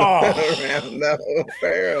world. Oh. Around the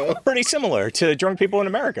world. Pretty similar to drunk people in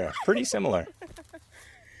America. Pretty similar.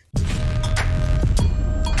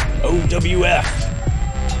 OWF.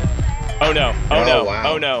 Oh no.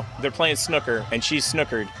 Wow. Oh no. They're playing snooker and she's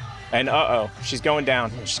snookered. And she's going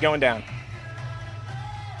down. She's going down.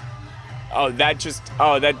 That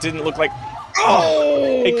didn't look like...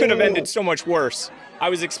 It could have ended so much worse. I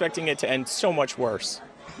was expecting it to end so much worse.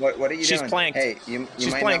 What are you doing? She's planked. Hey, you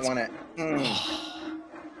She's might planked. not want to...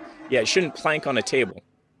 Yeah, shouldn't plank on a table.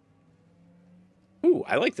 Ooh,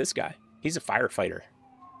 I like this guy. He's a firefighter.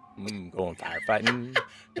 Going firefighting.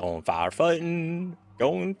 Going firefighting.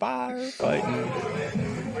 Going firefighting.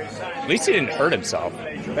 At least he didn't hurt himself.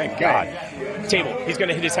 Thank God. Table. He's going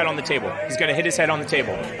to hit his head on the table. He's going to hit his head on the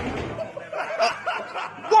table.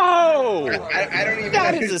 Whoa! I don't even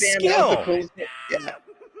that understand. Is a skill. Yeah.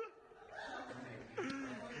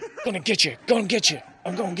 Gonna get you. Gonna get you.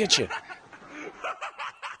 I'm gonna get you.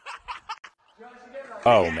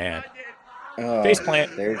 Oh, man. Face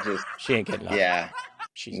plant. She ain't getting up. Yeah.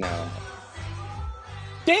 She's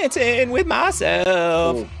dancing with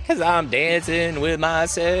myself. Because I'm dancing with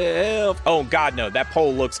myself. Oh, God, no. That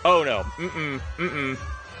pole looks... Oh, no.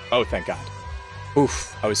 Oh, thank God.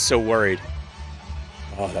 Oof. I was so worried.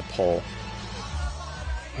 Oh, that pole.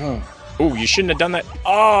 Oh, you shouldn't have done that.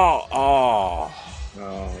 Oh,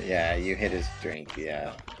 yeah. You hit his drink.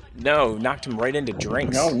 Yeah. No, knocked him right into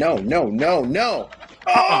drinks. No.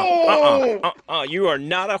 You are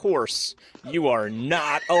not a horse. You are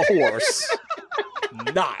not a horse.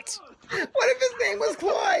 Not. What if his name was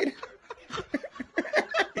Clyde?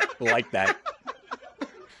 Like that.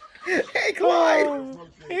 Hey, Clyde.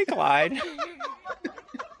 Hey, Clyde.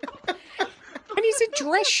 And he's in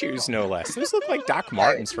dress shoes, no less. Those look like Doc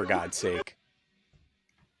Martens, for God's sake.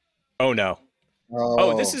 Oh, no.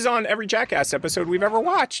 Oh, this is on every Jackass episode we've ever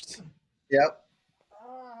watched. Yep.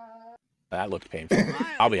 That looked painful.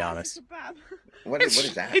 I'll be honest. What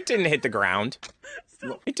is that? It didn't hit the ground.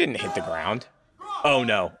 It didn't hit the ground. Oh,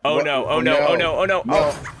 no. Oh, What? no. Oh, Oh, no. no. Oh, no. Oh, no.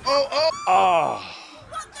 No. Oh.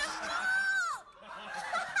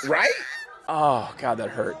 Right? Oh, God, that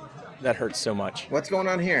hurt. That hurt so much. What's going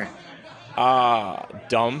on here?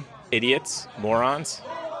 Dumb idiots, morons.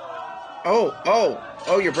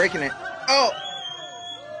 Oh, you're breaking it. Oh,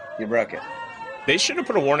 you broke it. They should have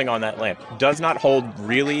put a warning on that lamp. Does not hold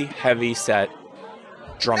really heavy set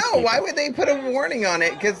drunk people. Why would they put a warning on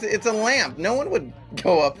it? Because it's a lamp. No one would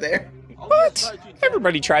go up there. What?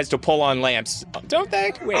 Everybody tries to pull on lamps, don't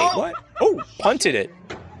they? Wait, what? Oh, punted it.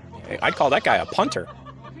 I'd call that guy a punter.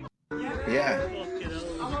 Yeah.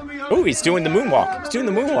 Oh, he's doing the moonwalk. He's doing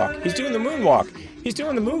the moonwalk. He's doing the moonwalk. He's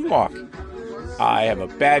doing the moonwalk. I have a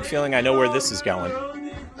bad feeling I know where this is going.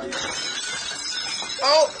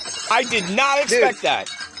 Oh! I did not expect that.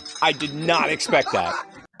 I did not expect that.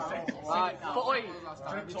 Right, boy,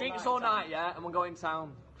 drinks all night, yeah, and we'll go in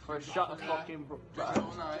town for a shot of fucking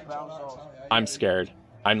brown sauce. I'm scared.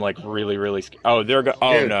 I'm like really, really scared. Oh, they're go.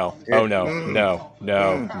 Oh, Dude, no. dude. Oh, no.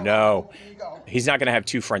 No. He's not going to have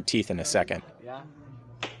two front teeth in a second. Yeah.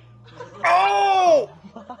 Oh!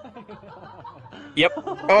 Yep.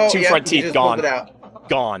 Oh, two yeah, front he teeth just gone. pulled it out.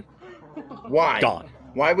 Gone. Why? Gone.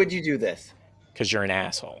 Why would you do this? Because you're an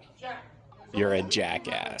asshole. You're a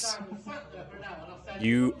jackass.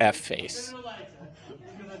 You F-face.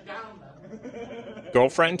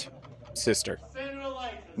 Girlfriend? Sister.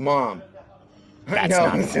 Mom. That's no,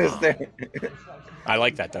 not a sister. I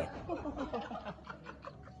like that, though.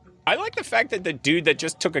 I like the fact that the dude that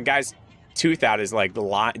just took a guy's tooth out is like the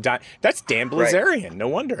line. That's Dan Blazarian. Right. No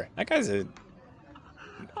wonder. That guy's a...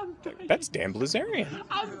 That's Dan Blazarian.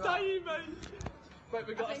 I'm dying, mate. Wait,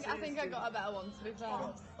 I think I got a better one, to be fair.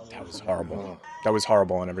 That was horrible. That was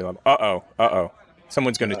horrible on every level. Uh-oh.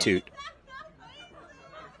 Someone's going to toot.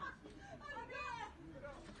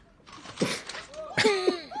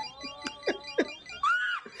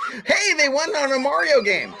 Hey, they won on a Mario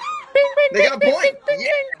game. They got a point.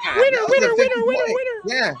 Yeah. Winner.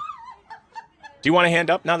 Yeah. Do you want a hand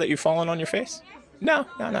up now that you've fallen on your face? No,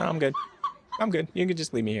 I'm good. I'm good. You can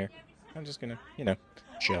just leave me here. I'm just gonna,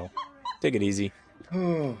 chill. Take it easy.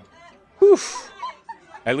 Oof.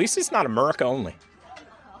 At least it's not America only.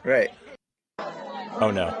 Right.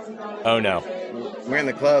 Oh no. Oh no. We're in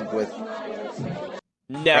the club with...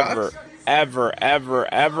 Never, Crocs?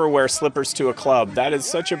 ever wear slippers to a club. That is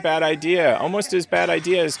such a bad idea. Almost as bad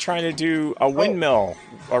idea as trying to do a windmill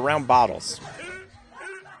around bottles.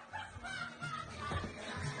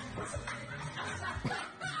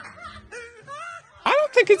 I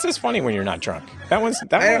don't think it's as funny when you're not drunk. That one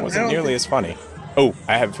wasn't nearly as funny. Oh,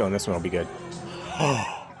 I have a feeling this one will be good.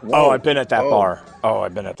 Oh, I've been at that bar. Oh,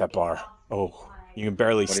 I've been at that bar. Oh, you can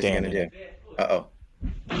barely stand it. Uh-oh.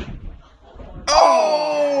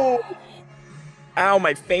 Oh! Ow,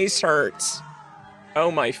 my face hurts.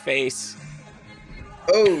 Oh, my face.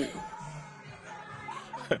 Oh.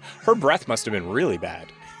 Her breath must have been really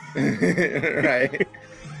bad. Right.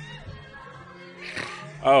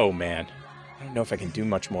 Oh, man. I don't know if I can do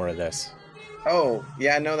much more of this. Oh,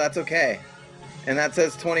 yeah, no, that's okay. And that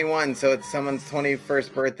says 21, so it's someone's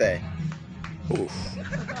 21st birthday. Oof.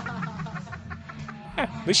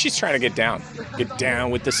 At least she's trying to get down. Get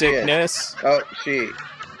down with the sickness. Oh,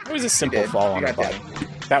 It was a simple fall on the butt.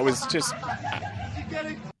 That was just...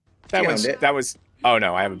 That was... Oh,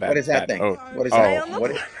 no, I have a bad... What is that thing? Oh, what is that?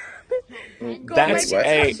 What that's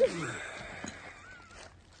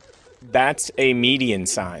That's a median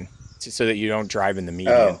sign, so that you don't drive in the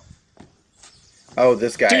median. Oh,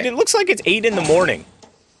 this guy. Dude, it looks like it's 8 in the morning.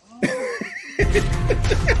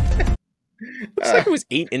 Looks like it was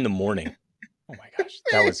 8 in the morning. Oh my gosh,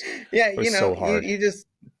 that was so hard. You just,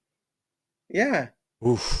 yeah.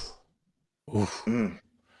 Oof.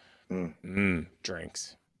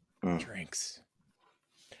 Drinks. Drinks.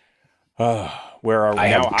 Where are we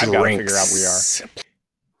now? I've got to figure out we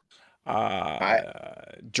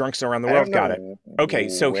are. Drunks around the world. Got it. Okay,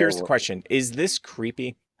 so here's the question: is this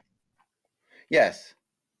creepy? Yes.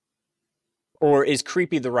 Or is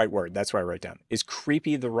creepy the right word? That's what I wrote down. Is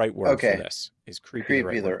creepy the right word for this? Is creepy the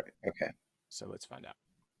right word? Okay. So let's find out.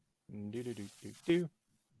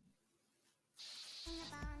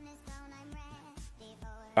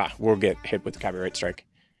 We'll get hit with the copyright strike.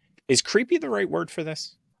 Is creepy the right word for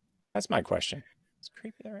this? That's my question. Is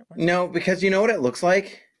creepy the right word? No, because you know what it looks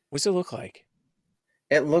like? What's it look like?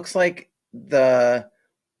 It looks like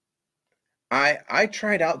I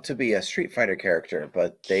tried out to be a Street Fighter character,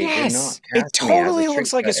 but they did not cast it totally me as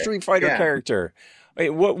looks like a Street Fighter character. Wait,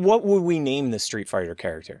 what would we name the Street Fighter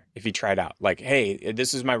character if he tried out? Like, hey,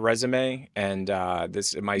 this is my resume, and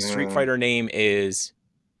my Street Fighter name is...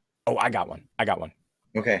 Oh, I got one.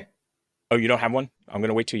 Okay. Oh, you don't have one? I'm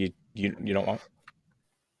gonna wait till you don't want.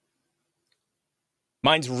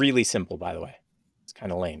 Mine's really simple, by the way. It's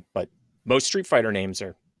kind of lame, but most Street Fighter names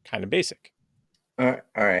are kind of basic. All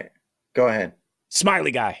right. Go ahead.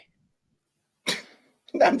 Smiley Guy.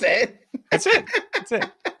 That's it. That's it. That's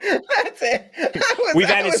it. We've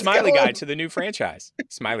added Smiley Guy to the new franchise.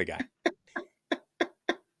 Smiley Guy.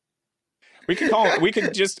 We can call it.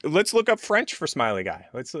 Let's look up French for Smiley Guy.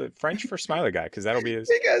 Let's French for Smiley Guy because that'll be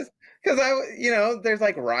his. Because there's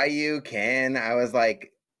like Ryu, Ken. I was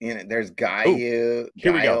like, there's Gaio.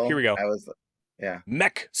 Here we go. I was,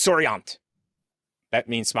 Mech Souriant. That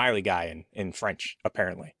means Smiley Guy in French,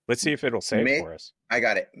 apparently. Let's see if it'll say it for us. I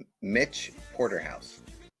got it. Mitch Porterhouse.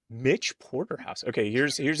 Mitch Porterhouse. Okay,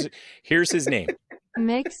 here's his name.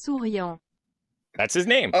 Mec Souriant. That's his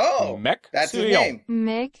name. Oh, that's his name.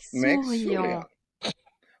 Mec Souriant.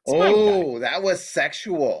 Oh, that was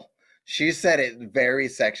sexual. She said it very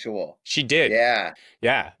sexual. She did. Yeah.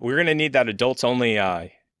 Yeah. We're gonna need that adults only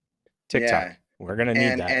TikTok. Yeah. We're gonna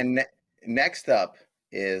need that. And next up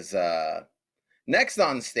is next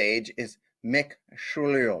on stage is Mick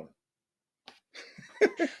Choulion.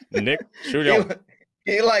 Nick Choulion.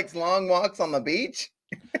 He likes long walks on the beach.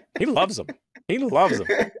 He loves them.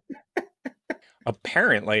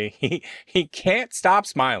 Apparently, he can't stop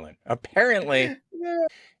smiling. Apparently,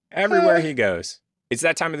 everywhere he goes. It's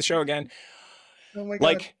that time of the show again. Oh my God.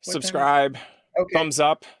 Like, subscribe, thumbs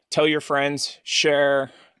up, tell your friends, share,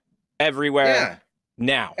 everywhere. Yeah.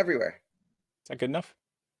 Now. Everywhere. Is that good enough?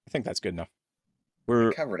 I think that's good enough.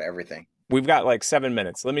 We covered everything. We've got like 7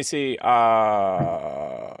 minutes. Let me see.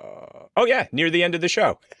 Oh yeah, near the end of the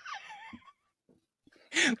show.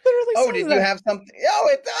 Literally. Oh, did you have something? Oh,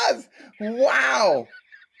 it does. Wow.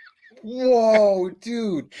 Whoa,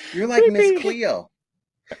 dude. You're like Miss Cleo.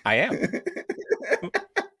 I am.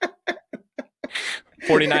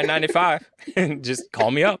 $49.95. Just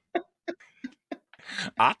call me up.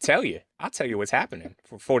 I'll tell you what's happening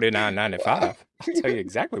for $49.95. I'll tell you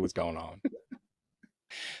exactly what's going on.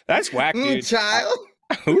 That's whack, dude. Child.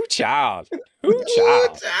 Ooh, child. Ooh, Ooh,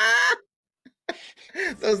 child. child.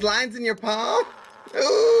 Those lines in your palm.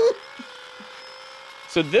 Ooh.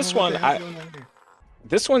 So this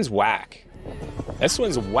this one's whack. This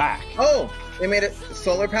one's whack. Oh, they made it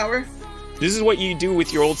solar power? This is what you do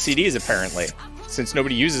with your old CDs, apparently, since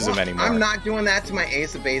nobody uses them anymore. I'm not doing that to my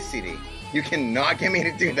Ace of Base CD. You cannot get me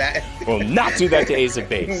to do that. Will not do that to Ace of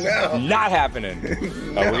Base. No. Not happening.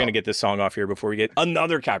 No. We're going to get this song off here before we get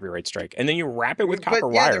another copyright strike. And then you wrap it with copper But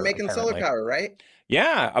wire. yeah, they're making apparently. solar power, right?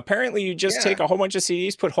 Yeah, apparently you just take a whole bunch of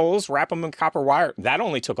CDs, put holes, wrap them in copper wire. That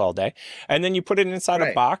only took all day. And then you put it inside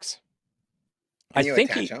a box. And you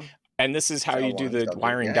attach them. And this is how you do the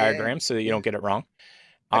wiring diagram so that you don't get it wrong.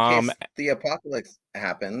 In case the apocalypse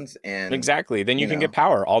happens and exactly. Then you can get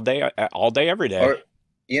power all day, every day. Or,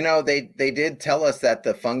 you know, they did tell us that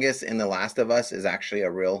the fungus in The Last of Us is actually a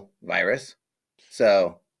real virus.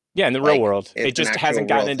 So yeah, in the real world, it's it just an actual hasn't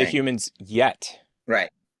gotten real into thing. humans yet. Right.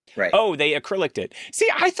 Oh, they acryliced it. See,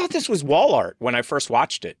 I thought this was wall art when I first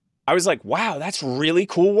watched it. I was like, wow, that's really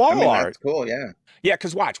cool wall art. That's cool, yeah. Yeah,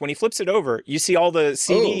 because watch, when he flips it over, you see all the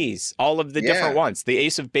CDs, all of the different ones. The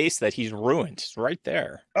Ace of Base that he's ruined. It's right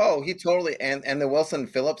there. Oh, he totally and the Wilson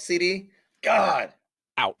Phillips CD. God.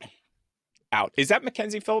 Out. Is that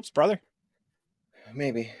Mackenzie Phillips' brother?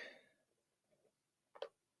 Maybe.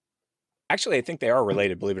 Actually, I think they are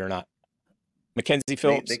related, believe it or not. Mackenzie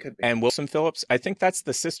Phillips they could be. and Wilson Phillips. I think that's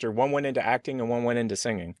the sister. One went into acting and one went into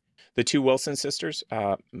singing. The two Wilson sisters,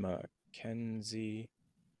 Mackenzie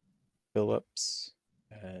Phillips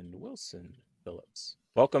and Wilson Phillips.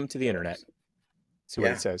 Welcome to the internet. See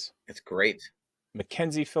what it says. It's great.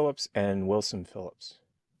 Mackenzie Phillips and Wilson Phillips.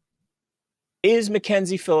 Is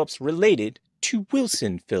Mackenzie Phillips related to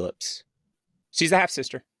Wilson Phillips? She's a half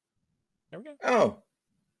sister. There we go. Oh.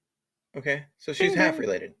 Okay. So she's half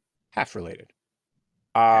related. Half related.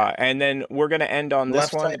 And then we're gonna end on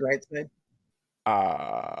this Left one. side, right side?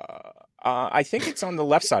 I think it's on the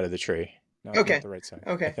left side of the tree. No, Okay. not the right side.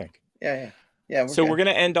 Okay. I think. Yeah. So we're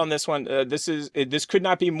gonna end on this one. This could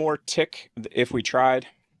not be more Tick if we tried.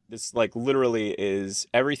 This like literally is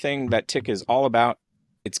everything that Tick is all about.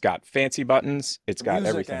 It's got fancy buttons. It's got Music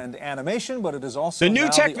everything. and animation, but it is also The new now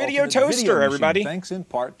Tech the Video ultimate Toaster, video machine, everybody. Thanks in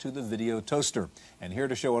part to the Video Toaster. And here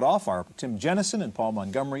to show it off are Tim Jennison and Paul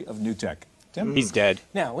Montgomery of New Tech. Tim? He's dead.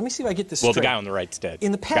 Now, let me see if I get this Well, straight. the guy on the right's dead.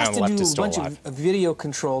 In the The guy past, on the to left do is a still bunch alive. of video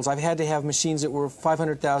controls, I've had to have machines that were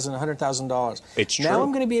 $500,000, $100,000. It's true. Now I'm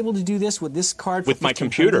going to be able to do this with this card With for my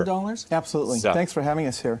computer. $1,500? Absolutely. So- Thanks for having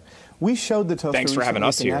us here. We showed the toaster Thanks for having recently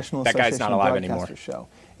us at the here. National That guy's Association not of alive anymore. Broadcasters show.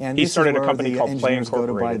 And He this is started a where company the called Play engineers go to buy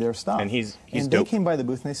Incorporated, their stuff. and he's and dope. they came by the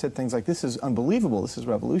booth and they said things like, "This is unbelievable. This is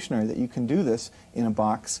revolutionary that you can do this in a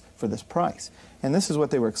box for this price." And this is what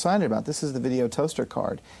they were excited about. This is the Video Toaster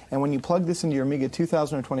card. And when you plug this into your Amiga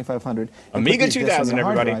 2000 or 2500, and Amiga put these discs on 2000, your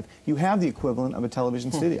hard everybody. drive, you have the equivalent of a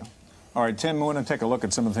television studio. All right, Tim, we want to take a look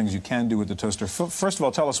at some of the things you can do with the toaster. First of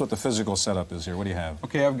all, tell us what the physical setup is here. What do you have?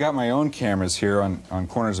 Okay, I've got my own cameras here on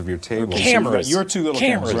corners of your table. Okay, so you've got your two little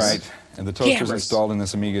cameras. Right. And the toaster's installed in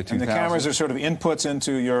this Amiga 2000. And the cameras are sort of inputs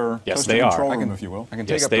into your Yes, toaster they are. control I room, can- if you will. I can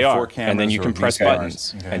Yes, take up they to are. 4 cameras. And then you or can press VCRs.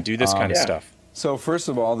 buttons and do this kind of Yeah. stuff. So first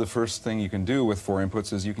of all, the first thing you can do with 4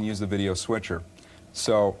 inputs is you can use the video switcher.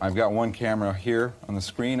 So I've got one camera here on the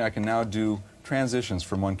screen. I can now do transitions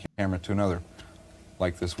from one camera to another,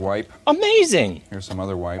 like this wipe. Amazing. Here's some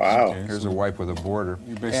other wipes. Wow. Here's a wipe with a border.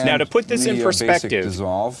 Now, to put this in the, basic perspective,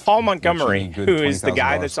 dissolve, Paul which Montgomery, any good who is the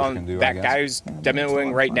guy $20,000 that's can on do, I that guess. guy who's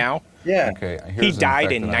demoing right now. Yeah. Okay. He Here's an died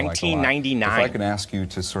effect in that I like a lot. 1999. If I can ask you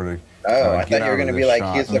to sort of Oh, I get thought you out were of going to this be like,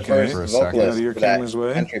 shot he's the for first a second. vocalist for that camera's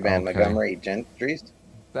way. country band, Okay. Montgomery Gentries.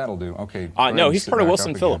 That'll do. Okay. No, go ahead he's and part of sit back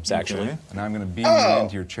Wilson up Phillips, again. actually. Okay. And I'm going to beam you Oh,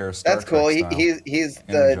 into your chair. Star that's cool. Trek style. He's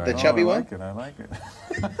the chubby one. I like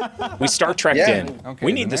it. We Star Trekked Yeah. in. Okay,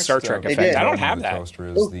 we need the next, Star Trek They effect. did. I don't element have of the that. toaster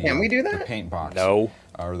is Oh, the, can we do The that? paint box. No.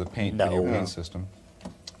 Or the paint No. video paint system.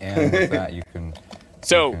 And with that, you can.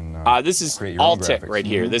 So you can, this is create your all own Tick graphics. right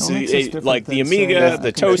here. This What makes is this different like than, the say, Amiga, a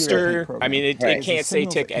the computer toaster. paint program? I mean, it Right. can't It's say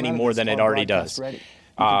signals Tick that come any out of more this than it called already broadcast does. ready.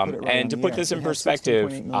 You can put it right on And to the put air. this in It has perspective,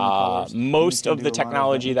 16.8 million colors. most You of can the do a lot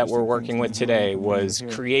technology that we're interesting working things with with today it. was Here.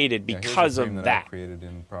 created Yeah, here's a because frame of that I that. created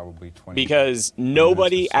in probably 20 Because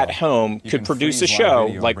nobody minutes or at so. home You could can produce a freeze live show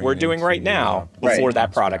video and like bring we're it doing into right now Right. before that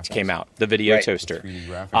advanced product graphics. came out, the Video Right. Toaster. 3D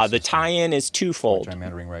graphics The system, tie-in is twofold. which I'm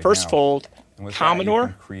entering right First now. fold, And with that, you Commodore,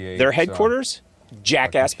 can create, their headquarters,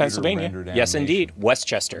 Jackass, computer-rendered Pennsylvania. Yes, animation. indeed,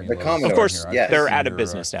 Westchester. The Of Commodore, course, yes. they're This is out of your,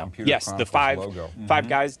 business now. Computer Yes, the Chronicles five logo.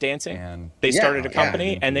 guys dancing. And They Yeah, started a yeah.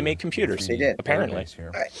 company and they made computers. They did. Apparently.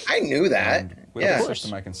 Here. I knew that. And with Yeah. the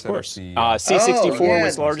system, I can Of set up course. the, C64 Oh, yeah.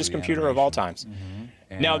 was the largest computer of all times.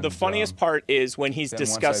 Now, the funniest part is when he's then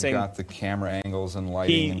discussing. Once I've got the camera angles and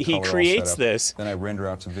lighting and he color all creates set up, this. Then I render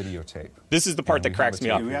out to videotape. This is the part that cracks me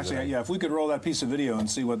up. We actually, yeah, if we could roll that piece of video and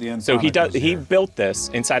see what the end. So he product is he here. built this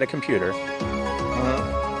inside a computer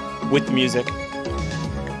with the music.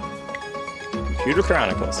 Computer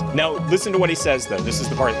Chronicles. Now, listen to what he says, though. This is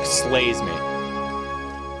the part that slays me.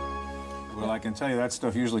 Well, I can tell you that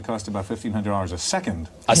stuff usually costs about $1,500 a second.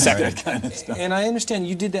 A second. That kind of stuff. And I understand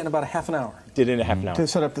you did that in about a half an hour. Did it in a half an hour. To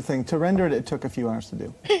set up the thing. To render it, it took a few hours to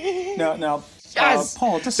do. Now, Yes!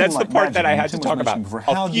 Paul, it doesn't That's seem the like part magic. that I mean, had to Tim was talk about. mentioning before.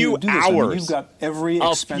 How A do you few do this? I mean, hours. you've got every A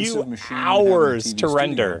expensive few machine hours in to TV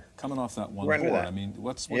render. studio coming off that one Render board. that. I mean,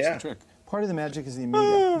 what's Yeah. the trick? Part of the magic is the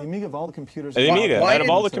Amiga. The Amiga of all the computers. The Amiga, Why out of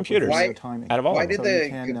did- all the computers. why- Out of all Why of them. did So you the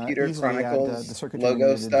can, Computer easily add, Chronicles the circuitry logo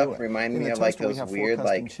needed to do stuff it. remind In me the of like toaster, we those have 4 weird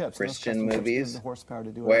custom like chips, and those Christian custom chips give movies the horsepower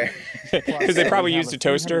to do where Because they probably used a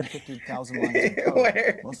toaster. 350,000 lines of code,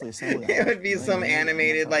 where mostly assembly. it would be some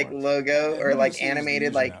animated like logo or like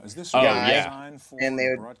animated like Oh, guy, yeah. and they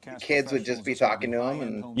would kids would just be talking to him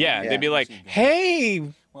and Yeah, they'd be like, "Hey,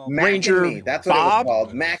 Mac Ranger and Me. That's what Bob." it was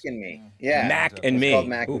called. Mac and Me. Yeah. Mac and It's Me. called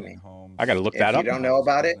Mac Ooh, and Me. I gotta look If that you up. don't know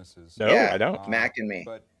about it, No, yeah, I don't. Mac and Me.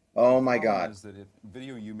 But Oh the my problem God. is that if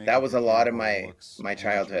video you make That was a with lot of camera my looks my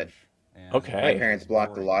childhood. and Okay. My parents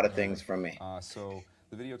blocked a lot of things from me. So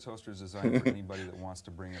the video toaster is designed for anybody that wants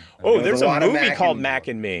to bring Oh, There's there's a a lot of movie Mac called and- Mac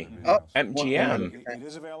and Me. Oh, MGM. It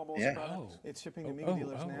is available as Yeah. a product? It's shipping to Amiga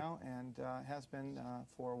dealers now and has been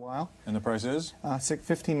for a while. And the price is?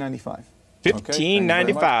 $15.95.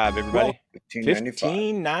 $15.95, everybody.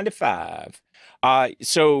 $15.95. $15.95.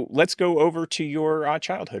 So let's go over to your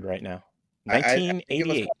childhood right now. I think it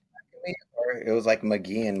was 1988. called Mac and Me, or it was like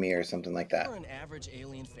McGee and Me or something like that. An average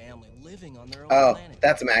alien family living on their own Oh, planet.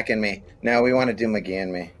 that's Mac and Me. No, we want to do McGee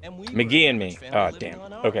and Me. And we McGee and were Me. an Oh, average family damn.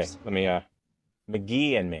 living on Okay, ours. let me,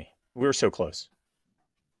 McGee and Me. We were so close.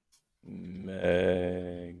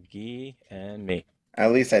 McGee and Me.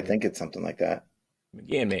 At least I think it's something like that.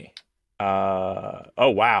 McGee and Me. Oh,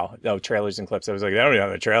 wow. Oh, trailers and clips. I was like, they don't even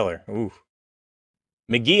have a trailer. Ooh.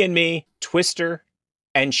 McGee and Me, Twister,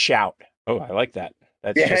 and Shout. Oh, I like that.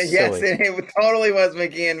 That's Yeah, just yes, silly. it totally was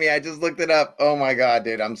McGee and Me. I just looked it up. Oh my God,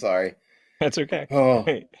 dude, I'm sorry. That's okay. Oh, all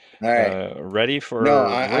right. Ready for No,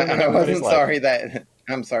 ruining I everybody's wasn't life. sorry that.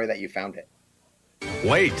 I'm sorry that you found it.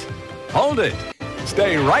 Wait. Hold it.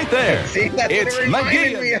 Stay right there. See, that's It's what it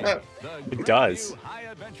reminded me McGee. of. It does.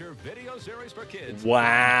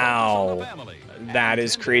 Wow. That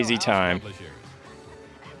is crazy time.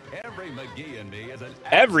 Every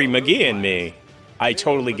McGee and Me. I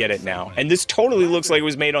totally get it now. And this totally looks like it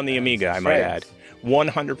was made on the Amiga, I might add.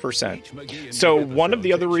 100%. So one of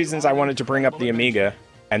the other reasons I wanted to bring up the Amiga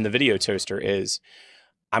and the video toaster is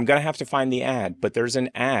I'm going to have to find the ad, but there's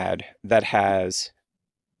an ad that has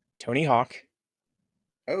Tony Hawk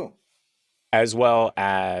Oh, as well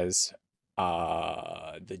as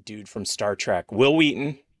the dude from Star Trek, Will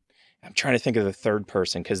Wheaton. I'm trying to think of the third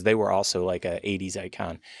person because they were also like a 80s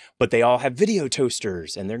icon, but they all have video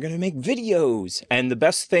toasters and they're going to make videos. And the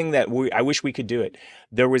best thing that I wish we could do it,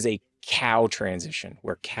 there was a cow transition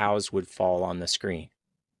where cows would fall on the screen.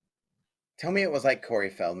 tell me it was like Corey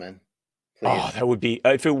Feldman. Please. Oh, that would be,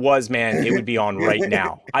 if it was, man, it would be on right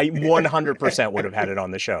now. I 100% would have had it on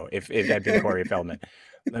the show if it had been Corey Feldman.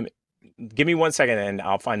 Give me 1 second and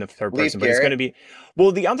I'll find the third Leif person, but it's Garrett? going to be,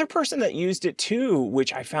 well, the other person that used it too,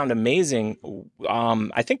 which I found amazing.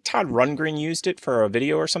 I think Todd Rundgren used it for a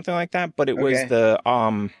video or something like that, but it was Okay.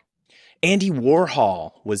 the, Andy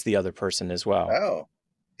Warhol was the other person as well. Oh,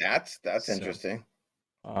 that's So- interesting.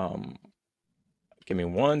 Give me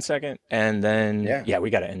 1 second and then, Yeah. yeah, we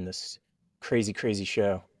got to end this crazy, crazy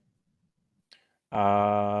show.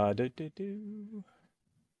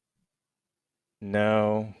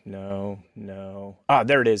 No. Ah,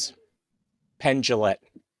 there it is. Penn Jillette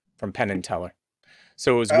from Penn and Teller.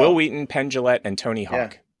 So it was Will Oh. Wheaton, Penn Jillette, and Tony Yeah.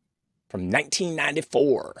 Hawk from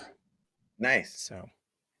 1994. Nice. So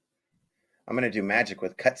I'm gonna do magic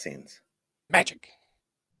with cutscenes. magic.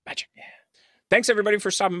 Yeah. Thanks everybody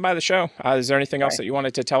for stopping by the show. Is there anything else Right. that you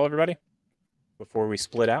wanted to tell everybody before we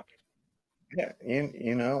split out? Yeah,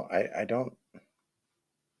 you know, I don't.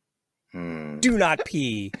 Do not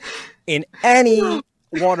pee in any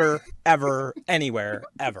water ever, anywhere,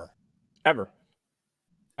 ever. Ever.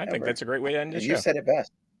 I think Ever. that's a great way to end the You show. said it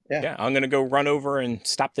best. Yeah. Yeah, I'm going to go run over and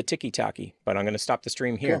stop the tiki-taki, but I'm going to stop the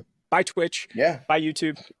stream here. Cool. Bye, Twitch. Yeah. Bye,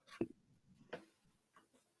 YouTube.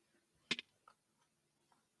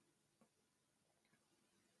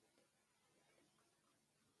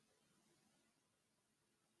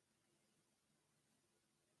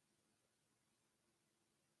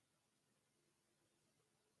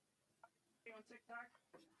 on TikTok?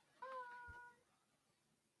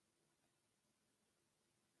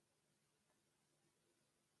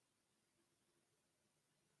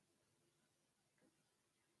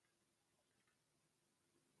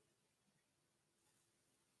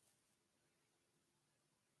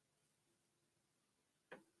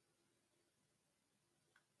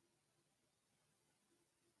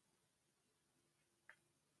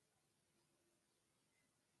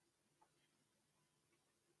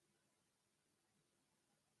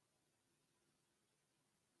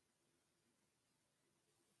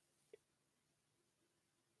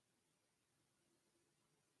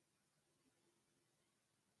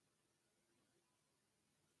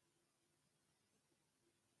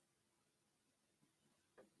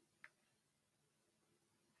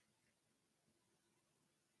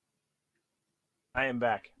 I am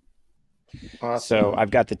back. Awesome. So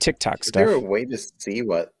I've got the TikTok Is stuff. there a way to see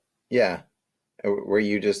what? Yeah. Were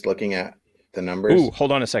you just looking at the numbers? Ooh,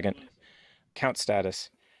 hold on a second. Account status.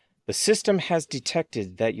 The system has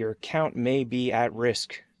detected that your account may be at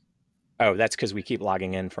risk. Oh, that's because we keep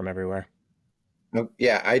logging in from everywhere. Oh,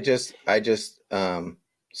 yeah, I just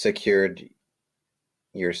secured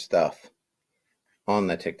your stuff on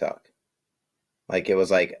the TikTok. Like it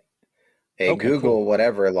was like a Okay, Google cool.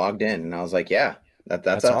 whatever logged in, and I was like, yeah, that's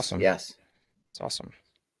us. awesome. Yes. It's awesome.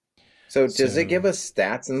 So does So- it give us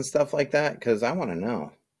stats and stuff like that? Because I want to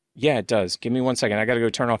know. Yeah, it does. Give me 1 second. I got to go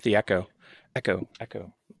turn off the echo. Echo.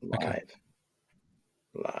 Live.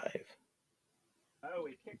 Live. Oh,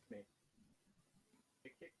 it kicked me.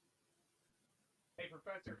 Hey,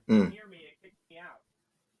 Professor, Hmm. you can hear me. It kicked me out.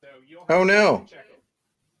 So you'll have Oh, to no. check it.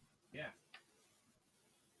 Yeah.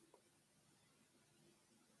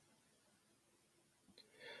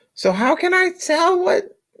 So how can I tell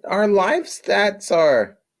what our live stats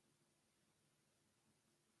are?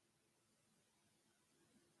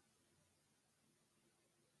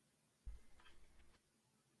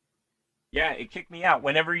 Yeah, it kicked me out.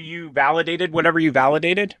 Whenever you validated whatever you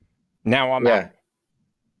validated, now I'm out.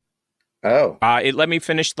 Oh. It let me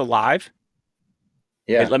finish the live.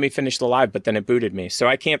 Yeah. It let me finish the live, but then it booted me. So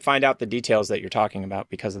I can't find out the details that you're talking about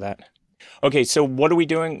because of that. Okay, so what are we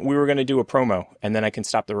doing? We were going to do a promo, and then I can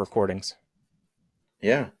stop the recordings.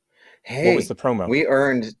 Yeah. Hey, was the promo? We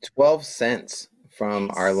earned 12 cents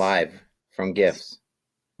from our live from gifts.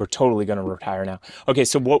 We're totally going to retire now. Okay,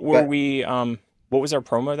 so what were we? What was our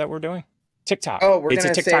promo that we're doing? TikTok. Oh, we're It's a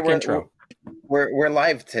gonna say TikTok intro. We're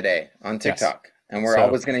live today on Yes. TikTok, and we're So-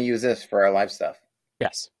 always going to use this for our live stuff.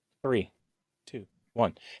 Yes. 3, 2,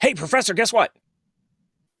 1. Hey, Professor, guess what?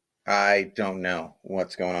 I don't know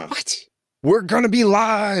what's going on. What? We're going to be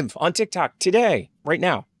live on TikTok today, right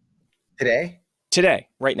now. Today? Today,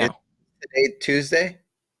 right now. Today, Tuesday?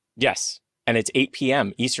 Yes. And it's 8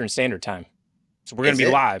 p.m. Eastern Standard Time. So we're going Is to be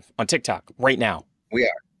it? live on TikTok right now. We are.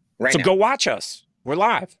 Right so now. go watch us. We're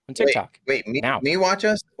live on TikTok. Wait, me, now. me watch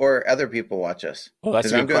us or other people watch us? Oh, that's a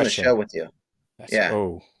 'Cause I'm good doing question. the show with you. Yeah.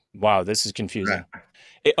 Oh, wow. This is confusing.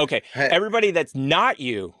 Okay. Everybody that's not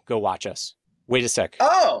you, go watch us. Wait a sec.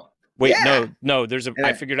 Oh. Wait, yeah. no. There's a.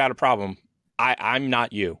 I figured out a problem. I'm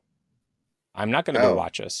not you. I'm not going to go Oh.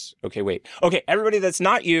 watch us. Okay, wait. Okay, everybody that's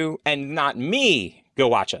not you and not me, go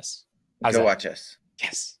watch us. How's Go that? watch us.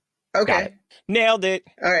 Yes. Okay. Got it. Nailed it.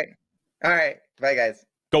 All right. All right. Bye, guys.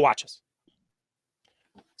 Go watch us.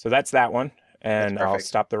 So that's that one. And That's I'll perfect.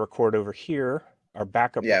 stop the record over here, our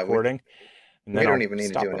backup Yeah, recording. And we don't I'll even need to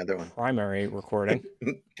stop do our another one. Primary recording.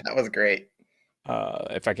 That was great.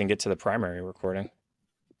 If I can get to the primary recording.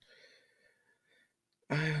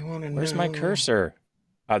 I want to know. Where's my cursor?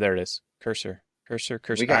 Oh, there it is. Cursor.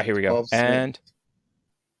 We got Here we go. 12 And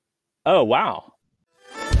oh, wow.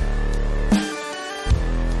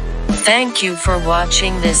 Thank you for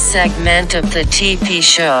watching this segment of the TP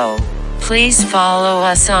Show. Please follow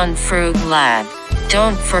us on Fruit Lab.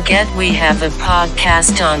 Don't forget we have a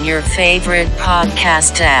podcast on your favorite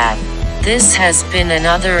podcast app. This has been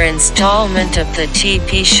another installment of the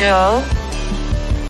TP Show.